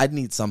I'd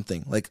need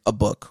something like a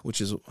book,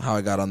 which is how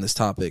I got on this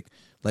topic.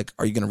 Like,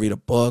 are you gonna read a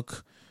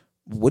book?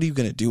 What are you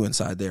gonna do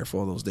inside there for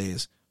all those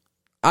days?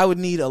 I would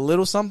need a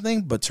little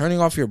something, but turning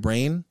off your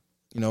brain,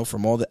 you know,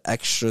 from all the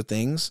extra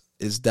things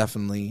is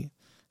definitely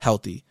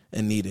healthy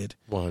and needed.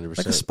 100%.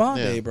 Like a spa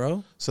Yeah. day,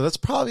 bro. So that's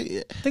probably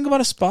it. Think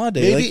about a spa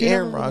day. Maybe Like, you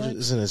Aaron know, Rodgers like-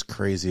 isn't as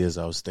crazy as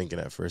I was thinking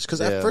at first. Because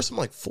Yeah. at first I'm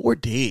like 4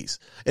 days,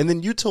 and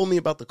then you told me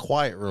about the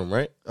quiet room,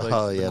 right? Like,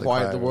 Oh, yeah, the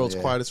quiet the room, world's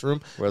yeah. quietest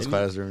room. World's And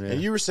quietest room, yeah.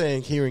 And you were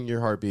saying hearing your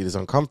heartbeat is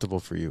uncomfortable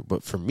for you,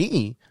 but for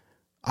me,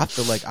 I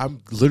feel like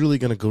I'm literally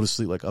gonna go to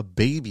sleep like a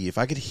baby if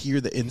I could hear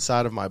the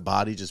inside of my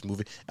body just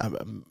moving.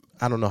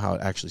 I don't know how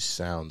it actually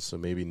sounds, so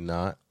maybe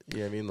not. You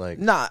know what I mean? Like,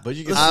 Nah, but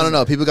you can. I don't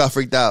know. People got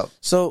freaked out.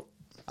 So,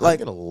 I'm like,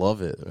 gonna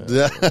love it.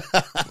 Man.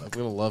 I'm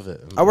gonna love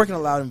it. I work in a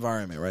loud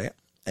environment, right?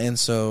 And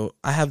so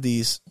I have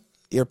these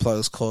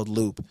earplugs called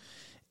Loop,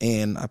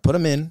 and I put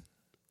them in.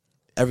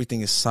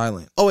 Everything is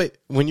silent. Oh wait,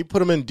 when you put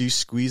them in, do you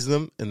squeeze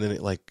them and then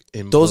it like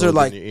Those implodes are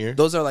like in your ear?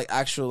 those are like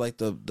actual like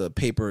the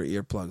paper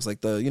earplugs, like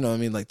the, you know what I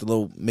mean, like the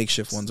little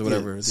makeshift ones or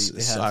whatever. Yeah,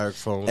 they have.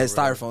 styrofoam. It's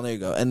styrofoam. There you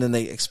go. And then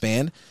they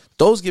expand.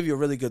 Those give you a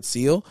really good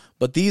seal.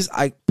 But these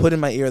I put in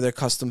my ear. They're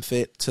custom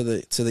fit to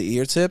the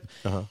ear tip,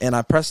 and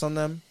I press on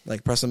them,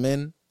 like press them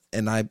in,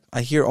 and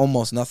I hear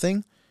almost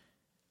nothing,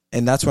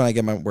 and that's when I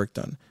get my work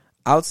done.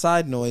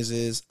 Outside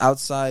noises,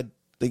 outside,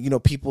 you know,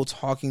 people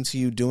talking to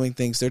you, doing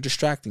things, they're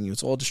distracting you.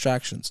 It's all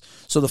distractions.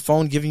 So the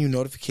phone giving you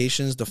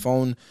notifications, the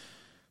phone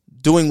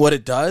doing what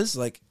it does,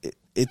 like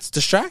it's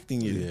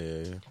distracting you.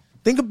 Yeah.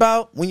 Think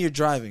about when you're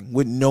driving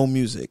with no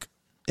music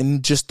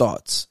and just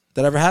thoughts.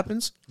 That ever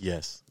happens?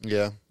 Yes.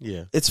 Yeah.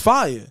 Yeah. It's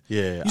fire.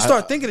 Yeah. You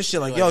start thinking of shit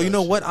like, yo, you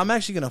know what? I'm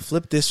actually going to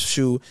flip this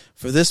shoe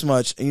for this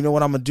much. And you know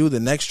what I'm going to do? The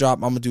next drop,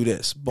 I'm going to do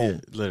this.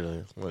 Boom. Yeah,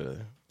 literally.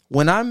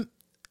 When I'm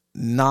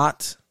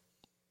not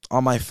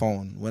on my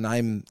phone, when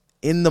I'm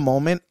in the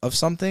moment of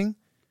something,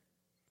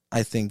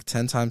 I think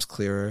 10 times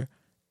clearer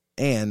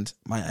and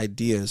my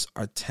ideas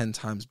are 10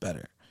 times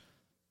better.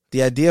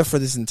 The idea for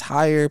this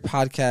entire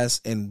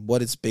podcast and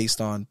what it's based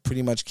on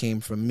pretty much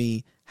came from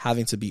me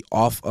having to be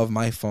off of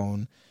my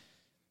phone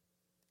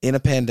in a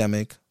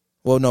pandemic.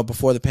 Well, no,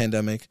 before the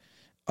pandemic.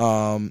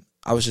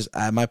 I was just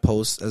at my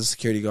post as a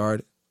security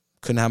guard.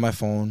 Couldn't have my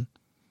phone.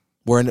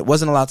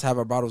 Wasn't allowed to have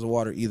our bottles of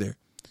water either.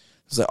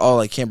 It's like, oh,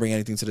 I can't bring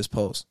anything to this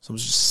post. So I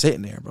was just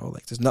sitting there, bro.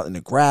 Like, there's nothing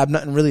to grab,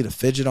 nothing really to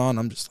fidget on.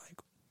 I'm just like,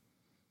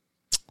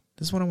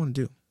 this is what I want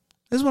to do.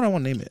 This is what I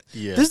want to name it.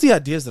 Yeah. This is the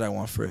ideas that I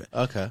want for it.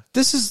 Okay.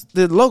 This is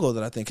the logo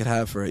that I think it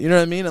have for it. You know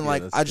what I mean? And Yeah,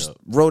 like, that's I just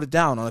dope. wrote it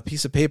down on a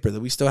piece of paper that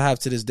we still have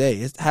to this day.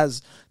 It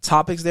has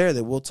topics there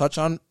that we'll touch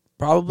on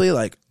probably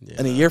like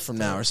in a year from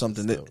now or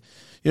something. That,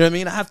 you know what I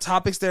mean? I have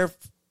topics there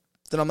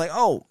that I'm like,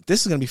 oh,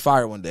 this is going to be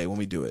fire one day when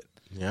we do it.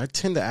 Yeah, I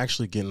tend to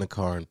actually get in the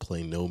car and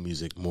play no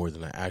music more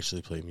than I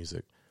actually play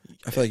music.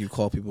 I feel like you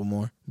call people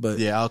more, but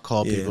Yeah, I'll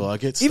call people. I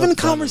get stuff even done in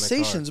the car.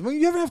 conversations. When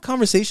you ever have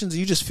conversations,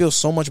 you just feel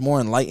so much more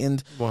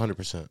enlightened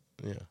 100%.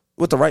 Yeah.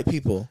 with the right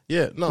people.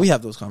 Yeah, no. We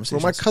have those Well,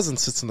 conversations. my cousin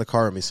sits in the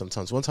car with me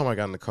sometimes. One time I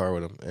got in the car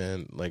with him,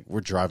 and like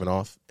we're driving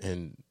off,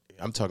 and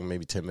I'm talking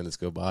maybe 10 minutes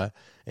go by,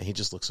 and he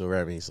just looks over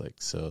at me. He's like,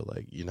 "So,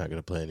 like, you're not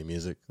gonna play any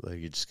music? Like,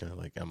 you're just gonna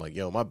like?" I'm like,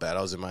 "Yo, my bad.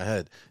 I was in my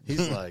head."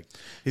 He's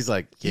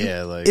like,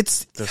 "Yeah, like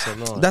it's there's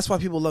something on." that's why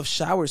people love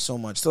showers so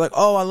much. They're like,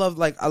 oh, I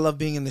love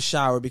being in the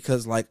shower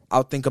because like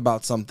I'll think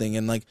about something,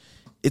 and like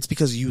it's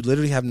because you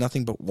literally have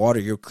nothing but water.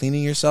 You're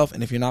cleaning yourself,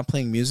 and if you're not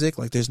playing music,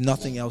 like there's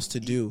nothing else to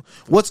do.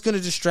 What's gonna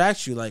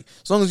distract you? Like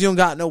as long as you don't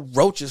got no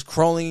roaches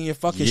crawling in your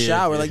fucking Yeah,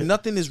 shower, like yeah.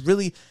 nothing is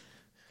really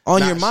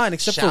on your mind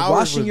except for Showers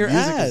washing with your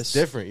music is ass.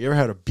 different. You ever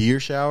had a beer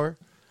shower?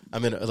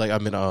 I'm in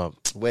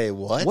Wait,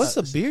 what? What's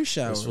a beer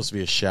shower? It's supposed to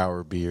be a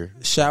shower beer.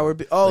 Shower?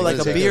 Oh, like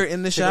a take beer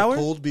in the Take shower? a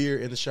cold beer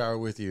in the shower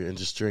with you and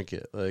just drink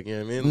it. Like, you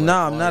know what I mean?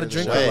 Nah, Like, I'm not a water in the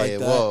drinker shower. like Wait,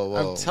 that. whoa.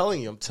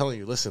 I'm telling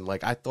you. Listen,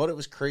 like I thought it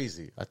was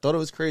crazy.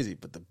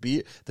 But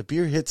the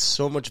beer hits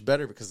so much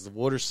better because the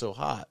water's so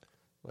hot.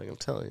 Like, I'm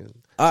telling you.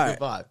 All Good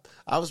vibe.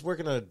 I was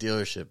working at a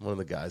dealership. One of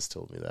the guys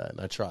told me that,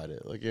 and I tried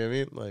it. Like, you know what I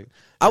mean? Like,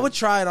 I would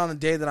try it on a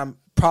day that I'm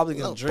probably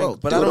gonna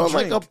drink, but I don't on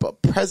drink. like a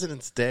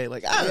President's Day.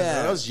 Like, I don't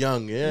know. I was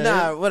young. Yeah.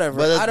 Nah, whatever.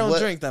 But I don't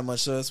drink that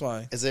much, so that's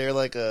why. Is there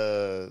like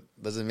does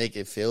it make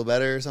it feel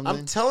better or something?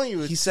 I'm telling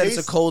you, He said it's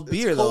a cold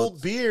beer, though.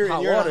 Cold beer, Hot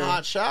and you're water. in a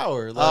hot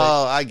shower. Like,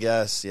 Oh, I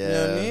guess, yeah. You know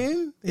what I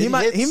mean? It He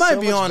might hits be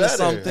so on much to better.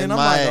 something. I'm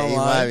not gonna He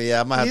lie. might, yeah,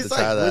 I might have he's to like,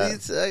 try what are that. you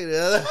saying?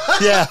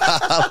 Yeah,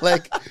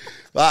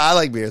 I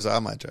like beer, so I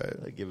might try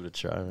it. Like, give it a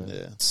try, man.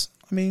 Yeah.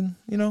 I mean,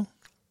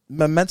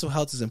 my mental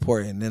health is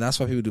important, and that's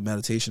why people do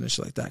meditation and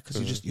shit like that,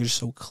 because you're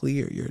so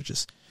clear. You're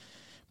just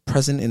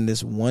present in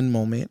this one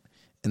moment,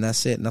 and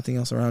that's it. Nothing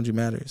else around you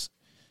matters.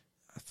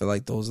 I feel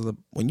like those are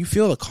when you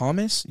feel the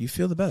calmest, you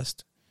feel the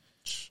best.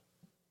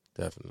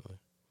 Definitely.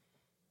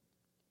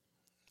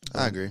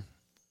 I agree.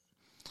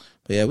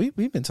 But yeah,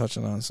 we've been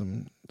touching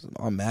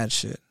on mad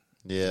shit.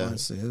 Yeah.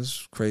 Honestly,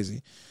 it's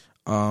crazy.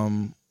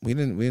 We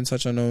didn't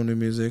touch on no new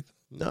music.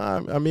 No,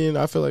 I mean,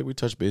 I feel like we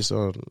touched base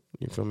on,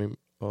 you feel me,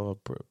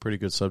 pretty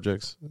good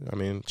subjects. I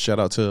mean, shout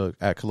out to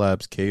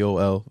 @Collabs,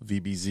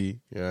 KOLVBZ.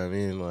 You know what I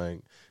mean?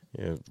 Like,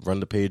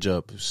 run the page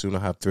up. Soon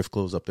I'll have thrift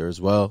clothes up there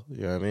as well.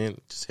 You know what I mean?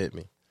 Just hit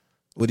me.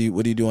 What do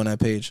you do on that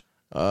page?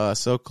 I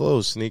sell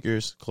clothes,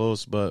 sneakers,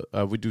 clothes, but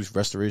we do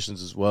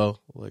restorations as well.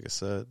 Like I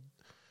said,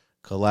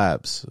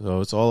 collabs.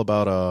 So it's all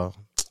about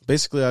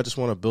basically, I just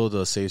want to build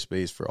a safe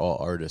space for all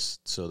artists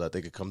so that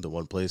they could come to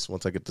one place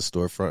once I get the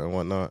storefront and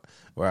whatnot,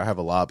 where I have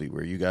a lobby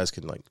where you guys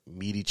can like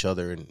meet each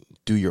other and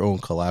do your own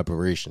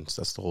collaborations.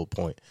 That's the whole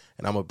point.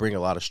 And I'm going to bring a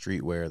lot of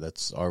streetwear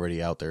that's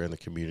already out there in the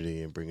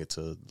community and bring it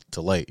to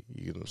light.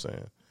 You know what I'm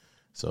saying?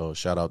 So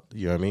shout out,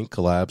 you know what I mean?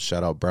 Collabs,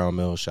 shout out Brown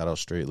Mill, shout out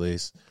Straight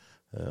Lace.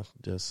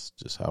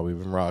 Just how we've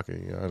been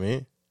rocking, you know what I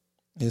mean?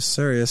 Yes,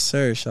 sir. Yes,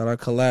 sir. Shout out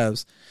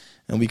Collabs.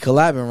 And we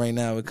collabing right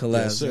now with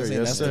Collabs. Yes, sir. You know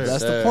what I'm saying? Yes,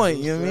 that's sir. the point.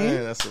 You know what I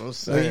mean? That's what I'm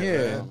saying. Yeah.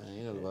 Man. Man,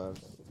 you know the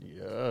vibes.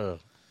 Yeah.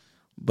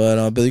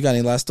 But Bill, you got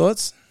any last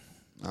thoughts?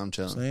 I'm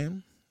chilling.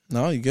 Same.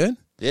 No, you good?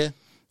 Yeah.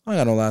 I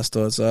got no last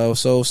thoughts.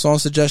 So song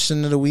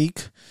suggestion of the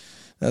week.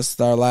 That's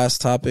our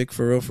last topic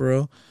for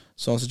real.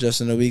 Song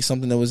suggestion of the week.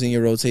 Something that was in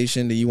your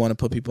rotation that you want to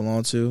put people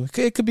onto.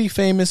 It could be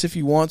famous if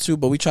you want to,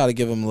 but we try to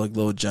give them like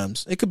little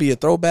gems. It could be a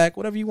throwback,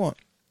 whatever you want.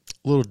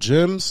 Little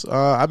gems.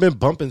 I've been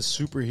bumping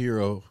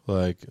Superhero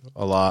like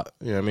a lot.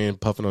 You know what I mean?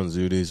 Puffing on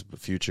Zooties,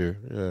 Future.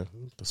 Yeah,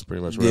 that's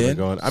pretty much where I've been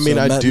going. I mean,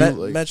 I do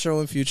like Metro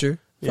and Future.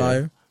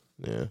 Fire.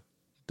 Yeah,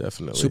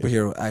 definitely.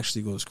 Superhero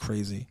actually goes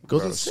crazy.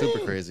 Goes Bro, insane.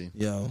 super crazy.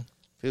 Yo.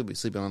 People be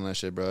sleeping on that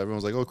shit, bro.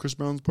 Everyone's like, "Oh, Chris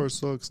Brown's part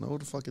sucks." No,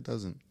 the fuck it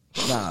doesn't.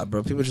 Nah,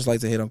 bro. People just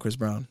like to hate on Chris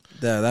Brown.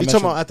 That You Metro-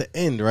 talking about at the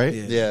end, right?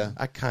 Yeah. Yeah.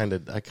 I kind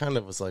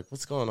of was like,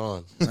 "What's going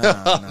on?" Nah.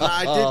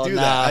 I did do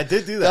that. I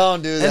did do that.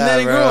 Don't do that, And then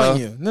it grew bro. on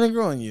you. Then it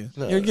grew on you.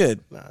 No, You're good.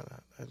 Nah.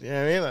 You know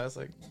what I mean? I was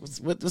like,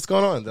 what's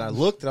going on? Then I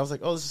looked and I was like,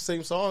 oh, it's the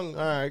same song.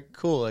 All right,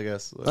 cool, I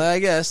guess. I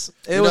guess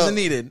it wasn't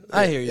needed.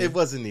 I hear you. It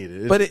wasn't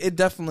needed. But it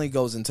definitely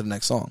goes into the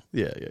next song.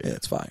 Yeah, Yeah,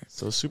 it's fire.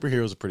 So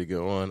Superhero's a pretty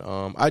good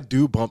one. I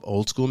do bump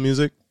old school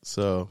music.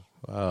 So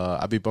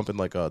I be bumping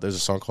like there's a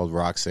song called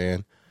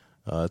Roxanne.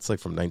 It's like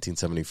from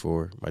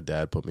 1974. My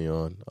dad put me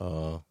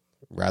on.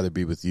 Rather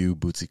Be With You,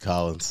 Bootsy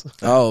Collins.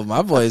 Oh,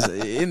 my boy's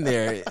in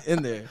there.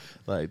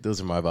 Like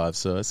those are my vibes.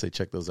 So I say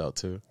check those out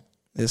too.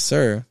 Yes,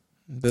 sir.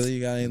 Billy,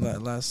 you got any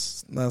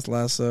last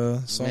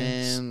songs?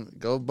 Man,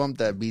 go bump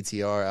that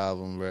BTR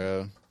album,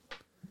 bro.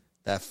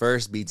 That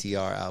first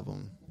BTR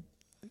album.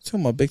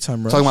 Talking about Big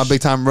Time Rush. Talking about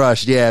Big Time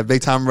Rush. Yeah,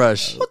 Big Time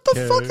Rush. What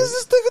the fuck is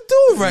this nigga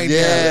doing right now?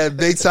 Yeah,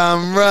 Big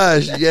Time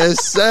Rush.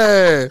 Yes,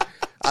 sir.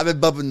 I've been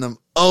bumping them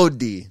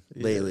OD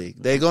lately.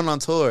 They going on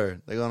tour.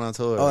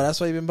 Oh, that's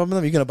why you've been bumping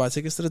them? You gonna buy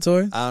tickets to the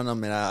tour? I don't know,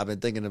 man. I've been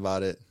thinking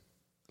about it.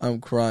 I'm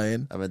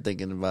crying.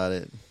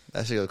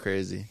 That should go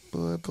crazy.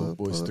 Coke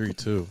Boys 3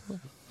 too.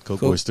 Coke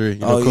Coke- Boys 3. You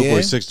know, Oh, Coke yeah?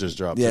 Boys 6 just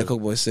dropped. Yeah, too.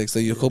 Coke Boys 6. So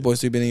your Coke Boys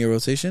 3 been in your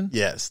rotation?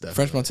 Yes, definitely.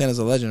 French Montana's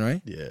a legend,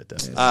 right? Yeah,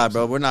 definitely. All right,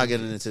 bro. We're not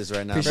getting into this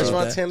right now. Appreciate French Bro.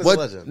 that. Montana's What?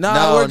 a legend.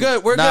 Nah, we're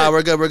good. We're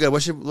good. We're good.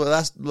 What's your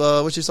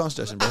what's your song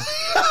suggestion, bro?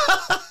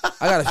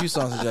 I got a few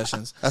song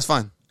suggestions. That's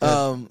fine.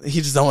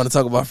 He just don't want to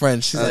talk about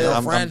French. He's like,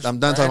 I'm French. done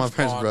talking about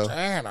French, bro.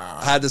 Montana.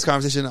 I had this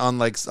conversation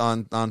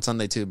on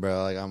Sunday too,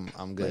 bro. Like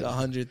I'm good. Like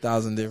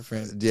 100,000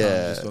 different Yeah.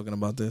 times we've spoken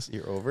about this.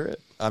 You're over it?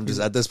 I'm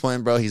just at this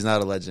point, bro. He's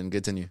not a legend.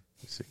 Continue,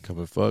 You say, come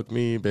and fuck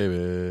me,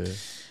 baby.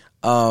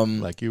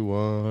 Like you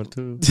want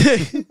to.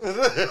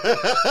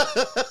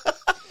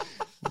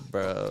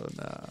 bro.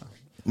 Nah.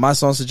 My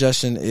song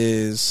suggestion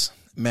is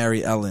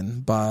Mary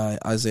Ellen by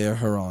Isaiah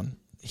Huron.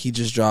 He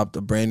just dropped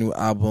a brand new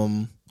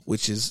album,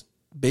 which is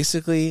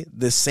basically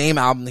the same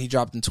album he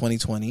dropped in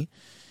 2020.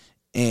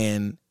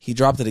 And he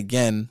dropped it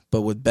again,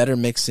 but with better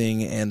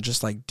mixing and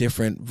just like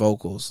different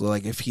vocals. So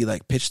like if he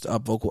like pitched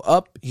up vocal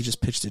up, he just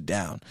pitched it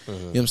down. You know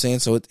what I'm saying?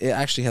 So it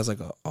actually has like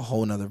a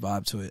whole nother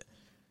vibe to it.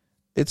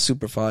 It's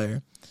super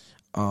fire.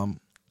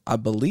 I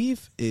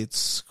believe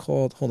it's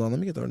called, hold on, let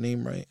me get their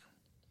name right.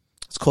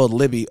 It's called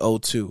Libby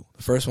 02.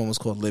 The first one was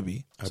called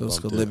Libby. So it's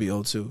called Libby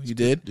 02. You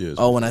did? Yeah,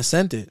 Oh, when I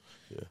sent it.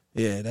 Yeah.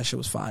 Yeah, that shit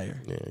was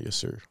fire. Yeah, yes,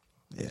 sir.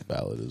 Yeah. It's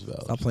valid. It's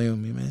valid. Stop playing with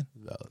me, man.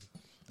 Valid.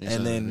 You know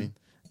what I mean?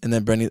 And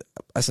then Brenny,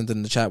 I sent it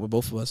in the chat with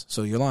both of us.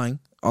 So you're lying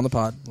on the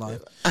pod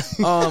live.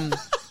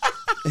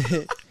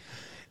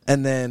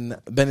 And then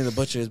Benny the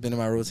Butcher has been in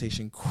my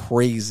rotation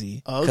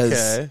crazy.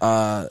 Okay.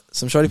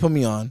 Some shorty put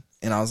me on,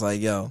 and I was like,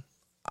 yo,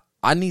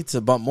 I need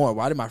to bump more.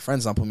 Why did my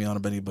friends not put me on a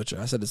Benny the Butcher?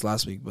 I said this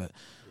last week, but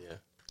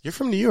You're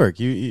from New York.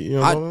 You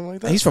don't know him like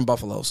that? he's from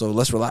Buffalo, so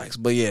let's relax.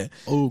 But yeah,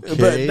 Okay.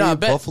 But nah,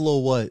 Buffalo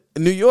what?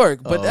 New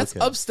York, but Oh, that's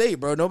okay. upstate,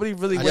 bro. Nobody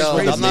really went Yo,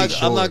 crazy.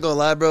 I'm not gonna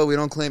lie, bro. We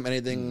don't claim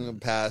anything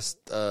past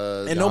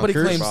and nobody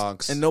Yonkers? claims.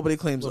 Bronx. And nobody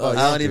claims. I don't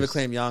Yonkers? even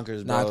claim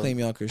Yonkers, bro. Nah, I claim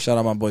Yonkers. Shout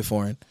out my boy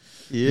Foreign.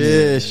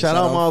 Yeah, shout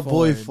out my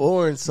boy Foreign.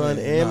 Foreign, son,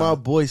 Yeah, and nah. my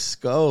boy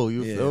Sco.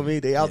 You Yeah, feel me?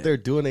 They out there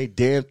doing a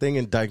damn thing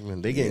in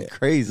Dykeman. They getting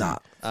crazy. Nah,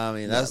 I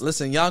mean, that's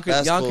listen,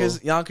 Yonkers,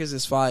 that's Yonkers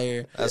is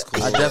fire. that's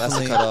cool. I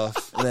definitely. That's a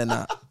cutoff. Then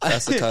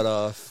That's a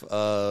cutoff.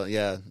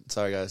 Yeah.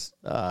 Sorry, guys.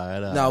 All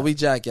right. No, we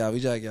jack y'all.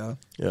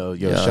 Yo,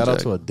 Yeah, shout out Jack.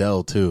 to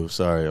Adele too.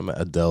 Sorry, I'm an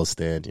Adele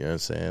stan. You know what I'm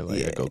saying? Like,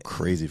 I Yeah. go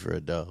crazy for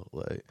Adele.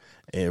 Like,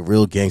 and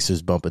real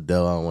gangsters bump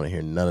Adele. I don't want to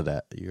hear none of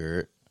that.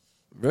 You're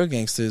Real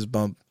gangsters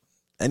bump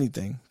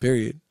anything.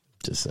 Period.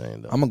 just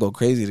saying. Though. I'm gonna go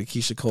crazy to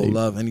Keisha Cole They-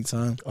 Love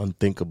anytime.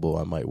 Unthinkable.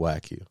 I might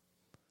whack you.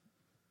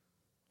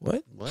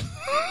 What? What?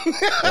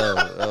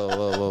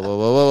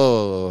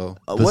 Whoa.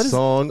 The What is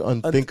song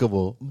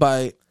Unthinkable.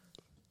 by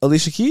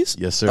Alicia Keys?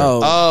 Yes, sir.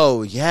 Oh,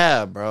 Oh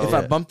yeah, bro. if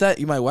I bump that,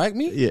 you might whack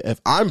me. Yeah, if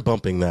I'm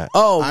bumping that,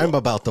 Oh. I'm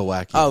about to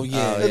whack you. Oh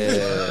yeah. Oh,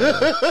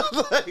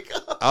 yeah.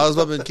 I was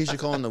bumping Keisha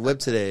Cole in the whip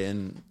today,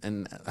 and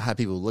I had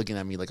people looking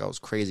at me like I was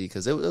crazy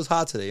because it was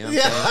hot today. You know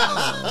what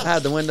I'm saying? I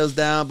had the windows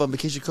down, bumping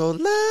Keisha Cole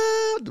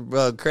loud,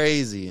 bro,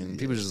 crazy, and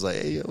people just like,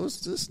 "Hey, yo, what's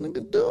this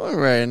nigga doing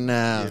right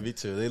now?" Yeah, me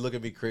too. They look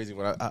at me crazy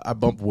when I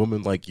bump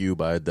 "Woman Like You"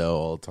 by Adele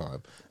all the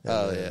time.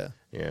 Oh, And, yeah.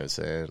 you know what I'm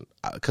saying?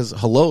 Because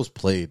 "Hello's"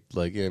 played,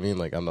 like, you know what I mean?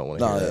 Like, I'm not want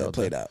to No, hear that. yeah, all the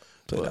played time. out.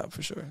 Played out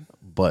for sure.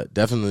 But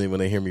definitely when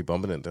they hear me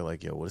bumping it, they're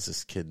like, "Yo, what is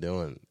this kid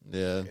doing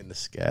Yeah. in the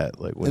scat?"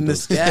 Like, what In the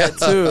does- scat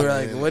too.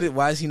 Like,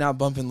 why is he not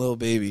bumping Lil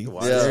Baby?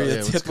 Why- Yeah, what's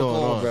going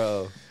Stereotypical, on?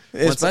 Bro,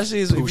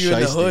 especially if Pooh you're in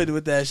the Shiesty. hood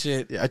with that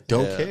shit. Yeah, I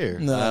don't Yeah. care.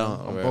 No. I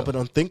don't, I'm bro. bumping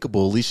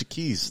 "Unthinkable." Alicia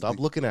Keys, stop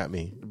looking at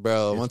me.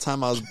 Bro, one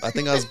time I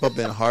think I was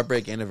bumping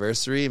Heartbreak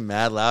Anniversary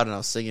mad loud, and I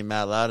was singing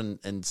mad loud,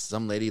 and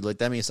some lady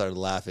looked at me and started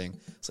laughing.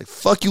 It's like,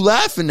 fuck you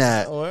laughing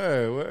at?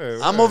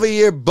 Word. I'm over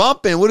here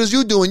bumping. What is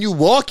you doing? You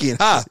walking,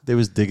 huh? They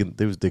was digging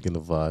the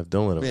vibe.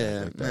 Don't let them. Yeah, act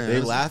like that. man, They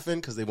that's-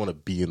 laughing because they want to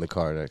be in the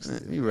car next. to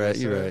you. You right,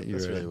 You know what I'm you right, saying? you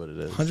That's right. really what it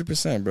is.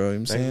 100%, bro. You know what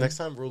I'm saying? Next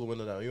time, roll the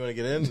window down. You want to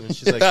get in? And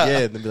she's like, yeah.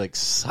 And then be like,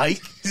 psych.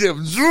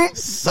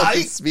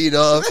 Psych. Speed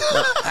off.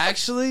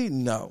 Actually,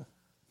 no.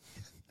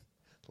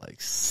 Like,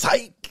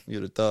 psych.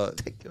 You'd have thought.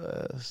 Take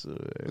your ass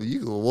away. You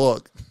can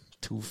walk.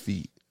 2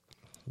 feet.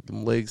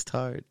 Them legs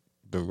tired.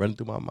 Been running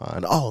through my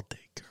mind all day,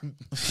 girl.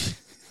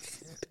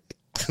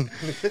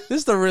 This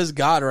is the risk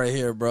God right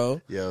here,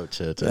 bro. Yo,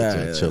 chill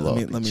Yeah, chill let off.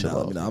 me not.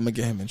 chill I'm gonna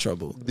get him in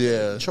trouble.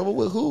 Yeah. Trouble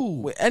with who?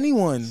 With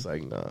anyone. It's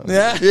like, nah.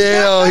 Yeah.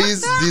 Yeah,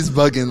 he's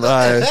bugging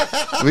live.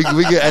 We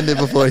can end it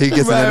before he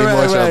gets in any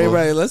more trouble.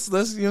 Right. Let's you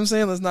know what I'm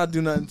saying? Let's not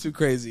do nothing too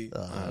crazy.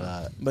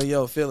 But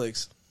yo,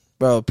 Felix,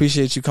 bro,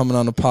 appreciate you coming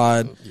on the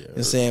pod. You know what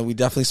I'm saying? We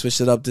definitely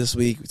switched it up this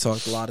week. We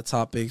talked a lot of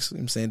topics. You know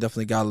what I'm saying?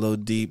 Definitely got a little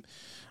deep.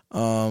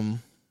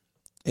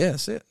 Yeah,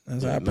 that's it. I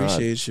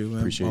appreciate you, man.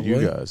 Appreciate my you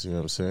boy. guys. You know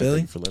what I'm saying? Billy?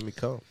 Thank you for letting me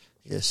come.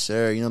 Yes,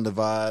 sir. You know the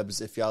vibes.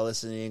 If y'all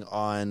listening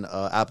on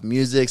Apple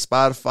Music,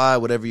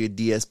 Spotify, whatever your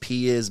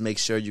DSP is, make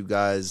sure you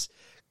guys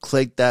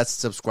click that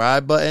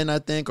subscribe button, I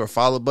think, or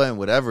follow button,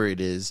 whatever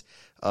it is.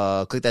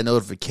 Click that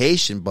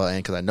notification button,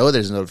 because I know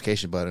there's a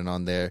notification button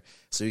on there,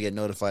 so you get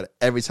notified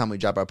every time we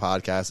drop our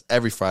podcast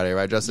every Friday,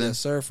 right, Justin? Yes,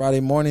 sir. Friday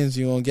mornings,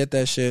 you gonna get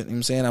that shit. You know what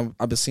I'm saying?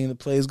 I've been seeing the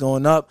plays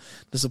going up,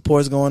 the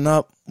support's going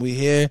up. We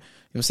here.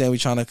 You know what I'm saying? We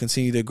trying to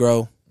continue to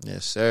grow.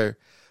 Yes, sir.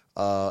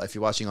 If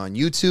you're watching on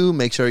YouTube,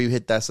 make sure you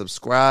hit that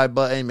subscribe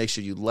button. Make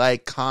sure you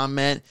like,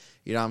 comment.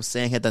 You know what I'm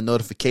saying? Hit that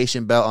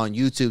notification bell on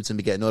YouTube to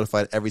get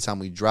notified every time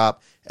we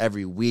drop,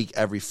 every week,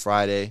 every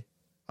Friday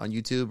on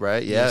YouTube,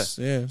 right? Yeah. Yes.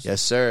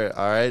 Yes, sir.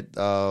 All right.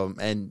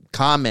 And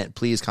comment.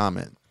 Please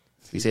comment.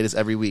 We say this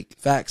every week.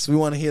 Facts. We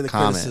want to hear the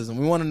Comment. criticism.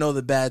 We want to know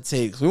the bad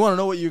takes. We want to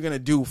know what you're gonna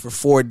do for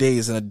 4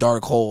 days in a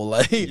dark hole.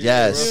 Like,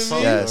 Yes. Real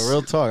talk. Yes.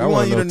 Real talk. I I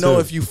want you to know too.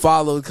 if you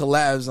followed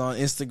collabs on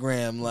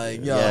Instagram.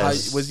 Like, yo,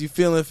 Yes. how was you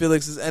feeling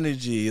Felix's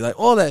energy? Like,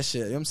 all that shit.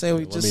 You know what I'm saying?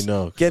 We Let just me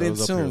know, 'cause get I in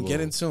was up here a tune.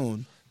 Get in little.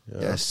 tune.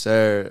 Yes,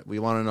 sir. We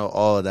want to know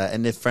all of that.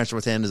 And if French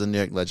Martin is a New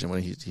York legend,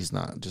 when he's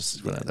not,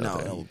 just put that out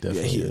there. No,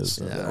 Definitely he is.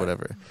 is. Yeah,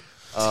 whatever.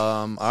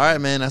 All right,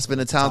 man. That's been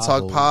the Town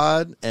Talk Bravo.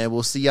 Pod, and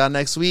we'll see y'all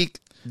next week.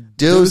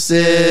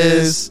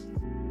 Deuces.